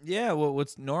it. Yeah, well,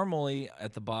 what's normally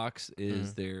at the box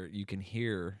is you can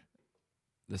hear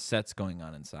the sets going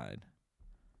on inside.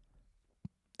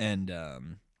 And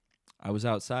I was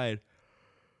outside.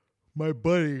 My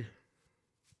buddy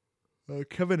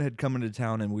Kevin had come into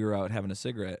town, and we were out having a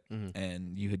cigarette,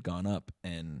 and you had gone up,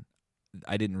 and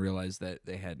I didn't realize that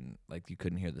they hadn't, like, you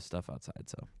couldn't hear the stuff outside,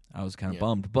 so I was kind of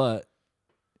bummed, but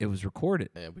it was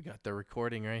recorded. Yeah, we got the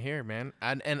recording right here, man.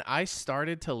 And I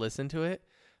started to listen to it,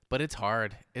 but it's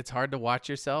hard. It's hard to watch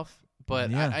yourself.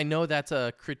 But Yeah. I know that's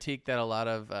a critique that a lot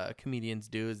of comedians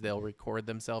do is they'll record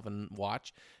themselves and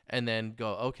watch and then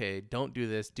go, okay, don't do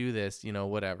this,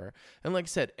 whatever. And like I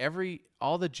said,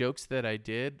 all the jokes that I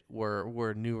did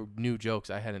were new jokes.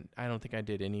 I don't think I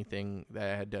did anything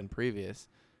that I had done previous,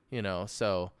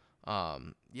 So,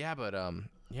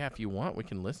 if you want, we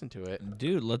can listen to it.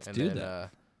 Dude, let's And do then,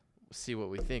 that. See what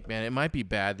we think, man. It might be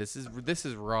bad. This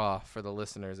is raw for the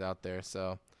listeners out there,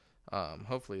 so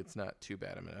hopefully it's not too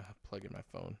bad. I'm gonna plug in my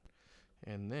phone,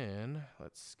 and then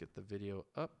let's get the video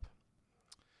up.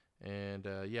 And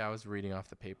I was reading off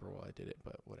the paper while I did it,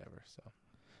 but whatever. So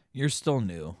You're still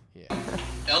new. yeah.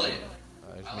 Elliot,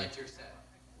 There's I me. liked your set.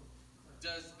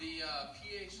 Does the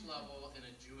pH level in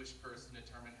a Jewish person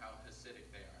determine how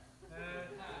Hasidic they are?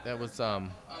 That was The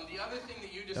other thing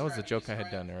that you described. That was a joke I had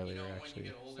described, done earlier, when actually, you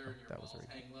get older, so your that was balls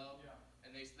right. hang low,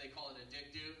 and they call it a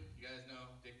dick do. You guys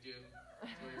know dick do?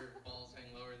 It's where your balls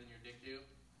hang lower than your dick do.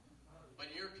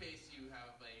 But in your case, you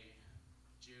have a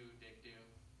Jew dick do.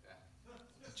 Yeah.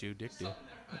 Jew dick dude. Something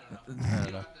there. I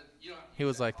don't know. You don't have to He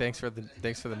was like, thanks for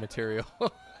the material. All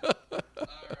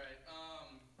right.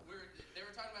 They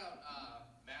were talking about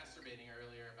masturbating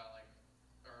earlier, about like,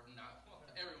 or not. Well,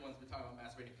 everyone's been talking about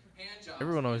masturbating. Hand jobs.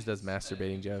 Everyone always does in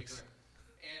masturbating particular. jokes.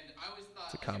 And I always thought,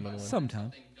 It's a like, common if I one. want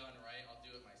Sometimes. something done right, I'll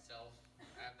do it myself. I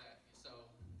have that, so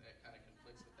that kind of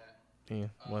conflicts with that.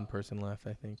 Yeah, one person left,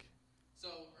 I think. So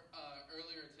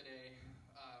earlier today,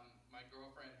 my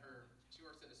girlfriend, she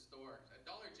works at a store, at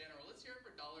Dollar General. Let's hear it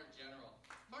for Dollar General.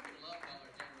 Fucking love Dollar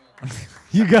General.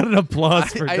 You got an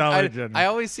applause for I Dollar General. I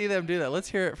always see them do that. Let's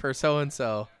hear it for so and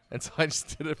so, and so I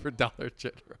just did it for Dollar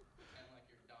General. Kind of like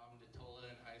your Dom DeTola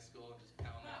in high school and just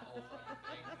pound that whole fucking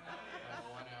thing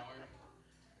in 1 hour.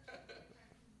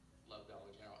 Love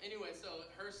Dollar General. Anyway, so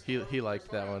her store, He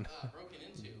liked her store that one. got, broken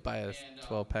into. Buy a And,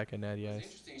 12-pack of Natty It was Ice.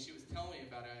 interesting. She was telling me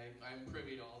about it. I'm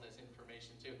privy to all this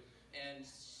information too. And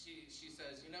she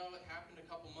says, you know, it happened a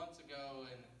couple months ago,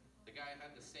 and the guy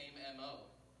had the same MO.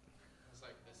 I was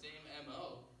like, the same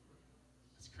MO?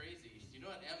 That's crazy. Do you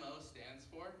know what MO stands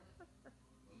for?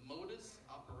 Modus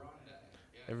operandi.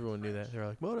 Yeah, Everyone knew that. French. They were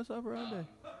like, modus operandi.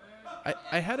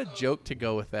 I had a joke to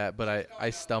go with that, but I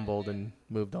stumbled and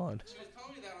moved on. She was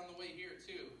telling me that on the way here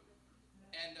too.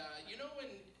 And you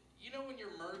know when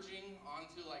you're merging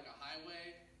onto like a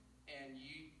highway and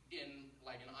you in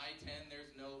like an I-10,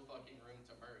 there's no fucking room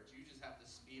to merge. You just have to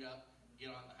speed up,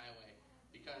 get on the highway,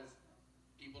 because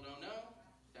people don't know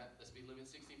that the speed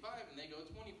limit's 65 and they go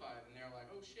 25 and they're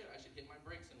like, oh shit, I should hit my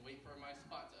brakes and wait for my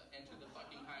spot to enter the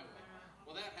fucking highway.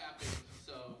 Well, that happened.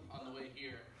 So on the way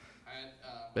here, I had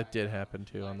That did happen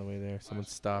too on the way there. Someone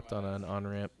stopped on an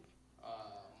on-ramp.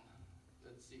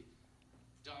 Let's see.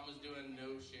 Dom was doing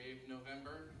no shave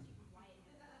November.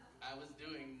 I was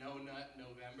doing no nut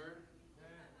November.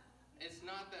 It's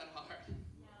not that hard.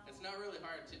 It's not really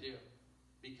hard to do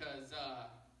because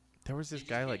There was this you just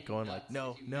guy can't like eat going nuts. like,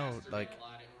 no, If you no, masturbate like a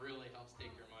lot, it really helps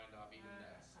take your mind off eating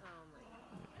nuts.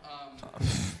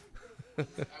 I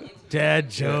went to the Dad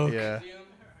Museum. joke. Yeah.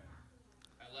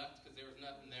 I left because there was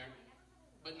nothing there,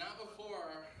 but not before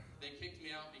they kicked me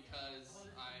out because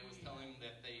I was telling them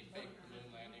that they faked the moon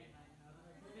landing.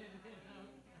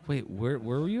 Wait, where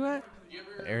were you at? You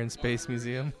ever Air and Space wondered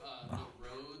Museum. if, the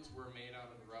roads were made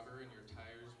out of rubber and your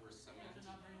tires were cement?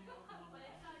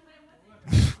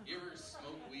 You ever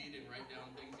smoke weed and write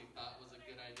down things you thought was a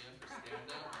good idea for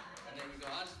stand-up, and then you go,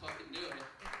 I'll just fucking do it,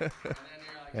 and then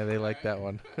you're like, yeah, they like that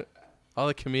one. All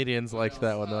the comedians liked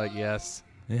that one. They're like, yes.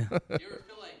 Yeah. You ever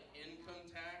feel like income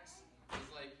tax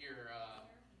is like your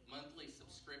monthly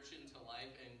subscription to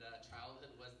life, and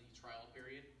childhood was the trial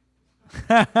period?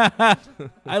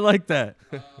 I like that.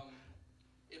 If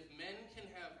men can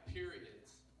have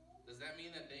periods, does that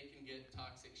mean that they can get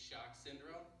toxic shock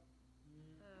syndrome?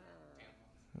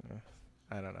 Tampons.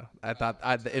 I don't know. I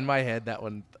thought in my head that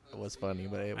one was funny,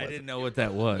 but it I wasn't. didn't know what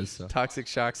that was. So. Toxic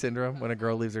shock syndrome when a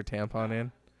girl leaves her tampon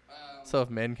in. So if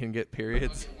men can get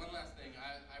periods. Okay, one last thing.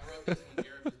 I wrote this when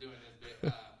Jared was doing his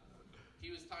bit. He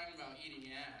was talking about eating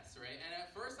ass, right? And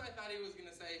at first I thought he was going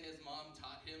to say his mom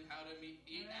taught him how to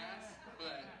eat ass,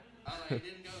 but I was like, he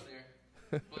didn't go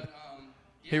there. But,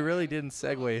 He yeah, really didn't so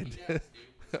segue eat into ass, it.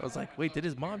 dude. I was like, wait, did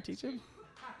his mom teach him?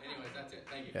 Anyways, that's it.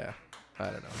 Thank you. Yeah. I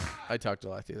don't know. I talked a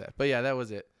lot through that. But yeah, that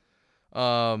was it.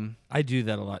 I do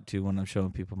that a lot too when I'm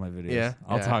showing people my videos. Yeah?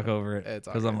 I'll Yeah. talk over it It's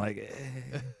because I'm awkward.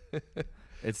 like,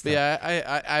 it's But tough.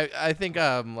 yeah, I think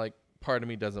like part of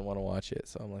me doesn't want to watch it,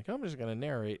 so I'm like, I'm just gonna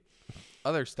narrate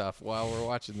other stuff while we're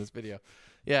watching this video.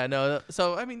 Yeah, no.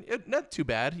 So I mean, not too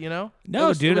bad, you know. No, it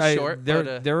was, dude, it was short, there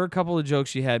but, there were a couple of jokes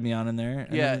she had me on in there.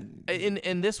 and yeah, then-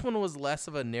 and this one was less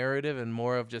of a narrative and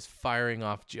more of just firing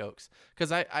off jokes.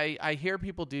 Because I hear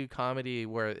people do comedy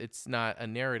where it's not a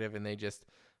narrative and they just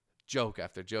joke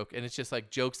after joke, and it's just like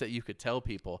jokes that you could tell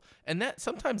people, and that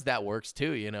sometimes that works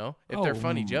too, you know, if they're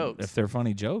funny jokes. If they're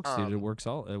funny jokes, dude, it Um, works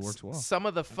well. Some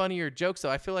of the funnier jokes, though,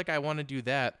 I feel like I want to do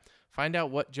that. Find out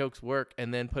what jokes work,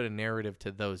 and then put a narrative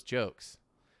to those jokes.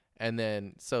 And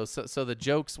then so the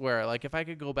jokes where like if I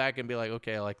could go back and be like,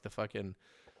 okay, like the fucking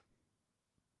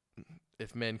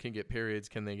if men can get periods,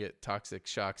 can they get toxic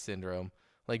shock syndrome?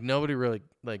 Like nobody really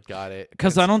like got it.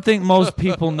 Because I don't think most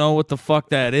people know what the fuck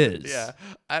that is. Yeah,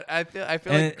 I feel like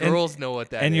And- girls know what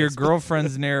that is. And your but-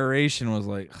 girlfriend's narration was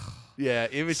like, yeah,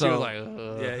 even she So, was like,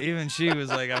 ugh. yeah, even she was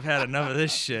like, I've had enough of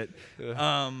this shit.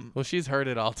 Well, she's heard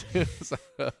it all too. So,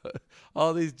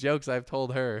 all these jokes I've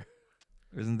told her.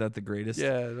 Isn't that the greatest?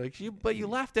 Yeah, like but you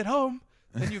laughed at home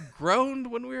and you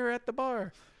groaned when we were at the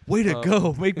bar. Way to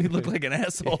go. Make me look like an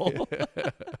asshole.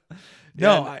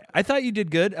 No, I thought you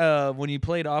did good when you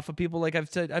played off of people. Like I've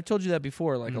told you that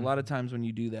before. Like a lot of times when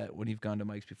you do that, when you've gone to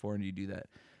mics before and you do that,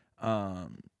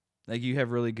 like you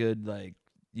have really good, like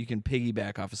you can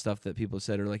piggyback off of stuff that people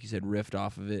said, or like you said, riffed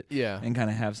off of it. Yeah. And kind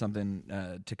of have something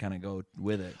to kind of go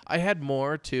with it. I had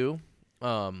more too,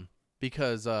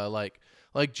 because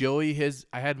like Joey,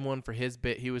 I had one for his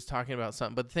bit. He was talking about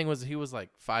something, but the thing was, he was like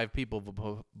 5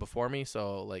 people before me,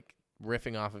 so like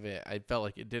riffing off of it, I felt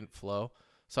like it didn't flow,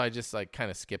 so I just like kind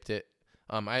of skipped it.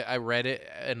 I read it,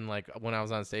 and like when I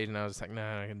was on stage, and I was just like, nah,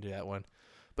 I'm not gonna do that one.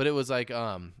 But it was like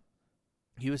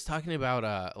he was talking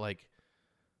about like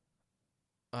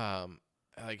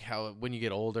how when you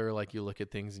get older, like you look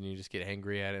at things and you just get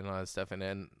angry at it and all that stuff. And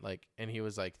then like, and he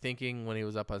was like thinking when he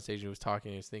was up on stage, and he was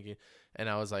talking, he was thinking, and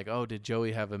I was like, oh, did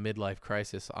Joey have a midlife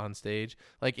crisis on stage?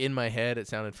 Like in my head, it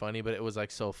sounded funny, but it was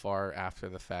like so far after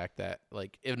the fact that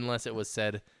like, unless it was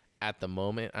said at the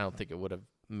moment, I don't think it would have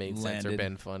made sense or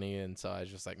been funny. And so I was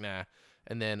just like, nah.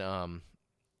 And then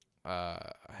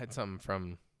I had something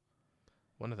from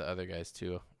one of the other guys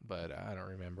too, but I don't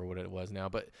remember what it was now.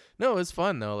 But no, it was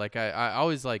fun though. Like I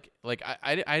always like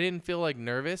I didn't feel like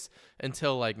nervous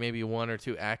until like maybe 1 or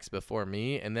 2 acts before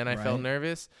me, and then I felt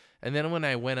nervous. And then when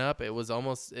I went up, it was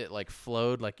almost, it like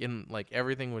flowed, like in like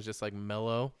everything was just like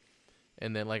mellow.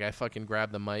 And then like I fucking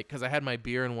grabbed the mic because I had my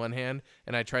beer in one hand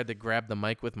and I tried to grab the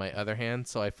mic with my other hand,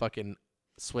 so I fucking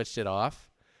switched it off,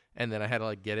 and then I had to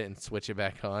like get it and switch it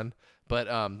back on.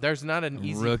 But there's not an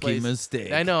easy rookie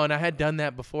mistake. I know, and I had done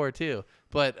that before too.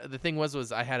 But the thing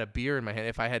was I had a beer in my hand.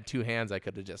 If I had 2 hands, I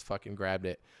could have just fucking grabbed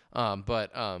it.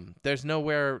 But there's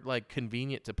nowhere like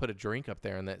convenient to put a drink up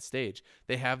there on that stage.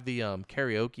 They have the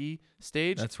karaoke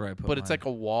stage. That's where I put But it's mine. like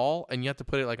a wall, and you have to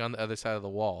put it like on the other side of the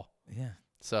wall. Yeah.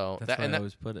 So That's where I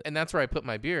always put it. and that's where I put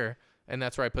my beer, and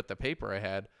that's where I put the paper I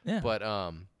had. Yeah. But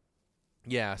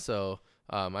yeah. So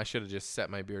I should have just set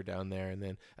my beer down there,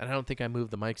 and I don't think I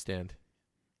moved the mic stand.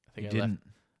 I think You I didn't. left.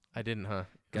 I didn't, huh?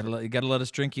 You gotta let us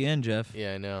drink you in, Jeff.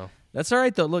 Yeah, I know. That's all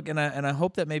right though. Look, and I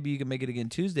hope that maybe you can make it again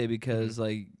Tuesday because Mm-hmm.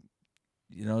 like,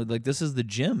 you know, like this is the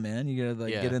gym, man. You gotta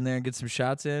like Yeah. get in there and get some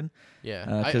shots in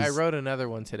Yeah, I 'cause- wrote another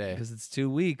one today. because it's 2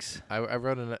 weeks. I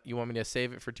wrote you want me to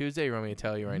save it for Tuesday, or you want me to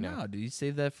tell you right now? No, do you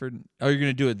save that for? Oh, you're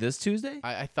gonna do it this Tuesday?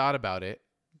 I thought about it.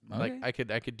 Like Okay.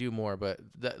 I could do more, but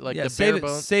like yeah, the save bare it.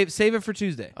 bones. Save it for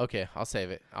Tuesday. Okay, I'll save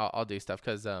it. I'll do stuff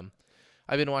because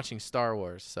I've been watching Star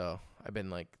Wars, so I've been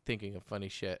like thinking of funny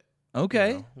shit.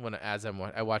 Okay. You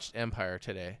know, I watched Empire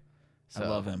today. So, I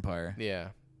love Empire. Yeah,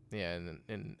 yeah,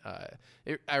 and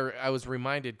I was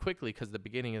reminded quickly because the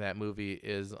beginning of that movie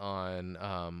is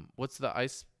on what's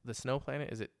the snow planet?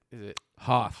 Is it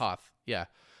Hoth. Hoth, yeah.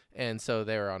 And so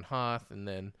they were on Hoth, and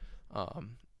then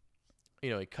you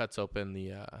know, he cuts open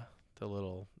the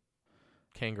little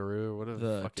kangaroo or whatever the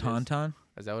The fuck it is. Tauntaun.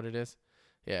 Is that what it is?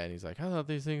 Yeah, and he's like, I thought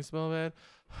these things smell bad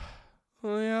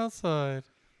on the outside.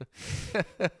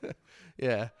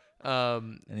 Yeah.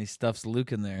 And he stuffs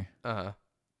Luke in there Uh-huh.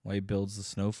 while he builds the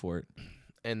snow fort.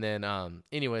 And then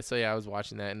anyway, so yeah, I was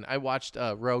watching that, and I watched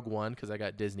Rogue One because I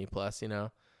got Disney Plus, you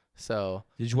know. So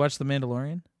Did you watch The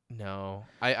Mandalorian? no,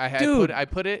 I had Dude,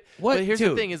 put it. what? But here's the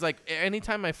Dude. thing: is like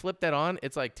anytime I flip that on,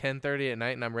 it's like 10:30 at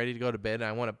night, and I'm ready to go to bed, and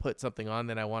I want to put something on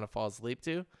that I want to fall asleep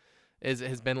to.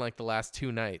 Has been like the last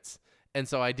 2 nights, and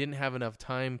so I didn't have enough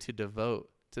time to devote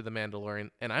to The Mandalorian,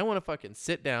 and I want to fucking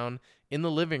sit down in the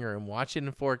living room, watch it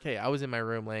in 4K. I was in my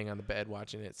room laying on the bed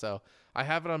watching it, so I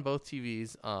have it on both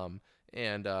TVs.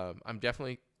 And I'm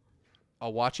definitely,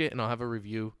 I'll watch it and I'll have a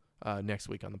review next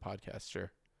week on the podcast.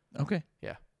 Sure. Okay.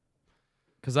 Yeah.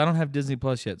 Because I don't have Disney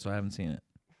Plus yet, so I haven't seen it.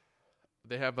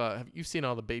 They have you've seen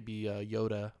all the baby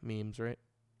Yoda memes, right?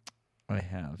 I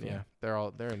have. Yeah. They're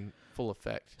in full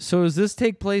effect. So does this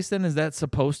take place then? Is that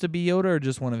supposed to be Yoda or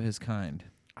just one of his kind?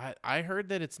 I heard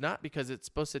that it's not because it's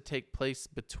supposed to take place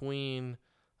between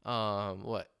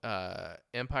Empire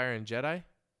and Jedi.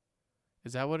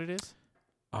 Is that what it is?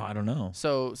 Oh, I don't know.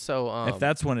 So If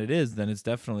that's what it is, then it's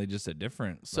definitely just a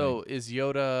different. so like- is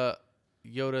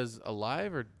Yoda's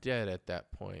alive or dead at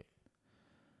that point?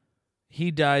 he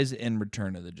dies in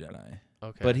Return of the Jedi,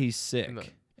 Okay. but he's sick No.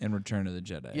 in Return of the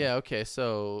Jedi. Yeah, okay.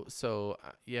 So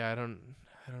yeah, I don't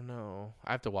know.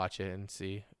 I have to watch it and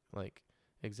see like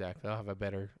exactly. I'll have a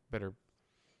better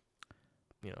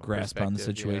Grasp on the perspective,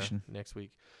 situation. next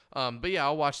week. But yeah,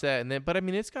 I'll watch that, and then but I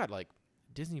mean it's got like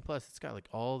Disney Plus, it's got like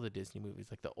all the Disney movies,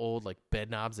 like the old like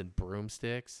Bedknobs and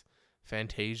Broomsticks,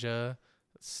 Fantasia,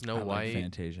 Snow I White. like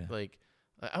Fantasia. Like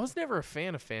I was never a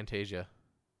fan of Fantasia.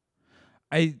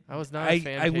 I was not a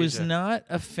fan of I was Fantasia. not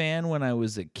a fan when I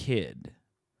was a kid.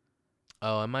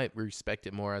 Oh, I might respect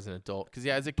it more as an adult because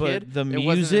yeah, as a But kid, the there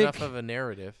wasn't music- enough of a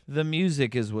narrative. The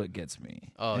music is what gets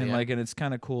me. Oh, and yeah? and it's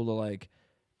kind of cool to like.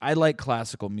 I like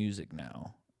classical music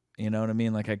now. You know what I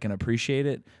mean? Like I can appreciate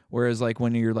it. Whereas like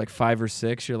when you're like 5 or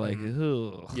 6, you're like,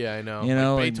 ugh. Yeah, I know. You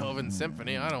know, like like- Beethoven's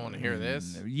Symphony. I don't want to hear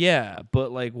this. Yeah,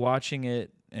 but like watching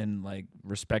it and like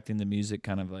respecting the music,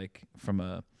 kind of like from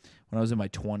a when I was in my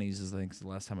 20s is I think the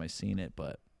last time I seen it,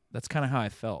 but that's kind of how I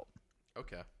felt.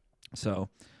 Okay. So,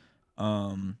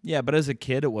 yeah, but as a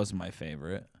kid, it wasn't my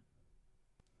favorite.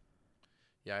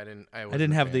 Yeah, I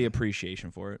didn't have the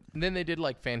appreciation for it. And then they did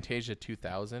like Fantasia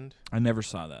 2000. I never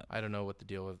saw that. I don't know what the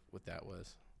deal with that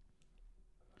was.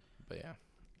 But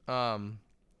yeah.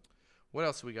 What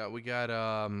else we got? We got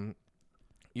I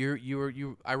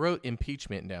wrote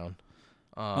impeachment down.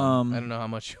 I don't know how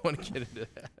much you want to get into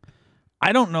that.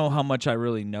 I don't know how much I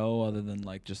really know other than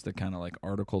like just the kind of like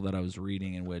article that I was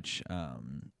reading in which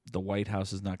the White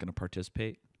House is not going to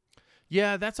participate.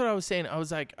 Yeah, that's what I was saying. I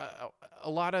was like, a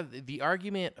lot of the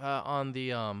argument on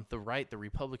the right, the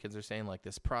Republicans are saying like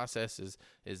this process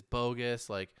is bogus.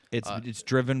 Like it's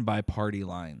driven by party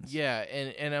lines. Yeah,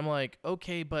 and I'm like,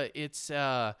 okay, but it's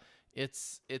a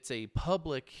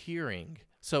public hearing,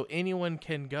 so anyone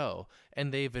can go,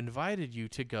 and they've invited you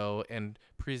to go and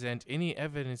present any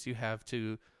evidence you have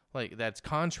to like that's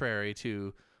contrary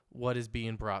to what is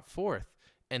being brought forth.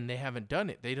 And they haven't done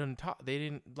it. They didn't talk. They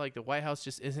didn't like the White House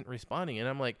just isn't responding. And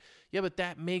I'm like, yeah, but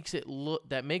that makes you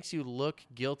look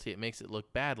guilty. It makes it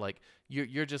look bad. Like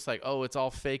you're just like, oh, it's all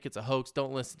fake. It's a hoax.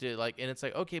 Don't listen to it. Like, and it's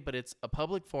like, okay, but it's a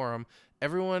public forum.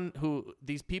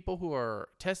 These people who are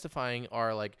testifying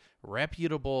are like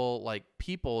reputable, like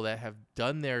people that have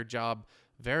done their job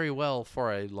very well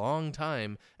for a long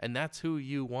time. And that's who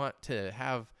you want to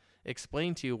have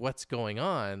explain to you what's going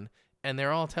on. And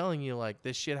they're all telling you, like,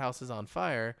 this shit house is on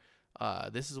fire.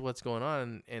 This is what's going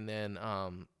on. And then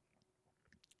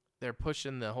they're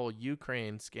pushing the whole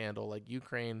Ukraine scandal. Like,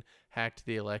 Ukraine hacked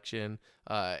the election.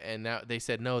 And now they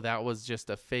said, no, that was just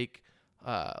a fake,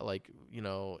 a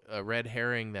red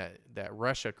herring that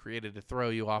Russia created to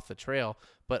throw you off the trail.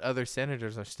 But other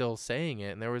senators are still saying it.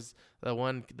 And there was the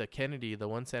one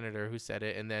senator who said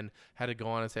it and then had to go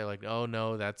on and say, like, oh,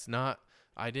 no, that's not.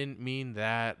 I didn't mean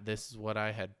that. This is what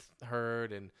I had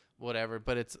heard and whatever.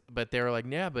 But they were like,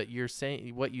 yeah, but you're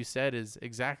saying what you said is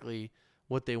exactly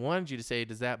what they wanted you to say.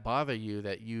 Does that bother you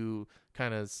that you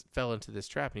kind of fell into this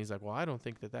trap? And he's like, well, I don't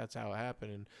think that that's how it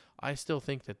happened. And I still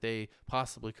think that they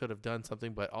possibly could have done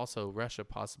something, but also Russia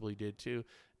possibly did too.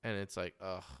 And it's like,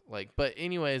 ugh, like, but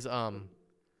anyways, the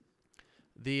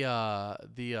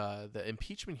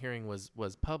impeachment hearing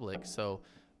was public. So,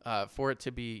 for it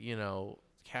to be,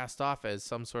 cast off as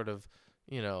some sort of,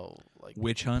 like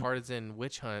witch hunt, partisan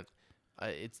witch hunt.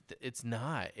 It's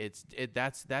not.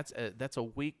 That's a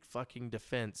weak fucking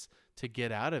defense to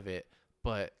get out of it.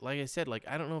 But like I said, like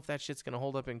I don't know if that shit's gonna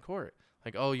hold up in court.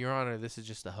 Like, oh, Your Honor, this is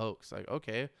just a hoax. Like,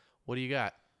 okay, what do you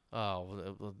got?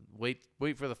 Oh, wait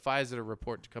for the Pfizer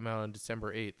report to come out on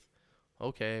December 8th.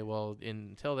 Okay, well,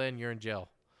 until then, you're in jail.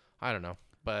 I don't know,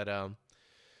 but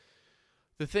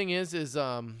the thing is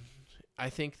I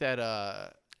think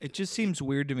that it just seems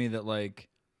weird to me that like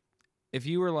if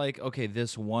you were like, okay,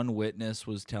 this one witness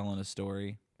was telling a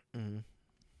story, mm-hmm.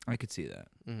 I could see that.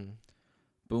 Mm-hmm.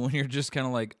 But when you're just kind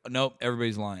of like, nope,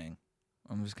 everybody's lying.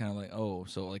 I'm just kind of like, oh,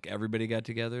 so like everybody got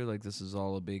together, like this is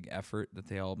all a big effort that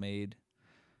they all made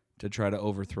to try to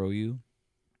overthrow you.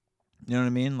 You know what I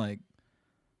mean? Like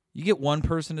you get one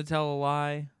person to tell a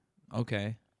lie,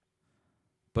 okay.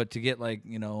 But to get, like,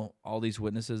 all these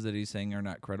witnesses that he's saying are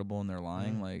not credible and they're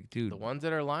lying, like, dude. The ones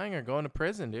that are lying are going to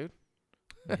prison, dude.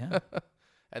 Yeah.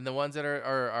 And the ones that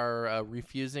are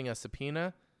refusing a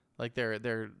subpoena, like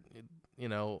they're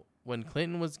when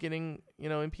Clinton was getting,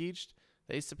 impeached,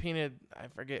 they subpoenaed, I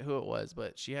forget who it was,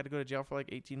 but she had to go to jail for like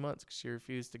 18 months because she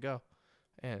refused to go.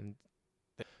 And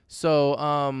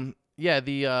so, yeah,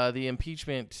 the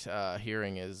impeachment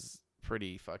hearing is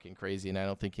pretty fucking crazy, and I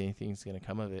don't think anything's gonna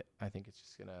come of it. I think it's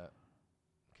just gonna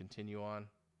continue on.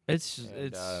 It's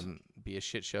be a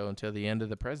shit show until the end of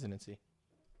the presidency,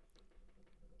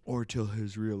 or till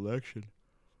his reelection.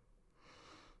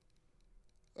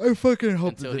 I fucking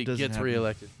hope until that he doesn't gets happen.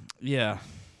 reelected. Yeah,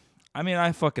 I mean,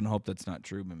 I fucking hope that's not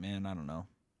true, but man, I don't know.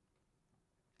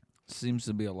 Seems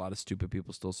to be a lot of stupid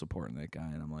people still supporting that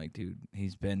guy, and I'm like, dude,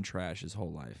 he's been trash his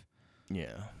whole life.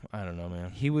 Yeah, I don't know,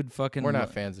 man. He would fucking. We're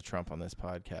not fans of Trump on this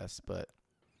podcast, but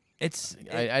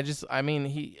I mean,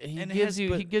 he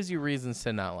gives you reasons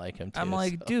to not like him too. I'm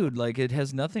like, dude, like it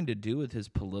has nothing to do with his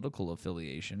political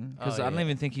affiliation because I don't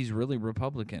even think he's really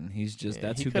Republican. He's just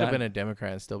he could have been a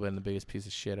Democrat and still been the biggest piece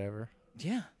of shit ever.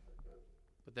 Yeah,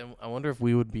 but then I wonder if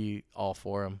we would be all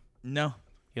for him. No,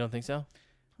 you don't think so?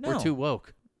 No, we're too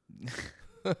woke.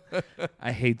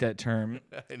 I hate that term.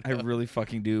 I really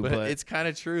fucking do. But it's kind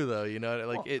of true, though.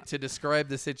 To describe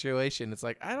the situation, it's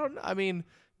like I don't know. I mean,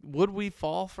 would we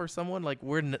fall for someone like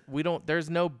we don't? There's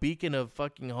no beacon of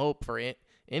fucking hope for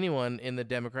anyone in the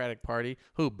Democratic Party.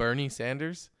 Who? Bernie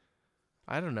Sanders?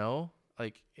 I don't know.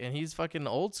 Like, and he's fucking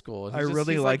old school. I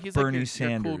really he's like he's Bernie your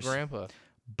Sanders. cool grandpa.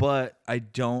 But I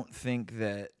don't think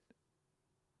that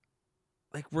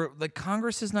like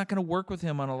Congress is not going to work with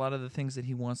him on a lot of the things that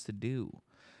he wants to do.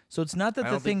 So it's not that I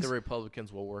the don't think things the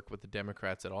Republicans will work with the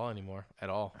Democrats at all anymore. At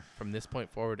all. From this point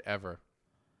forward, ever.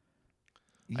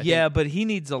 Yeah, but he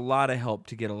needs a lot of help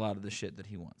to get a lot of the shit that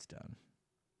he wants done.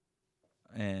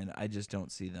 And I just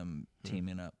don't see them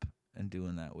teaming up and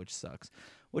doing that, which sucks.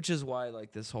 Which is why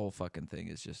like this whole fucking thing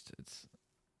is just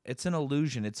it's an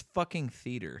illusion. It's fucking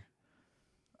theater.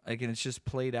 Like, and it's just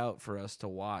played out for us to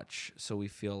watch, so we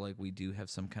feel like we do have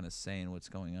some kind of say in what's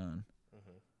going on.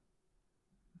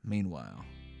 Meanwhile,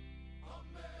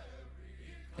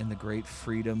 in the great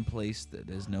freedom place that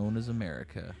is known as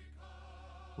America,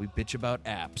 we bitch about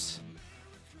apps.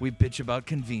 We bitch about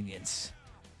convenience.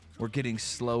 We're getting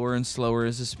slower and slower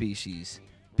as a species.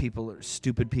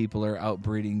 Stupid people are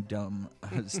outbreeding dumb.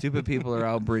 Stupid people are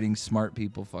outbreeding smart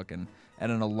people fucking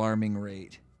at an alarming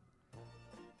rate.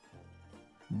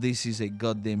 This is a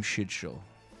goddamn shit show.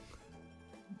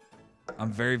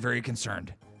 I'm very, very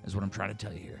concerned, is what I'm trying to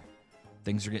tell you here.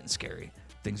 Things are getting scary.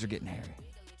 Things are getting hairy.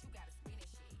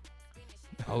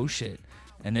 Oh, shit.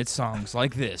 And it's songs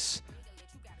like this,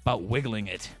 about wiggling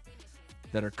it,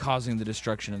 that are causing the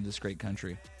destruction of this great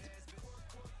country.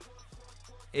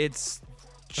 It's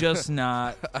just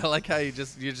not... I like how you're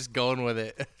just going with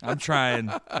it. I'm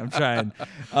trying.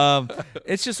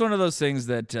 It's just one of those things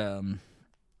that...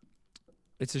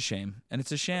 it's a shame, and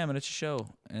it's a sham, and it's a show,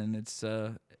 and it's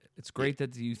great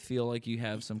that you feel like you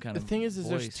have some kind The of thing is voice.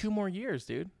 there's 2 more years,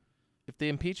 dude. If the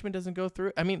impeachment doesn't go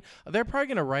through, I mean, they're probably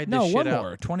gonna ride this No, shit one out.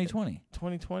 more. 2020.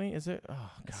 2020 is it? Oh, God,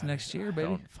 It's next year, I baby.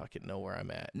 don't fucking know where I'm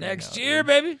at. right Next now, year, dude.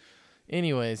 baby.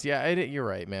 Anyways, yeah, you're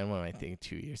right, man. What am I thinking?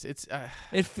 2 years. It's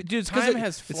Dude, it's 'cause time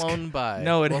has flown by.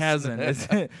 No, it Well, hasn't.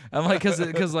 I'm like,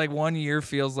 because like 1 year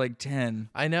feels like 10.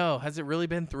 I know. Has it really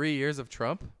been 3 years of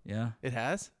Trump? Yeah, It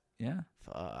has. yeah.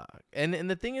 Fuck. And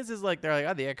the thing is like they're like,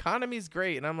 oh, the economy's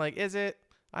great, and I'm like, is it?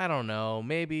 I don't know.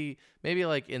 Maybe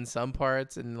like in some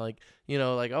parts, and like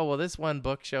like, oh well, this one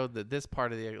book showed that this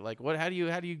part of the like what? How do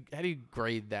you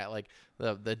grade that? Like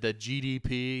the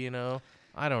GDP?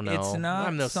 I don't know. It's not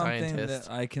I'm no something scientist.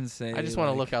 that I can say. I just want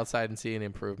to like- look outside and see an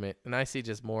improvement, and I see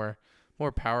just more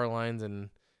power lines and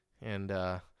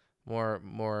more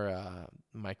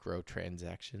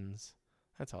microtransactions.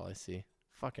 That's all I see.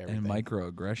 Fuck everything. and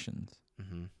microaggressions.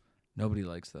 Mm-hmm. Nobody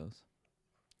likes those.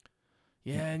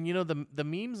 Yeah, and the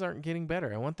memes aren't getting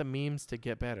better. I want the memes to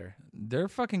get better. They're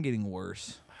fucking getting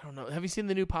worse. I don't know. Have you seen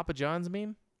the new Papa John's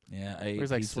meme? Yeah, I ate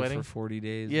Where's, like, pizza sweating? for 40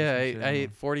 days. or Yeah, some I shit.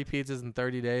 ate 40 pizzas in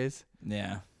 30 days.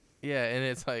 Yeah. Yeah, and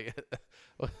it's like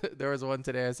there was one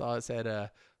today I saw it said,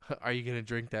 "Are you gonna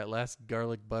drink that last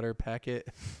garlic butter packet?"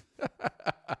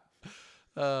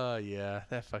 Oh yeah,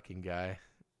 that fucking guy,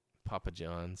 Papa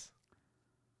John's.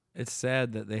 It's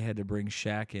sad that they had to bring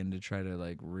Shaq in to try to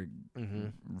like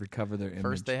recover their image.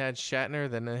 First they had Shatner,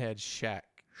 then they had Shaq.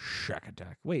 Shaq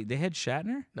Attack. Wait, they had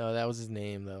Shatner? No, that was his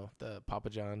name though. The Papa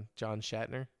John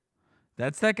Shatner.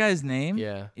 That's that guy's name?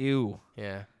 Yeah, Ew.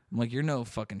 yeah. I'm like, you're no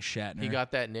fucking Shatner. He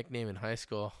got that nickname in high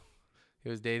school. He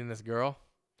was dating this girl,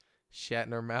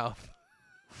 Shatner Mouth.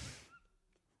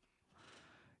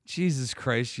 Jesus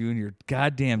Christ, you and your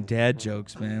goddamn dad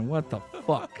jokes, man. What the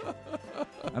fuck?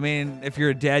 I mean, if you're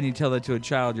a dad and you tell that to a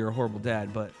child, you're a horrible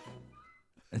dad, but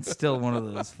it's still one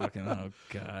of those fucking, oh,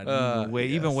 God.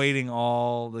 You've been waiting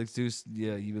all, like, Zeus,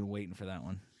 yeah, you've been waiting for that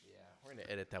one. Yeah, we're going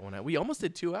to edit that one out. We almost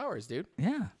did 2 hours, dude.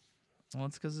 Yeah. Well,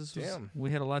 it's because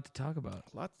we had a lot to talk about.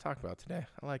 A lot to talk about today.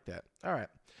 I like that. All right.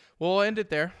 Well, we'll end it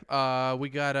there. We're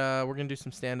gonna do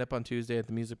some stand up on Tuesday at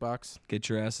the Music Box. Get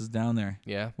your asses down there.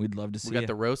 Yeah. We'd love to see We got you.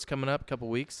 the roast coming up, a couple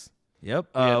weeks. Yep.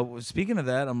 Yeah. Speaking of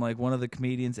that, I'm like, one of the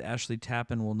comedians, Ashley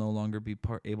Tappan, will no longer be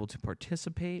able to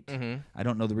participate. Mm-hmm. I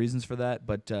don't know the reasons for that,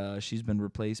 but she's been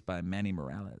replaced by Manny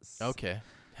Morales. Okay.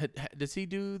 Does he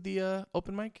do the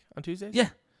open mic on Tuesdays? Yeah.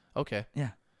 Okay. Yeah,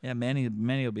 Manny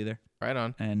will be there. Right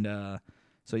on. And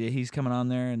so, yeah, he's coming on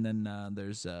there. And then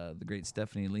there's the great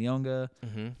Stephanie Leonga,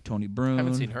 Mm-hmm. Tony Broon.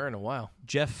 Haven't seen her in a while.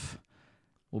 Jeff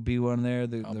will be one there.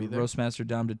 The I'll be there. Roastmaster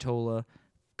Dom DeTola.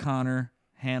 Connor,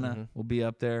 Hannah Mhm. will be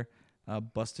up there.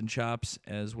 Bustin' Chops,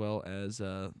 as well as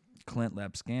Clint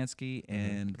Lapskansky. Mm-hmm.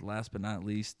 And last but not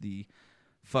least, the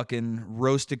fucking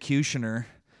roastacutioner,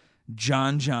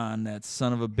 John, that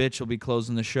son of a bitch, will be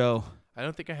closing the show. I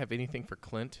don't think I have anything for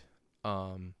Clint.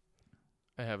 I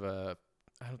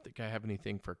don't think I have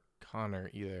anything for Connor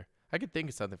either. I could think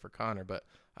of something for Connor, but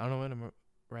I don't know when I'm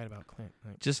right about Clint.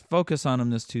 Like, Just focus on him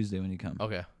this Tuesday when you come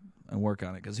okay. and work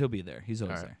on it, because he'll be there. He's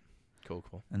always All right. there.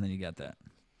 Cool. And then you got that.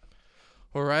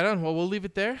 Well, right on. Well, we'll leave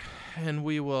it there, and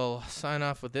we will sign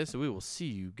off with this. We will see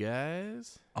you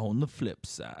guys On the flip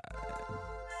side.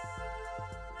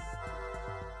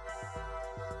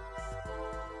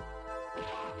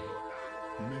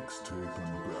 Mixtape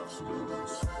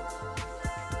Ambassadors.